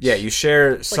of each. yeah, you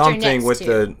share something next with to.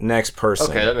 the next person.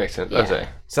 Okay, that makes sense. Yeah. Okay.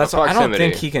 So that's why I don't Proximity.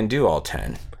 think he can do all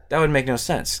 10. That would make no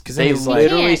sense because They he's like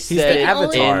literally Can't. said He's the it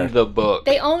Avatar. in the book.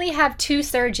 They only have 2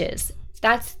 surges.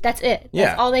 That's it. Yeah.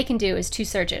 That's all they can do is 2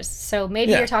 surges. So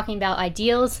maybe Yeah. you're talking about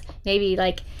ideals. Maybe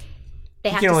like they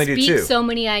have can to only do speak 2. so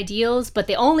many ideals, but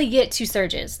they only get 2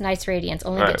 surges. Knights Radiants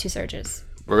only Alright. get 2 surges.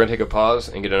 We're going to take a pause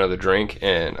and get another drink,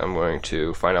 and I'm going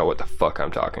to find out what the fuck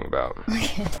I'm talking about.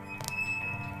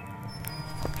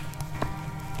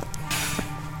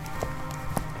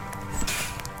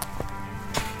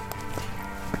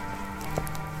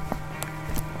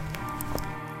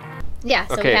 Yeah.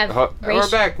 So we Okay, have we're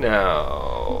back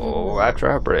now after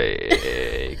our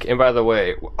break. And by the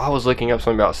way, I was looking up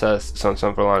something about Seth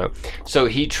Sunfilano. So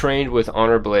he trained with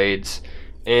honor blades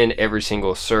in every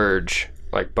single surge,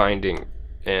 like binding,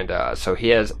 and so he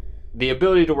has the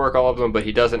ability to work all of them, but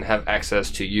he doesn't have access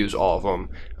to use all of them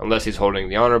unless he's holding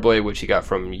the honor blade, which he got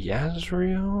from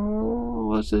Yazriel.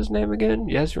 What's his name again?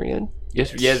 Yazrian.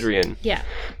 Yes, Yazrian. Yeah.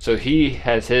 So he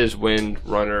has his Wind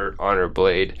Runner honor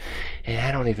blade, and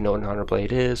I don't even know what an honor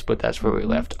blade is, but that's where we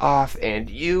left off. And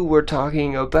you were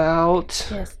talking about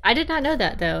Yes. I did not know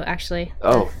that though. Actually.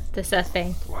 Oh. The Seth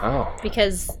thing, wow.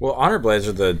 because well, honor blades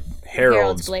are the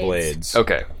herald's blades. blades.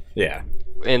 Okay, Yeah.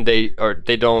 and they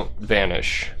don't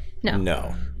vanish,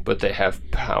 No. but they have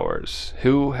powers.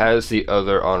 Who has the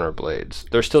other honor blades?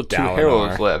 There's still 2 Dalinar.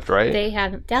 heralds left, right? they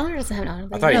have Dalinar doesn't have an honor I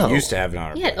blade. thought No. he used to have an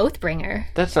honor He had blade. Oathbringer.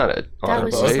 That's not an honor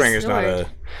was blade. just- Oathbringer's not a... sword.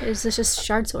 It was just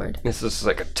shard sword. This is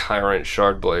like a tyrant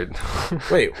shard blade.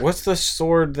 Wait, what's the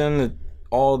sword then that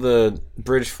all the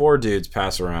Bridge 4 dudes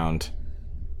pass around?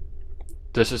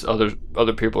 This is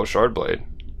other people's shard blade.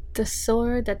 The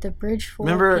sword that the Bridge 4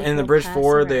 Remember in the people Bridge pass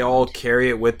 4, they all around. carry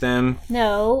it with them?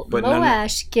 No, But none-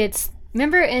 Moash gets...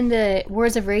 Remember in the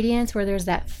Words of Radiance where there's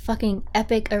that fucking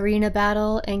epic arena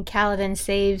battle and Kaladin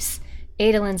saves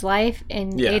Adolin's life,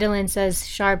 and Yeah. Adolin says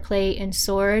shard plate and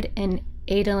sword, and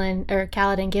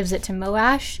Kaladin gives it to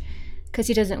Moash because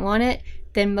he doesn't want it,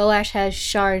 then Moash has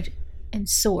shard and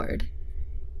sword.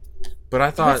 But I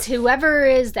thought It's whoever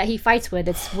is that he fights with,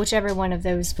 it's whichever one of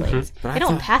those blades. But I They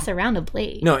don't thought- pass around a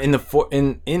blade. no in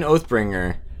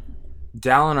Oathbringer,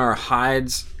 Dalinar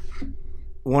hides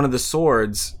one of the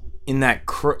swords in that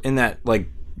like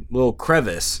little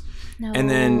crevice, No. and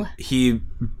then he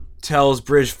tells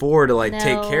Bridge 4 to like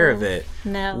take care of No. it.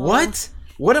 No. What?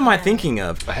 What am I thinking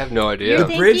of? I have no idea. You're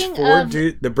The Bridge thinking 4 of-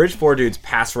 dude, the Bridge 4 dudes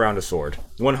pass around a sword,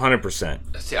 100%.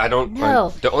 See, I don't.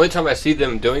 No. The only time I see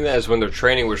them doing that is when they're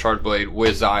training with Shardblade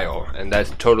with Zyle, and that's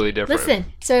totally different. Listen,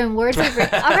 so in words of... all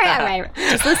right.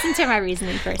 Just listen to my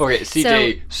reasoning first. Okay,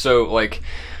 CJ. So like,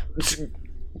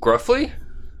 gruffly,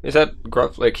 is that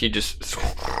gruff? Like he just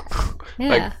Yeah.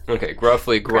 like okay,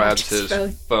 gruffly grabs his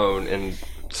his phone and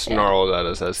snarls at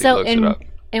us as he So looks it up.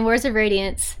 in Words of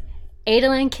Radiance,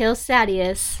 Adolin kills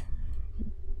Sadeas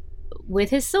with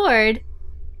his sword,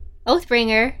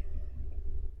 Oathbringer,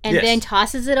 and Yes. then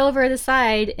tosses it over the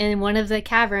side in one of the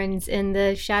caverns in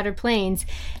the Shattered Plains.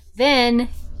 Then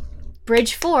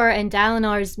Bridge 4 and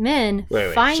Dalinar's men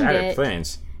Wait, find Shattered it.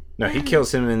 Plains. No, he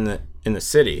kills him in the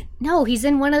city. No, he's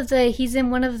in one of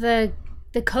the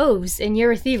coves in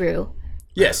Urithiru.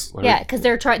 Yes, Yeah, because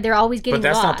they're always getting but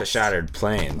that's lost. not the Shattered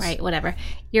Plains. Right, whatever.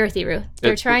 Urithiru.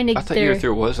 They're trying to. I thought they're-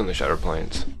 Urithiru was in the Shattered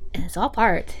Plains. It's all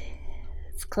part.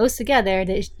 It's close together.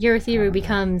 The Urithiru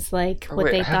becomes like what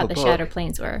wait, they I have thought a the book. Shattered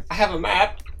Plains were. I have a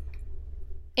map.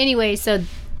 Anyway, so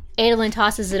Adolin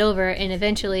tosses it over, and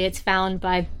eventually it's found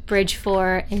by Bridge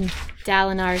 4 and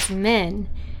Dalinar's men,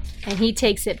 and he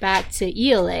takes it back to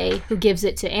Iole, who gives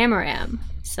it to Amaram.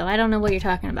 So I don't know what you're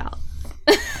talking about.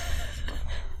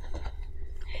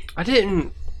 I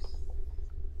didn't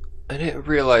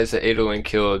realize that Adolin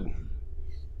killed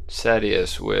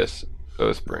Sadeas with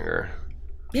Oathbringer.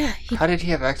 Yeah, How did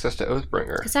he have access to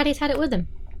Oathbringer? Sadeas had it with him.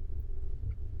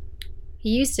 He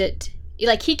used it.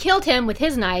 Like, he killed him with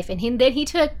his knife, and then he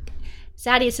took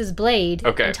Sadeas's blade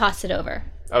Okay. and tossed it over.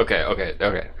 Okay.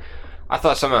 I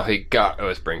thought somehow he got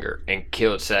Oathbringer and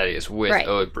killed Sadeas with Right.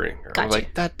 Oathbringer. I Gotcha. was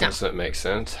like, that doesn't make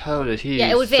sense. How did he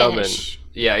Yeah, it would summon... vanish.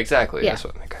 Yeah, exactly. Yeah. That's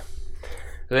what. Okay.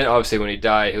 And then obviously when he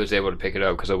died, he was able to pick it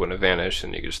up because it wouldn't have vanished,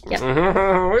 and he just Yep.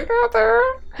 we got there.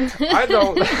 I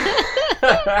don't.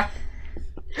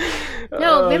 No,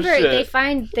 Oh, remember shit. they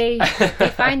find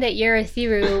that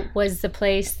Urithiru was the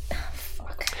place.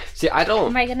 See, I don't.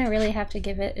 Am I gonna really have to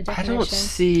give it a I definition? don't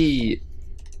see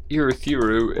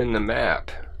Urithiru in the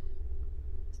map.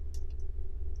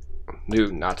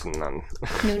 Dude, not none.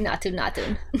 No,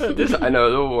 Natun. I know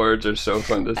the words are so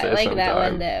fun to say I like sometimes. that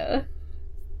one though.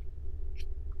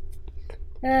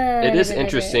 It is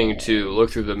interesting to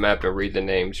look through the map and read the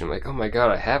names. You're like, oh my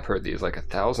god, I have heard these like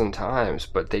 1,000 times,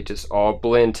 but they just all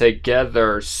blend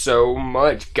together so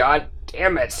much. God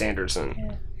damn it,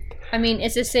 Sanderson. I mean,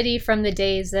 it's a city from the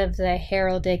days of the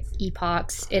heraldic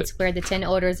epochs. It's where the 10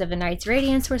 Orders of the Knights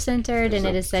Radiance were centered, and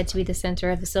it is said to be the center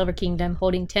of the Silver Kingdom,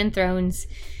 holding 10 thrones.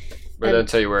 But I'll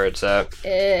tell you where it's at.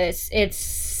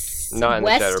 It's Not in the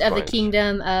west Shattered of the Plains.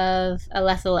 kingdom of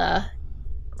Alethela,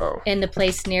 Oh. and the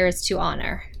place nearest to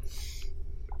Honor.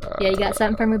 Yeah, you got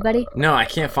something for me, buddy? No, I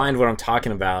can't find what I'm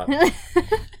talking about,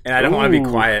 and I don't want to be Ooh.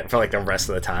 quiet for like the rest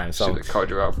of the time. So Should have called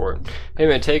you out for it. Hey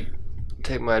man, take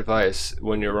my advice.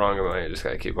 When you're wrong about it, you just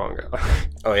gotta keep on going.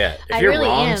 oh yeah, if I you're really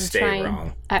wrong, am stay trying.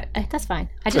 wrong. That's fine.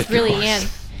 I just really am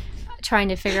trying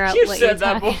to figure out You what said you're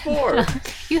that talking before.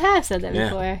 about. You have said that Yeah.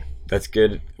 before. That's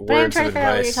good But I'm words trying of to figure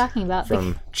out what you're advice talking about.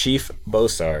 from Chief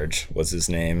Bosarge was his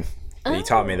name. He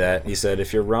taught me that. He said,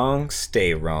 if you're wrong,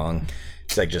 stay wrong.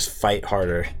 It's like just fight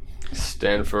harder.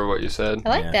 Stand for what you said. I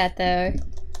like Yeah. that though.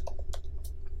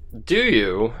 Do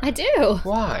you? I do.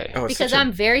 Why? Oh, it's Because such a-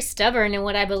 I'm very stubborn in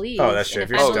what I believe. Oh, that's true.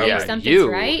 And If if you're I believe stubborn. something's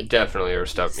you right, definitely are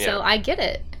stubborn. Yeah. so I get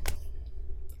it.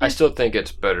 I still think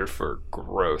it's better for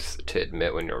growth to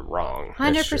admit when you're wrong.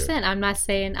 100%. I'm not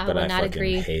saying I But will I not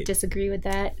fucking disagree with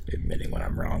that. admitting when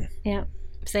I'm wrong. Yeah.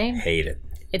 Same. Hate it.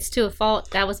 It's to a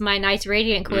fault. That was my Knights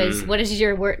Radiant Mm. quiz. What is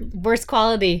your worst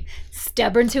quality?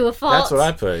 Stubborn to a fault. That's what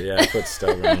I put. Yeah, I put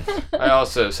stubborn. I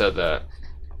also said that.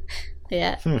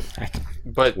 Yeah.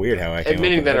 But Weird how I came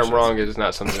admitting up with that I'm options. wrong is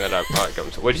not something that I've not come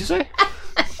to. What'd you say?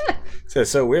 So it's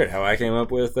so weird how I came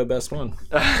up with the best one.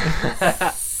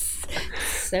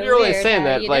 So You're only weird saying how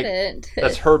that, you like, didn't.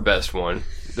 That's her best one.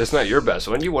 That's not your best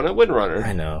one. You want a Windrunner.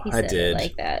 I know. He I said it did.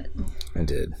 like that. I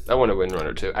did. I want a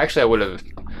Windrunner too. Actually, I would have.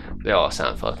 They all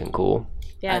sound fucking cool.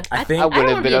 Yeah, I think I I wouldn't don't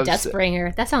have want to been be a upset.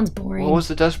 Deathbringer. That sounds boring. What was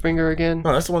the Dustbringer again?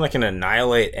 no, that's the one that can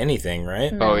annihilate anything,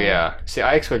 right? No. Oh yeah. See,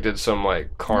 I expected some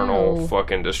like carnal No.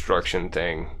 fucking destruction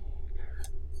thing,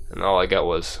 and all I got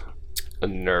was a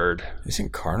nerd.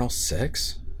 Isn't carnal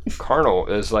sex? Carnal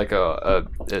is like it's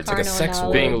like a Carnal sex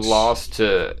knowledge. being lost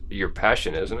to your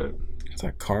passion, isn't it? It's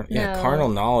like carnal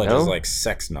No. knowledge No? is like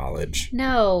sex knowledge,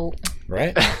 No.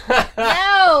 right?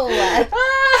 No.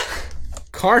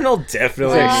 Carnal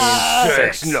definitely means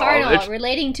sex sex. knowledge. Carnal,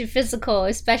 relating to physical,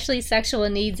 especially sexual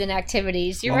needs and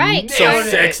activities. You're right. So Nailed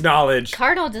it. sex knowledge.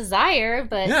 Carnal desire,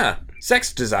 but Yeah,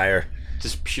 sex desire.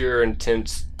 Just pure,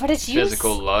 intense it's used.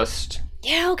 physical lust.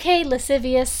 Yeah, okay,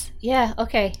 lascivious. Yeah,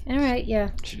 okay. All right,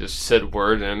 yeah. She just said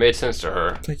word and it made sense to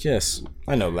her. Like, yes,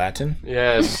 I know Latin.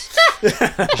 Yes.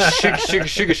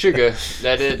 Sugar.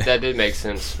 That did make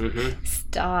sense.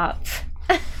 Stop.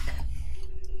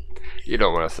 You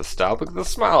don't want us to stop. Look at the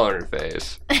smile on her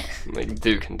face. Like,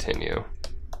 do continue.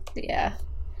 Yeah.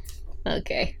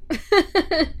 Okay.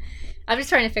 I'm just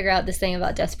trying to figure out this thing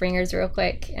about Deathbringers real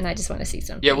quick, and I just want to see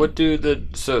something. Yeah, what do the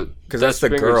Because that's the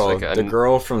Deathbringer's girl, like the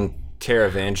girl from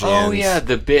Teravangians. Oh yeah,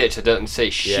 the bitch that doesn't say Yeah.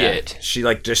 shit. She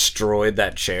like destroyed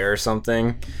that chair or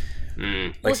something.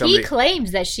 Mm. Like Well, he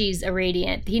claims that she's a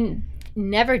radiant. He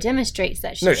never demonstrates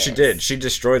that she No, is. she did. She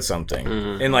destroyed something,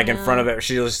 and like in front of it,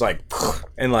 she just like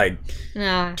and like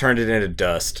Nah. turned it into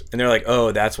dust. And they're like,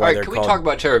 "Oh, that's why Alright, they're can called." we talk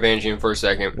about Teravangian for a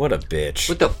second? What a bitch!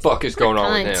 What the fuck is going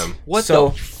on with cunt. him? What So,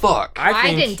 the fuck? I Why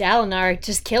think didn't Dalinar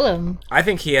just kill him? I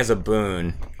think he has a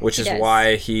boon, which He is does.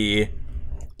 why he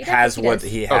He has does. what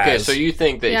he has. Okay, so you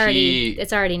think that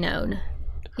It's already known.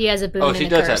 He has a boon Oh, and he a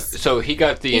does curse. have. So he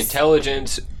got the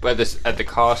intelligence at the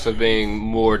cost of being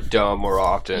more dumb more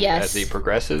often Yes. as he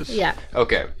progresses. Yeah.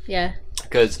 Okay. Yeah.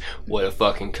 Because what a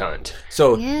fucking cunt.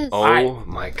 So Yes. Oh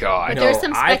my god. There's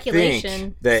some I speculation.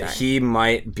 think that Sorry. he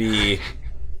might be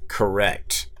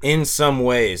correct in some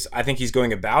ways. I think he's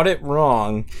going about it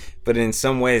wrong, but in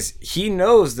some ways, he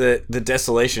knows that the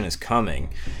desolation is coming,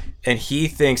 and he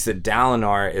thinks that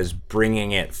Dalinar is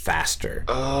bringing it faster.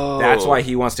 Oh. That's why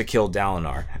he wants to kill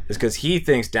Dalinar, is because he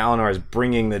thinks Dalinar is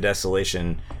bringing the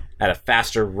desolation at a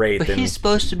faster rate But than. he's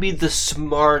supposed to be the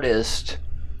smartest,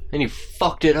 and he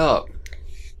fucked it up.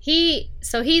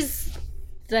 So he's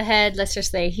the head, let's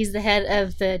just say, he's the head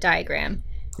of the diagram.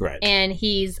 Right. And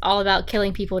he's all about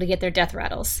killing people to get their death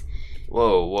rattles.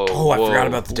 Whoa. Oh, I forgot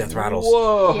about the death rattles.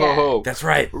 Whoa. That's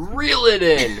right. Reel it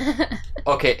in.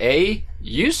 Okay,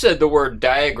 you said the word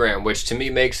diagram, which to me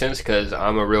makes sense because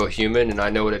I'm a real human and I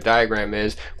know what a diagram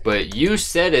is, but you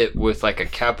said it with like a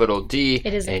capital D,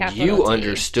 It is a and capital you D.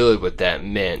 understood what that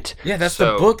meant. Yeah, that's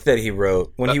So- the book that he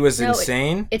wrote when he was No,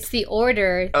 insane. It's the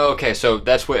order. Okay, so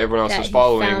that's what everyone else That is he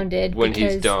following founded when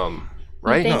he's because dumb,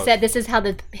 right? They No. said this is how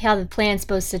the plan's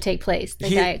supposed to take place. The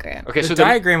He- diagram. Okay, The so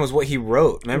diagram was what he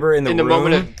wrote. Remember in the room?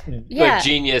 moment of Yeah. like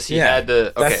genius, he Yeah, had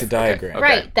the. Okay, that's the diagram. okay.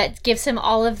 Right, that gives him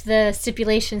all of the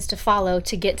stipulations to follow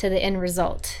to get to the end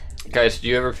result. Guys, do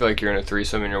you ever feel like you're in a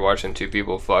threesome and you're watching two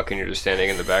people fuck and you're just standing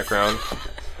in the background?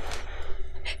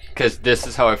 Because this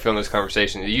is how I feel in this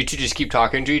conversation. You two just keep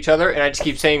talking to each other, and I just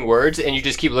keep saying words, and you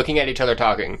just keep looking at each other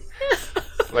talking.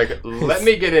 Like, let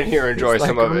me get in here and enjoy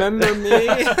some of remember it.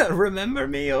 me? Remember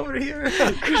me over here? All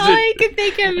I could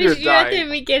think of You're is you at dying.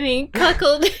 the beginning,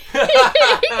 cuckold.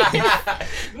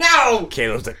 No!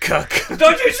 Caleb's a cuck.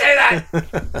 Don't you say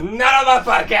that! Not on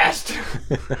my podcast!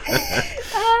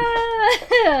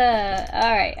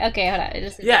 All right, okay, hold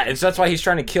on. Yeah, and so that's why he's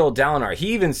trying to kill Dalinar.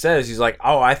 He even says, he's like,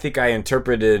 oh, I think I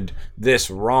interpreted this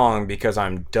wrong because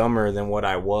I'm dumber than what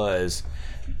I was.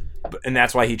 And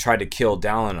that's why he tried to kill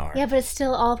Dalinar. Yeah, but it's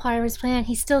still all part of his plan.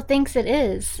 He still thinks it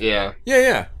is. Yeah.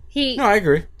 Yeah. He No, I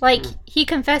agree. he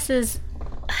confesses.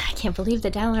 I can't believe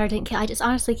that Dalinar didn't kill. I just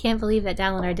honestly can't believe that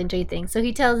Dalinar didn't do anything. So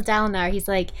he tells Dalinar, he's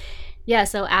like, yeah,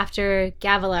 so after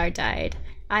Gavilar died,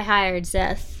 I hired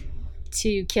Zeth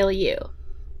to kill you.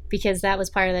 Because that was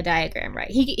part of the diagram,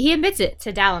 right? He admits it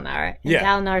to Dalinar. And Yeah.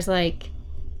 Dalinar's like,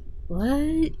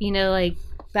 what? You know, like,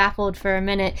 baffled for a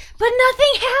minute. But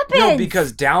nothing happened! No,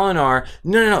 because Dalinar...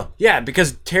 No. Yeah,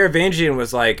 because Teravangian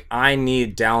was like, I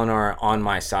need Dalinar on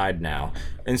my side now.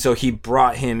 And so he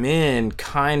brought him in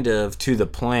kind of to the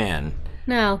plan.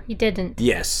 No, he didn't.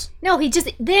 Yes. No, he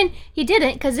didn't,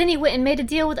 because then he went and made a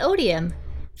deal with Odium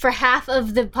for half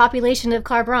of the population of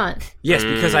Kharbranth. Yes,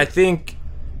 because I think...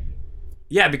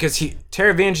 Yeah, because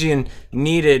Teravangian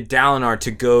needed Dalinar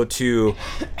to go to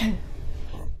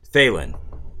Thalen.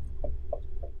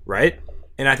 Right?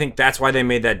 And I think that's why they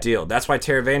made that deal. That's why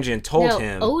Teravangian told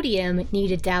him... Odium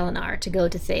needed Dalinar to go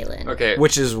to Thalen. Okay.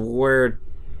 Which is where...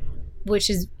 Which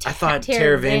is... I thought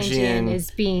Teravangian Teravangian-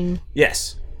 is being...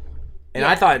 Yes. And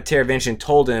I thought Teravangian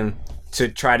told him to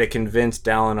try to convince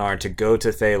Dalinar to go to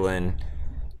Thaylen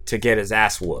to get his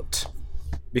ass whooped.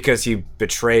 Because he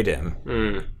betrayed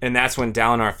him. And that's when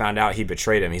Dalinar found out he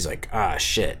betrayed him. He's like,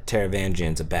 shit,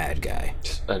 Teravangian's a bad guy.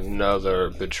 Another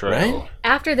betrayal. Right?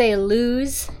 After they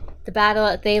lose the battle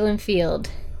at Thaylen Field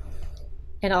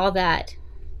and all that,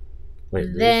 Wait,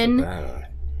 then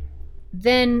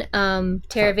Did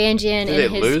Teravangian they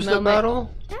in his lose moment. the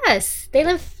battle? Yes,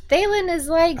 Thaylen is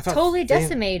like thought totally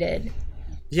decimated.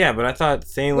 Yeah, but I thought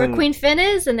Thaylen... Where Queen Finn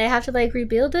is, and they have to like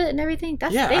rebuild it and everything.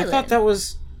 That's Yeah, Thaylen. I thought that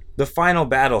was the final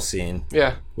battle scene.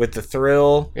 Yeah. With the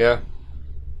thrill. Yeah.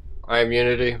 I am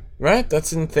Unity. Right?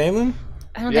 That's in Thaylen?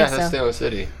 I don't Yeah, think that's so. Thaylen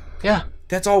City. Yeah.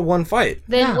 That's all one fight.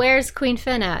 Then where's Queen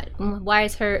Finn at?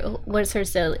 What's her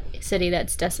city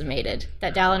that's decimated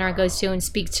that Dalinar goes to and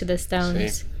speaks to the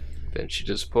stones? See? Then she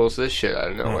just pulls this shit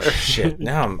out of Oh, nowhere. shit.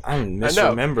 Now I'm know.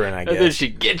 misremembering, I And then guess. she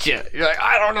gets you. You're like,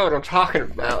 I don't know what I'm talking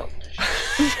about.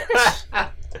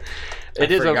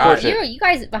 It is forgot. unfortunate. You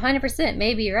guys 100%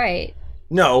 may be right.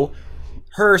 No.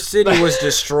 Her city was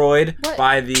destroyed What?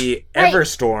 by the Right,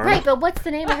 Everstorm. Right, but what's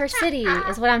the name of her city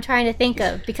is what I'm trying to think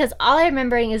of. Because all I'm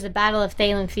remembering is the Battle of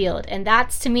Thaylen Field. And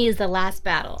that's, to me, is the last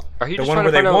battle. Are you The just one trying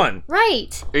where to they find out? won.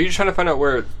 Right. Are you just trying to find out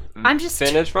where I'm just...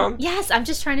 Finn is from? Yes, I'm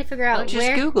just trying to figure out Just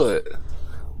where... Google it.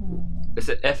 Is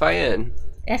it Fin?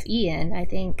 F-E-N, I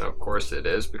think. Of course it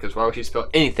is, because why would you spell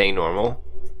anything normal?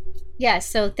 Yes,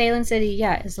 so Thaylen City,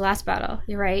 is the last battle.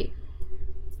 You're right.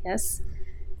 Yes.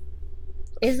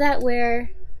 Is that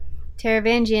where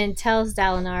Teravangian tells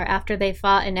Dalinar after they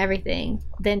fought and everything,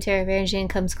 then Teravangian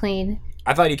comes clean?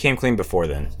 I thought he came clean before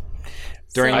then.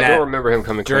 During I that, don't remember him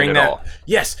coming during clean that, at all.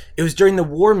 yes, it was during the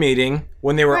war meeting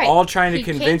when they were Right. all trying to He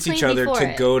came convince clean each other before to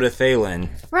it. go to Thaylen.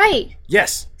 Right.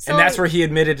 Yes, So- and that's where he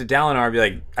admitted to Dalinar, be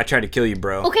like, "I tried to kill you,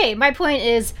 bro." Okay, my point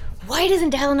is, why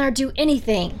doesn't Dalinar do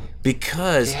anything?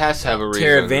 Because He has to have a reason.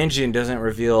 Teravangian doesn't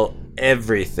reveal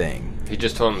everything. He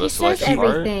just told him He the says selection part.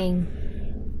 everything.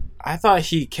 I thought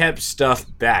he kept stuff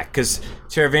back because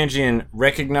Teravangian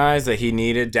recognized that he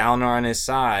needed Dalinar on his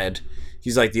side.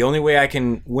 He's like, the only way I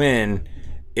can win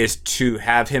is to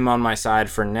have him on my side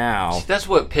for now. That's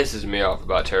what pisses me off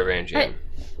about Teravangian. Right.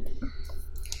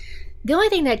 The only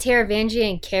thing that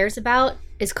Teravangian cares about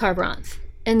is Kharbranth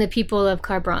and the people of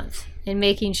Kharbranth and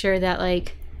making sure that,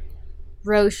 like,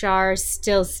 Roshar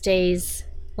still stays,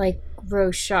 like,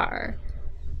 Roshar.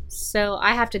 So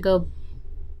I have to go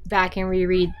back and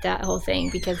reread that whole thing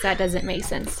because that doesn't make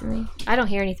sense to me. I don't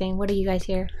hear anything. What do you guys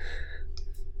hear?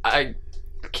 I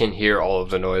can hear all of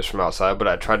the noise from outside, but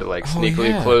I tried to like sneakily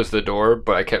yeah. close the door,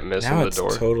 but I kept missing Now the it's door.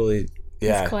 totally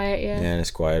It's quiet, yeah. Yeah,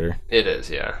 it's quieter. It is,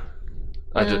 yeah.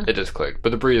 It just clicked,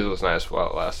 but the breeze was nice while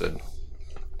it lasted.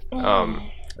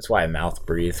 That's why I mouth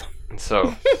breathe.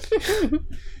 So,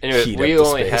 anyway, Heat we up the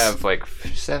only space. have like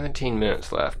 17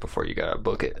 minutes left before you gotta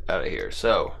book it out of here.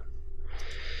 So,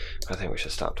 I think we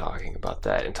should stop talking about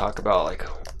that and talk about like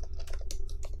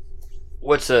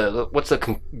what's a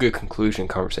good conclusion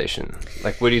conversation.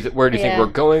 Like, where do you think Yeah. we're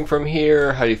going from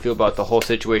here? How do you feel about the whole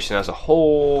situation as a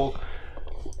whole?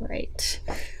 Right.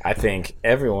 I think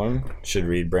everyone should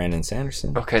read Brandon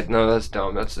Sanderson. Okay, no, that's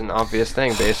dumb. That's an obvious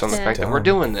thing based on the Yeah. fact that we're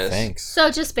doing this. Thanks. So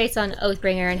just based on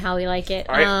Oathbringer and how we like it,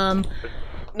 All right.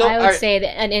 No, I would all right. say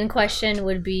that an in question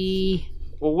would be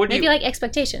Well, what do maybe you? like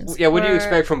expectations. Yeah, what do you Or-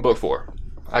 expect from book 4?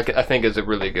 I think is a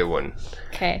really good one.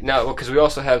 Okay. Now, because we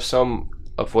also have some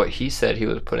of what he said he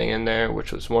was putting in there,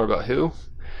 which was more about who?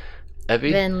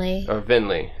 Evie? Vinley. Or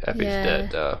Vinley. Evie's Yeah.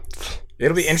 dead.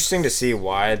 It'll be interesting to see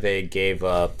why they gave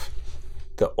up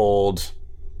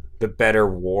the better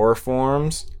war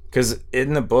forms. Because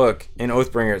in the book, in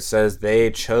Oathbringer, it says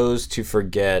they chose to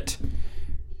forget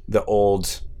the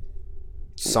old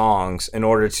songs in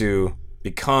order to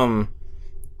become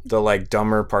the like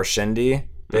dumber Parshendi.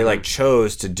 They like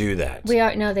chose to do that.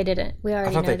 No, they didn't. We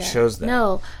already thought know they that. chose that.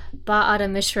 No, Ba'ada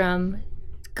Mishram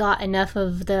got enough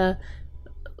of the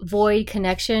void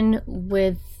connection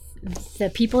with the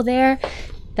people there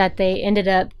that they ended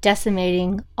up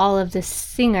decimating all of the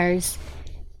singers,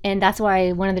 and that's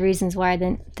why one of the reasons why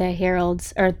the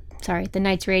heralds, or sorry, the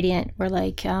Knights Radiant were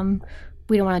like,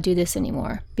 we don't want to do this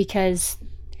anymore, because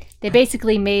they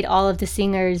basically made all of the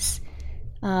singers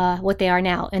what they are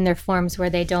now in their forms, where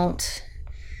they don't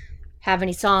have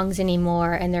any songs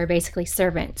anymore, and they're basically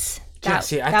servants. Yeah, That,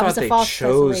 see, I that thought was a they false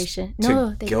chose desolation. to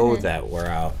No, they go didn't. that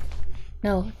route.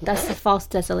 No, that's the false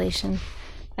desolation.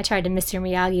 I tried to Mr.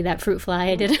 Miyagi that fruit fly.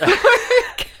 It didn't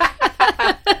work.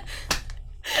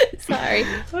 Sorry.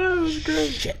 That was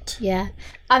great. Shit. Yeah.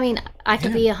 I mean, I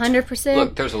could be 100%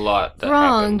 Look, there's a lot that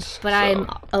wrong, happens. but so. I'm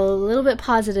a little bit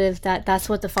positive that that's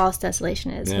what the false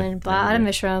desolation is. Yeah, When I Ba'ada agree.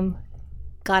 Mishram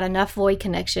got enough void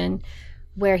connection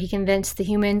where he convinced the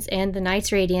humans and the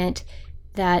Knights Radiant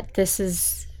that this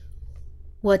is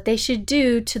what they should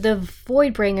do to the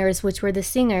Voidbringers, which were the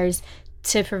Singers,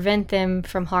 to prevent them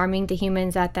from harming the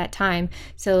humans at that time.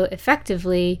 So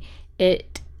effectively,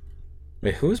 Wait,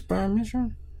 who's Brian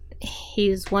Mishra?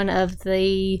 he's one of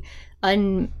the I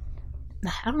don't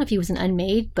know if he was an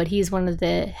Unmade, but he's one of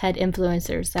the head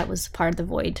influencers that was part of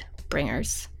the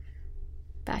Voidbringers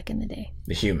back in the day.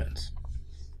 The humans.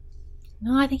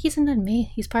 No, I think he's an Unmade.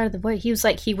 He's part of the Void. He was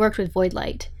like, he worked with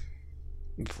Voidlight.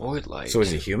 Voidlight. So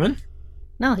is he human?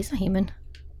 No, he's not human.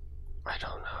 I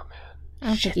don't know, man. I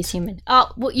don't think he's human.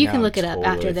 Oh, well, you Now can look I'm it up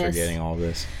totally after this. Forgetting all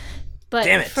this. But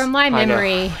Damn it. from my I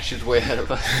memory, know. She's way ahead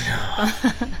of us.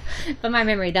 from my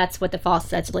memory, that's what the false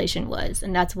desolation was,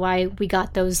 and that's why we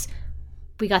got those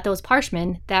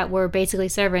Parshmen that were basically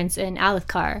servants in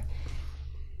Alethkar.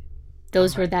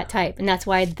 Those were that type, and that's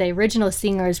why the original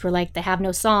singers were like, they have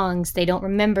no songs, they don't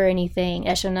remember anything.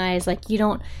 Eshonai is like, you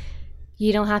don't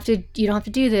have to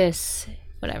do this,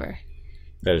 whatever.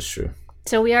 That is true.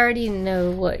 So we already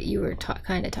know what you were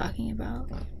kind of talking about.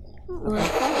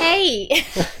 Hey.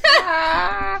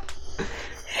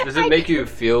 Does it make you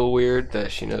feel weird that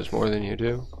she knows more than you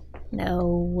do?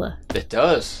 No. It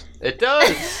does. It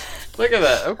does. Look at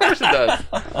that. Of course it does.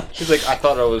 She's like, I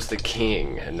thought I was the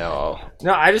king, and now...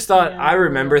 No, I just thought I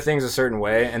remember things a certain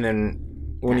way, and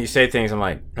then when you say things, I'm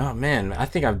like, oh man, I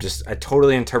think I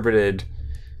totally interpreted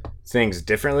things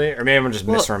differently, or maybe I'm just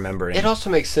misremembering. It also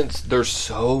makes sense. There's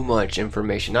so much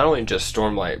information, not only just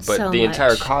Stormlight, but So the entire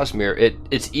much. Cosmere.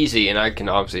 It's easy, and I can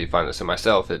obviously find this in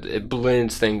myself. It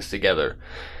blends things together,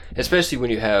 especially when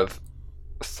you have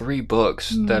 3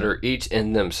 books that are each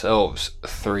in themselves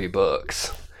 3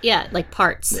 books. Yeah, like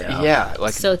parts. Yeah,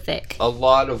 like So thick. a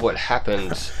lot of what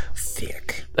happens.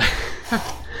 thick.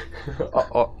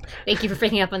 Thank you for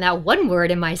picking up on that one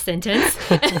word in my sentence.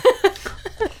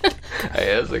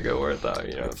 Hey, that's a good word, though.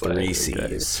 You know, it's 3 like,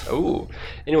 C's. Oh,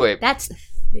 anyway, That's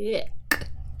thick.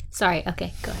 Sorry.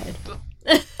 Okay, go ahead.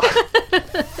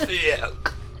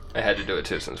 I had to do it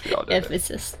too since we all did it.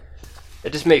 Emphasis.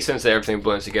 It just makes sense that everything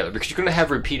blends together because you're gonna have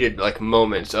repeated like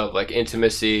moments of like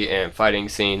intimacy and fighting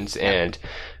scenes and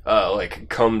like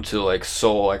come to like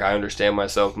soul, like I understand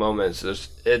myself moments.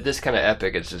 This kind of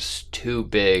epic is just too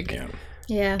big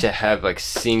Yeah. to have like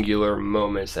singular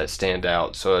moments that stand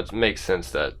out. So it makes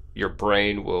sense that your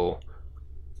brain will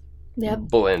Yep.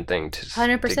 blend things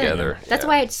 100%. together. That's Yeah.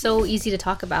 why it's so easy to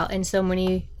talk about in so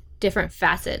many different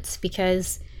facets,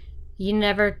 because you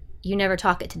never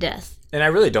talk it to death. And I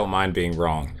really don't mind being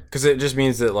wrong, because it just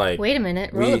means that, like... Wait a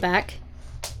minute. Roll it back.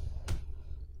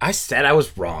 I said I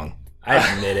was wrong. I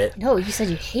admit it. No, you said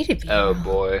you hated me. Oh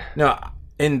boy. No,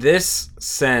 in this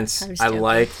sense, I'm just I joking.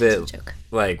 like It's that, a joke.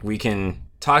 like, we can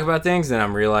talk about things, and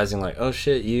I'm realizing, like, oh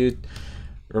shit, you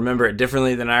remember it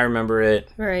differently than I remember it.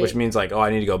 Right. Which means, like, oh, I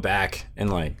need to go back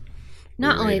and, like...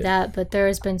 Not only reread it. that, but there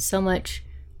has been so much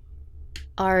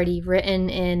already written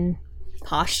and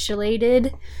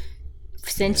postulated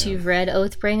since you've read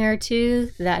Oathbringer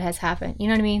 2 that has happened. You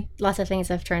know what I mean? Lots of things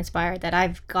have transpired that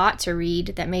I've got to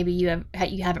read that maybe you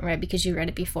haven't read because you read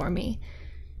it before me.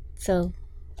 So,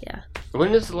 yeah.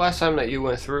 When is the last time that you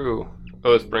went through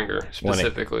Oathbringer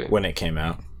specifically? When it came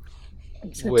out.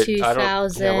 So Wait, I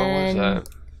don't. Yeah, when was that?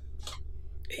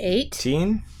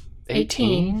 2008?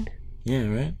 18? Yeah,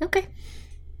 right? Okay.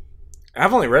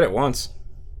 I've only read it once.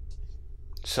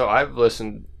 So I've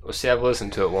listened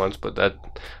to it once, but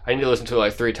that I need to listen to it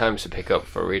like 3 times to pick up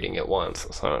for reading it once.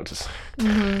 So it just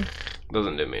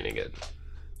doesn't do me any good.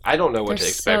 I don't know what to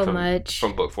There's expect so much.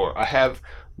 from book 4. I have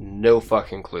no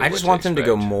fucking clue. I just want them to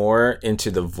go more into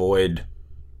the void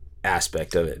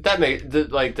aspect of it. That make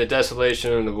the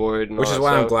desolation and the void, and Which all is that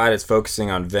why I'm stuff. glad it's focusing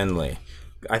on Venli.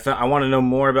 I want to know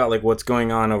more about like what's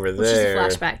going on over Which there.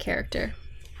 is a flashback character.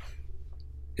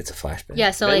 It's a flashback.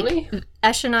 Yeah, so Venli? like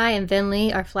Eshonai and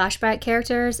Venli are flashback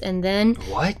characters, and then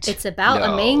What? it's about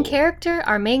a main character.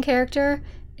 Our main character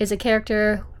is a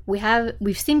character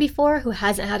we've seen before who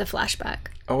hasn't had a flashback.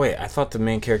 Oh wait, I thought the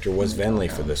main character was Venli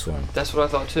for this one. That's what I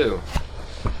thought too.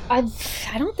 I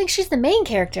don't think she's the main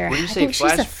character. When you I say think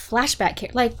she's a flashback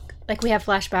character. Like we have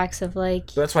flashbacks of like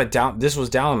So that's why this was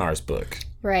Dalinar's book.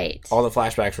 right. All the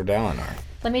flashbacks were Dalinar.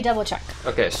 Let me double check.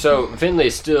 Okay, so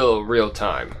Vinley's still real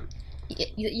time.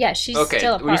 Yeah, she's Okay,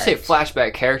 still a part. when you say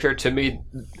flashback character, to me,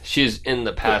 she's in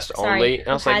the past only. And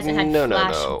I was like, hasn't had no.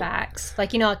 flashbacks.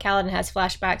 Like, you know, Kaladin has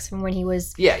flashbacks from when he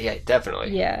was. Yeah,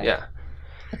 definitely. Yeah. Yeah.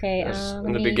 Okay.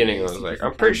 In the beginning, I was like,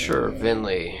 I'm pretty sure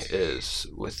Vinley is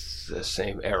with the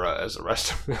same era as the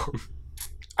rest of them.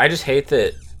 I just hate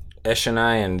that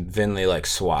Eshonai and Vinley like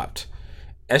swapped.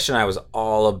 Eshonai was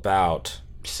all about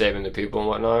saving the people and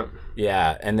whatnot.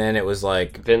 Yeah, and then it was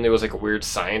like... Then there was like a weird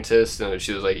scientist, and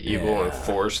she was like evil and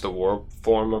forced the war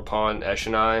form upon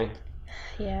Eshonai.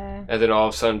 Yeah. And then all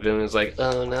of a sudden, Vinley was like,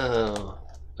 "Oh no,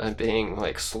 I'm being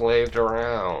like slaved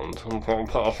around." And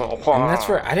that's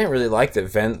where I didn't really like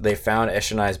that they found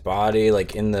Eshonai's body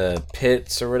like in the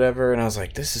pits or whatever, and I was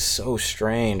like, this is so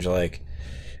strange. Like,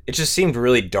 it just seemed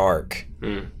really dark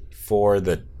for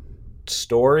the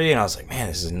story, and I was like, man,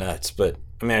 this is nuts. But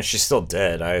I mean, she's still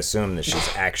dead. I assume that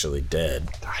she's actually dead.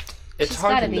 It's She's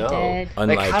hard gotta to be know. dead.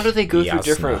 Like, how do they go through Yasna.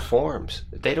 different forms?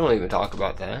 They don't even talk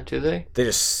about that, do they? They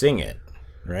just sing it,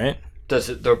 right? Does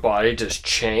their body just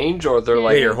change, or they're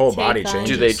like, your whole Take body on changes.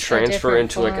 do they just a transfer different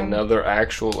into like form. another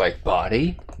actual like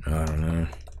body? I don't know.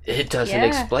 It doesn't Yeah.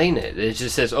 explain it. It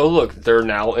just says, "Oh look, they're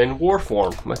now in war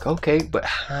form." I'm like, okay, but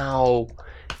how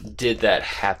did that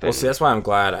happen? Well, see, that's why I'm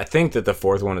glad. I think that the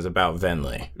fourth one is about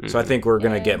Venli. So I think we're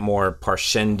going to Yeah. get more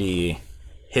Parshendi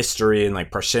history and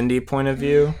like Parshendi point of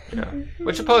view. Yeah.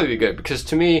 Which would probably be good, because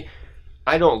to me,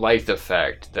 I don't like the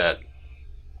fact that...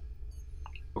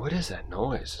 What is that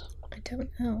noise? I don't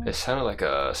know. It sounded like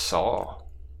a saw.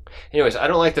 Anyways, I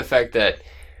don't like the fact that...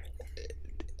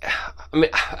 I mean,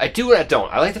 I do and I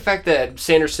don't. I like the fact that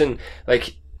Sanderson,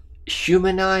 like,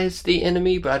 humanized the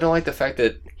enemy, but I don't like the fact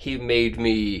that he made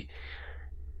me,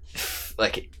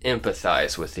 like,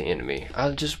 empathize with the enemy. I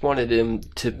just wanted him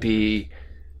to be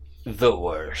the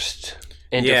worst.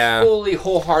 And Yeah. to fully,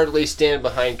 wholeheartedly stand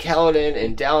behind Kaladin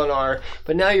and Dalinar.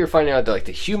 But now you're finding out that, like,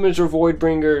 the humans are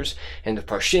Voidbringers, and the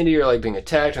Parshendi are, like, being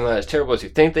attacked, and not as terrible as you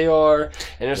think they are.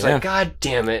 And it's Yeah. like, God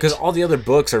damn it. Because all the other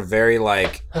books are very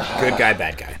like good guy,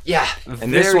 bad guy. Yeah, And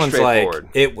very this one's like, straightforward.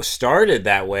 it started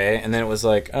that way, and then it was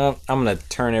like, oh, I'm going to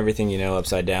turn everything you know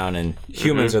upside down, and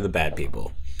humans are the bad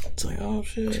people. It's like, oh,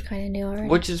 shit. Kind of knew already.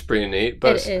 Which is pretty neat,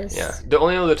 but It is. yeah. The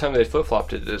only other time they flip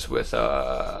flopped it is with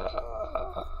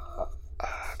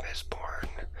Mistborn.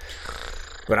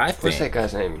 But I What's that think...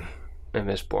 guy's name in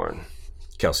Mistborn?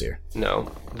 Kelsier.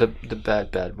 No, the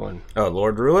bad one. Oh,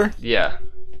 Lord Ruler? Yeah,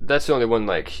 that's the only one.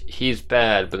 Like, he's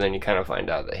bad, but then you kind of find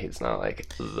out that he's not like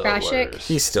the Rashik? worst.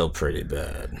 He's still pretty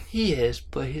bad. He is,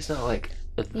 but he's not like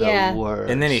the Yeah. worst.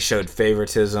 And then he showed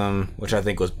favoritism, which I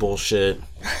think was bullshit.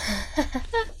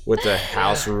 With the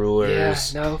house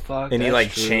rulers. no fuck. And he that's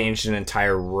like true. changed an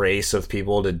entire race of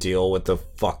people to deal with the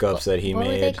fuck ups that he What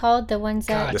were they made. called? The ones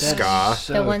that The That's Ska.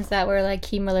 so- the ones that were like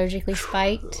hemalurgically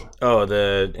spiked Oh,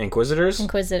 the Inquisitors?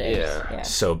 inquisitors. Yeah.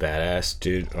 So badass,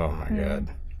 dude. Oh my god.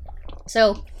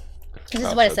 So this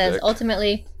is what it says. Dick.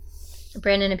 Ultimately,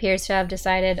 Brandon appears to have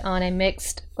decided on a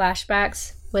mixed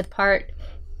flashbacks with part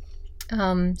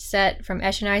set from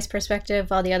Eshonai's perspective,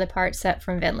 while the other part set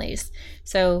from Venli's.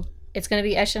 So it's going to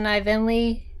be Eshonai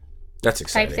Venli That's type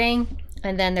exciting. thing,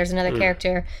 and then there's another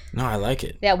character No, I like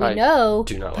it. that we I know,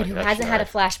 do not but like who hasn't had a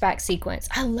Eshonai. flashback sequence.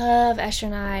 I love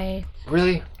Eshonai.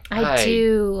 Really? I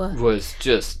do. Was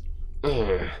just.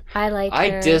 I like I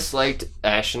her. disliked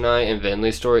Eshonai and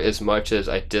Venli's story as much as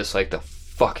I disliked the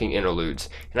fucking interludes,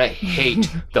 and I hate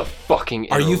the fucking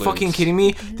Are interludes. you fucking kidding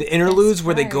me? The interludes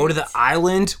where they go to the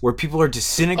island where people are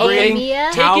disintegrating.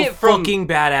 Mia? How Take it from- fucking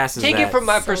badass is Take that? it from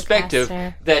my So perspective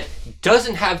faster. that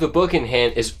doesn't have the book in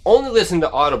hand, is only listening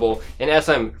to Audible, and as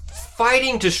I'm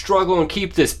fighting to struggle and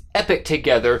keep this epic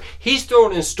together, he's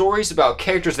throwing in stories about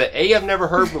characters that A, I've never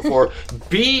heard before,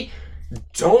 B,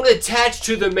 don't attach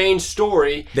to the main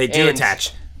story. They do and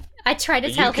attach. I tried to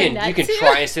You tell him that can too.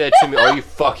 try and say that to me all you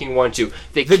fucking want to.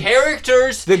 The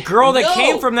characters, The girl that no,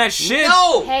 came from that shit.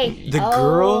 No, Hey, The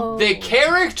girl? the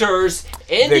characters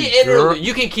in The the interlude. girl-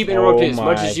 You can keep interrupting Oh as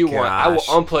much my as you want. I will gosh.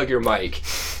 unplug your mic.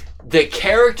 The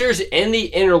characters in the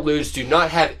interludes do not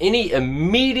have any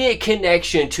immediate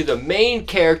connection to the main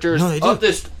characters No, they do. of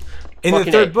this. In the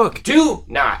fucking third A. book. Do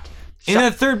not. In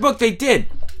the third book, they did.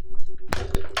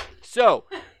 So,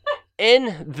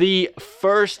 in the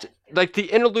first, like, the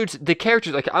interludes, the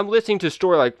characters, like, I'm listening to a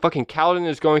story, like, fucking Kaladin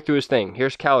is going through his thing.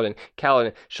 Here's Kaladin,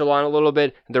 Shallan a little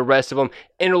bit, the rest of them.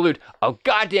 Interlude, a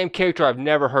goddamn character I've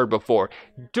never heard before.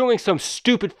 Doing some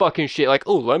stupid fucking shit, like,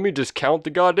 oh, let me just count the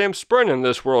goddamn sprint in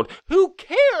this world. Who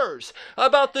cares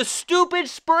about the stupid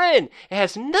sprint? It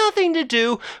has nothing to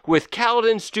do with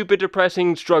Kaladin's stupid,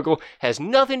 depressing struggle. Has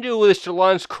nothing to do with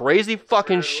Shallan's crazy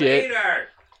fucking shit.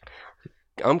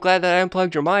 I'm glad that I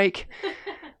unplugged your mic.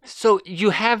 So you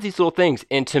have these little things,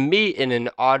 and to me, in an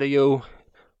audio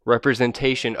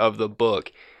representation of the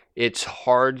book, it's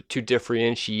hard to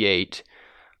differentiate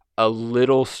a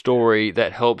little story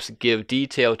that helps give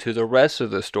detail to the rest of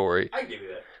the story. I give you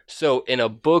that. So in a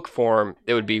book form,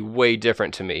 it would be way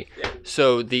different to me.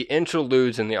 So the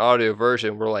interludes in the audio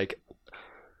version were like,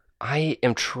 I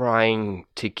am trying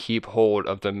to keep hold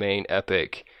of the main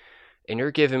epic, and you're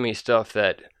giving me stuff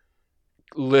that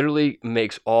literally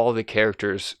makes all the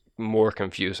characters more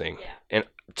confusing. Yeah. And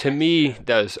to me,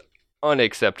 that is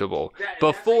unacceptable.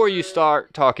 Before you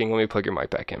start talking, let me plug your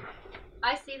mic back in.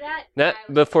 I see that.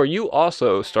 Before you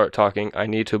also start talking, I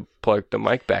need to plug the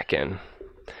mic back in.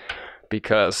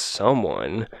 Because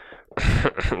someone,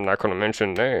 I'm not going to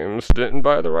mention names, didn't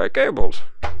buy the right cables.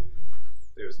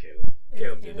 It was Caleb.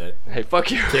 Caleb did that. Hey,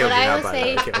 fuck you. What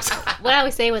I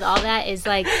would say with all that is,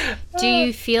 like, do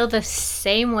you feel the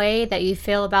same way that you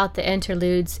feel about the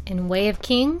interludes in Way of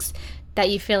Kings that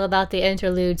you feel about the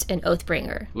interludes in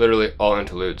Oathbringer? Literally all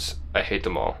interludes. I hate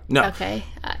them all. No. Okay.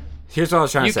 Here's what I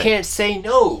was trying to say. You can't say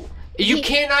no. You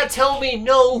cannot tell me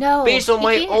no based on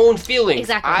my own feelings.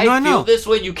 Exactly. I feel this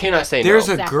way, you cannot say There's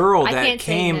no. a girl that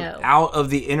came out of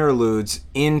the interludes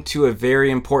into a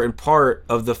very important part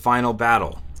of the final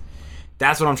battle.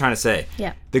 That's what I'm trying to say.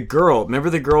 Yeah. The girl, remember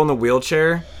the girl in the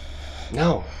wheelchair?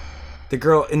 No. The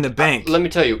girl in the bank. Let me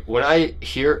tell you, when I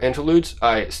hear interludes,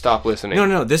 I stop listening.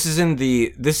 No. This is in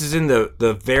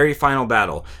the very final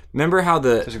battle. Remember how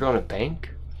There's a girl in a bank?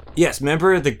 Yes,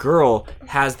 remember the girl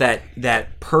has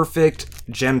that perfect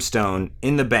gemstone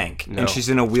in the bank, and she's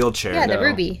in a wheelchair. Yeah, the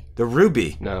ruby. The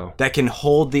ruby. No. That can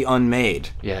hold the unmade.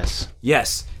 Yes.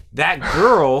 Yes. That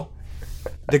girl,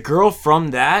 the girl from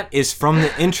that is from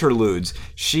the interludes.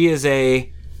 She is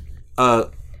a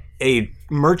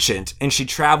merchant, and she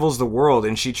travels the world,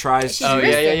 and she tries to... Yeah.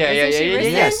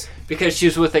 Yes. Because she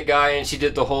was with a guy and she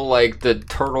did the whole, like, the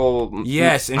turtle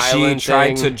Yes, and she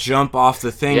tried to jump off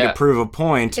the thing to prove a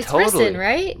point. It's Risen,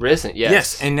 right? Risen, yes.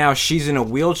 Yes, and now she's in a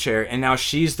wheelchair, and now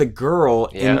she's the girl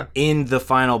in the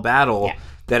final battle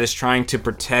that is trying to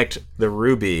protect the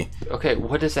ruby. Okay,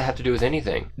 what does that have to do with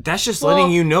anything? That's just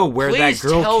letting you know where that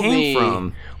girl came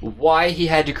from. Why he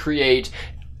had to create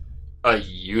a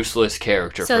useless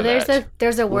character for that. So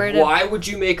there's a word Why would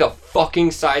you make a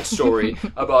fucking side story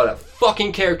about a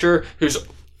fucking character whose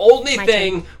only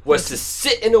thing was to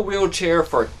sit in a wheelchair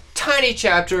for a tiny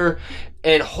chapter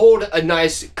and hold a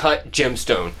nice cut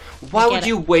gemstone? Why would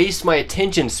you waste my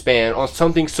attention span on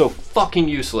something so fucking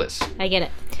useless? I get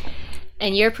it.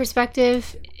 And your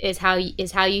perspective is how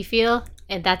you feel,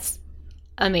 and that's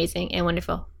amazing and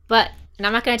wonderful. And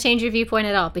I'm not going to change your viewpoint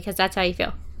at all because that's how you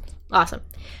feel. Awesome.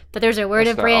 But there's a word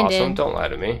of Brandon. Awesome. Don't lie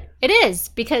to me. It is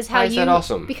because how is that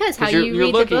awesome? Because how you're you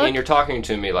read looking the book, and you're talking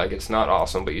to me like it's not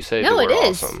awesome, but you say no, the word it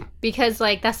is awesome. Because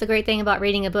like that's the great thing about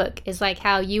reading a book is like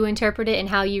how you interpret it and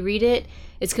how you read it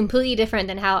is completely different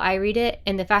than how I read it,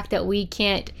 and the fact that we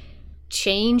can't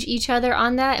change each other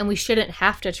on that, and we shouldn't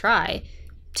have to try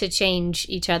to change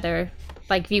each other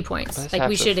like viewpoints. Like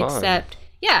we should accept.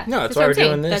 Yeah, no, that's why we're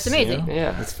doing this. That's amazing. You know?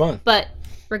 Yeah, it's fun. But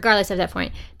regardless of that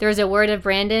point, there's a word of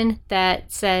Brandon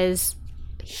that says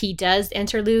he does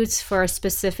interludes for a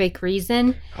specific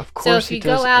reason. Of course. So if you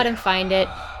go out and find it,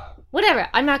 whatever.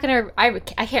 I'm not gonna. I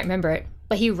can't remember it,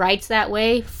 but he writes that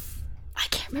way. I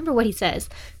can't remember what he says,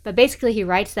 but basically he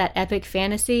writes that epic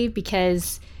fantasy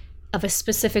because of a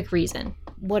specific reason,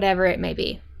 whatever it may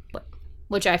be,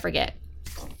 which I forget.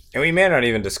 And we may not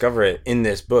even discover it in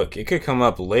this book. It could come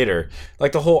up later.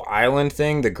 Like the whole island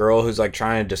thing, the girl who's like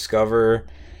trying to discover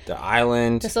the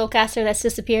island. The soulcaster that's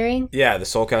disappearing? Yeah, the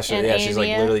soulcaster. Yeah, she's like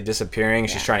literally disappearing.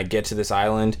 Yeah. She's trying to get to this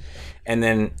island. And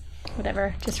then...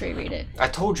 Whatever, just reread it. I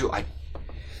told you,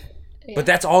 But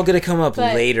that's all going to come up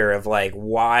later of like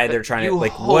why they're trying to...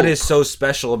 Like what is so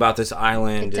special about this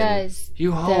island. It does.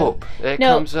 You hope. It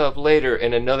comes up later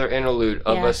in another interlude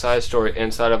of a side story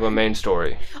inside of a main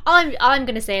story. All I'm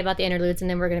going to say about the interludes, and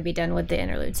then we're going to be done with the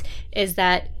interludes, is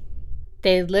that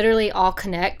they literally all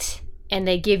connect, and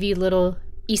they give you little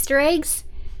Easter eggs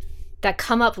that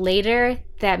come up later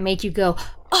that make you go,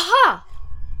 aha!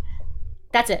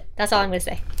 That's it. That's all I'm going to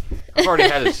say. I've already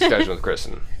had this discussion with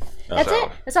Kristen. That's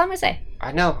it. That's all I'm going to say.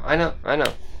 I know.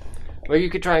 Well,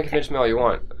 you could try and convince me all you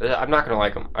want. I'm not going to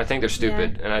like them. I think they're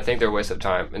stupid, and I think they're a waste of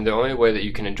time. And the only way that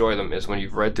you can enjoy them is when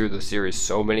you've read through the series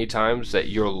so many times that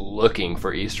you're looking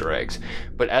for Easter eggs.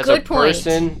 But as a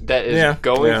person that is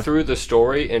going through the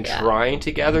story and trying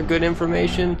to gather good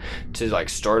information to like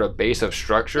start a base of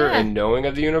structure and knowing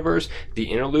of the universe,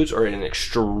 the interludes are an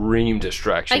extreme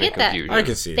distraction and confusion. I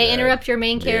can see they interrupt your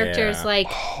main character's like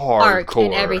arc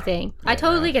and everything. I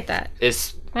totally get that.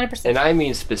 It's 100%. And I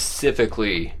mean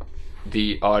specifically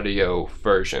the audio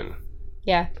version.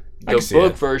 Yeah. The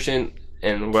book version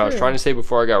And what I was trying to say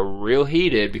before I got real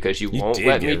heated, because you won't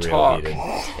let me talk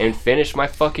and finish my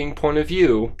fucking point of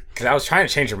view. Because I was trying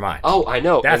to change your mind. Oh, I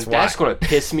know. That's going to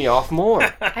piss me off more.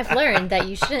 I've learned that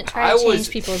you shouldn't try to change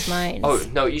people's minds. Oh,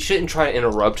 no, you shouldn't try to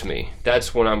interrupt me.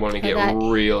 That's when I'm going to get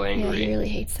real angry. Yeah, he really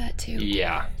hates that too.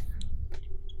 Yeah.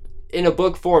 In a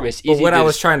book form, it's easy. But what I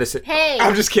was trying to say. Hey.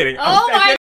 I'm just kidding. Oh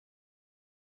my.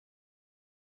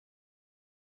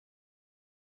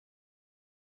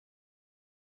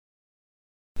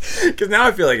 Because now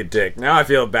I feel like a dick. Now I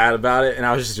feel bad about it, and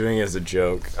I was just doing it as a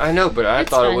joke. I know, but I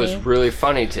thought it was really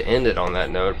funny to end it on that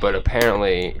note, but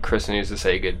apparently Chris needs to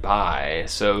say goodbye,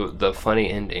 so the funny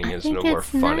ending is no more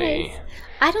funny. Nice.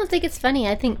 I don't think it's funny.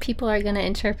 I think people are going to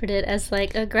interpret it as,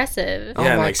 like, aggressive.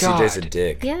 Yeah, like CJ's a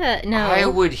dick. Yeah, no. I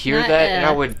would hear that, and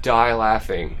I would die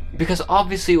laughing. Because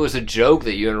obviously it was a joke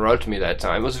that you interrupted me that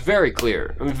time. It was very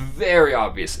clear. It was very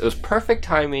obvious. It was perfect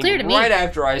timing. Clear to me. Right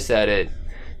after I said it.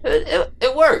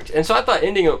 It worked, and so I thought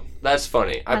ending it, that's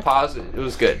funny. I paused it, it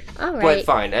was good. All right. But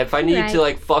fine, if I need to,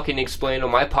 like, fucking explain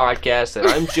on my podcast that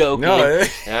I'm joking,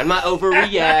 and I'm not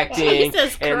overreacting,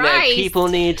 and that people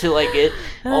need to, like, get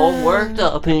all worked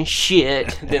up and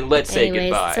shit, then let's say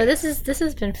goodbye. So this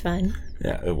has been fun.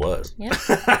 Yeah, it was. Yep.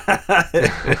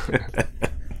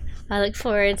 I look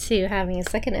forward to having a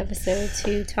second episode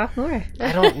to talk more.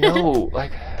 I don't know,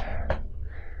 like...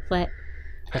 What?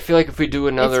 I feel like if we do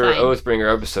another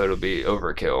Oathbringer episode, it'll be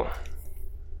overkill.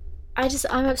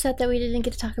 I'm upset that we didn't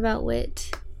get to talk about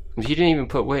Wit. You didn't even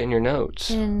put Wit in your notes.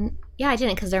 And yeah, I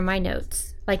didn't, because they're my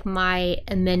notes. Like, my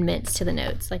amendments to the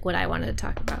notes. Like, what I wanted to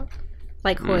talk about.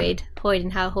 Like Hoyd. Hoyd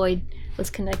and how Hoyd was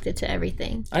connected to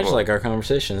everything. I just like our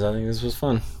conversations. I think this was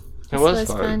fun. It was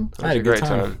fun. I had a great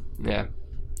time. Yeah.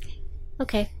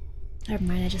 Okay. Never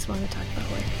mind, I just wanted to talk about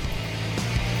Hoyd.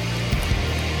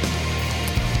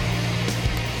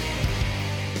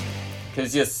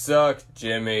 Because you suck,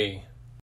 Jimmy.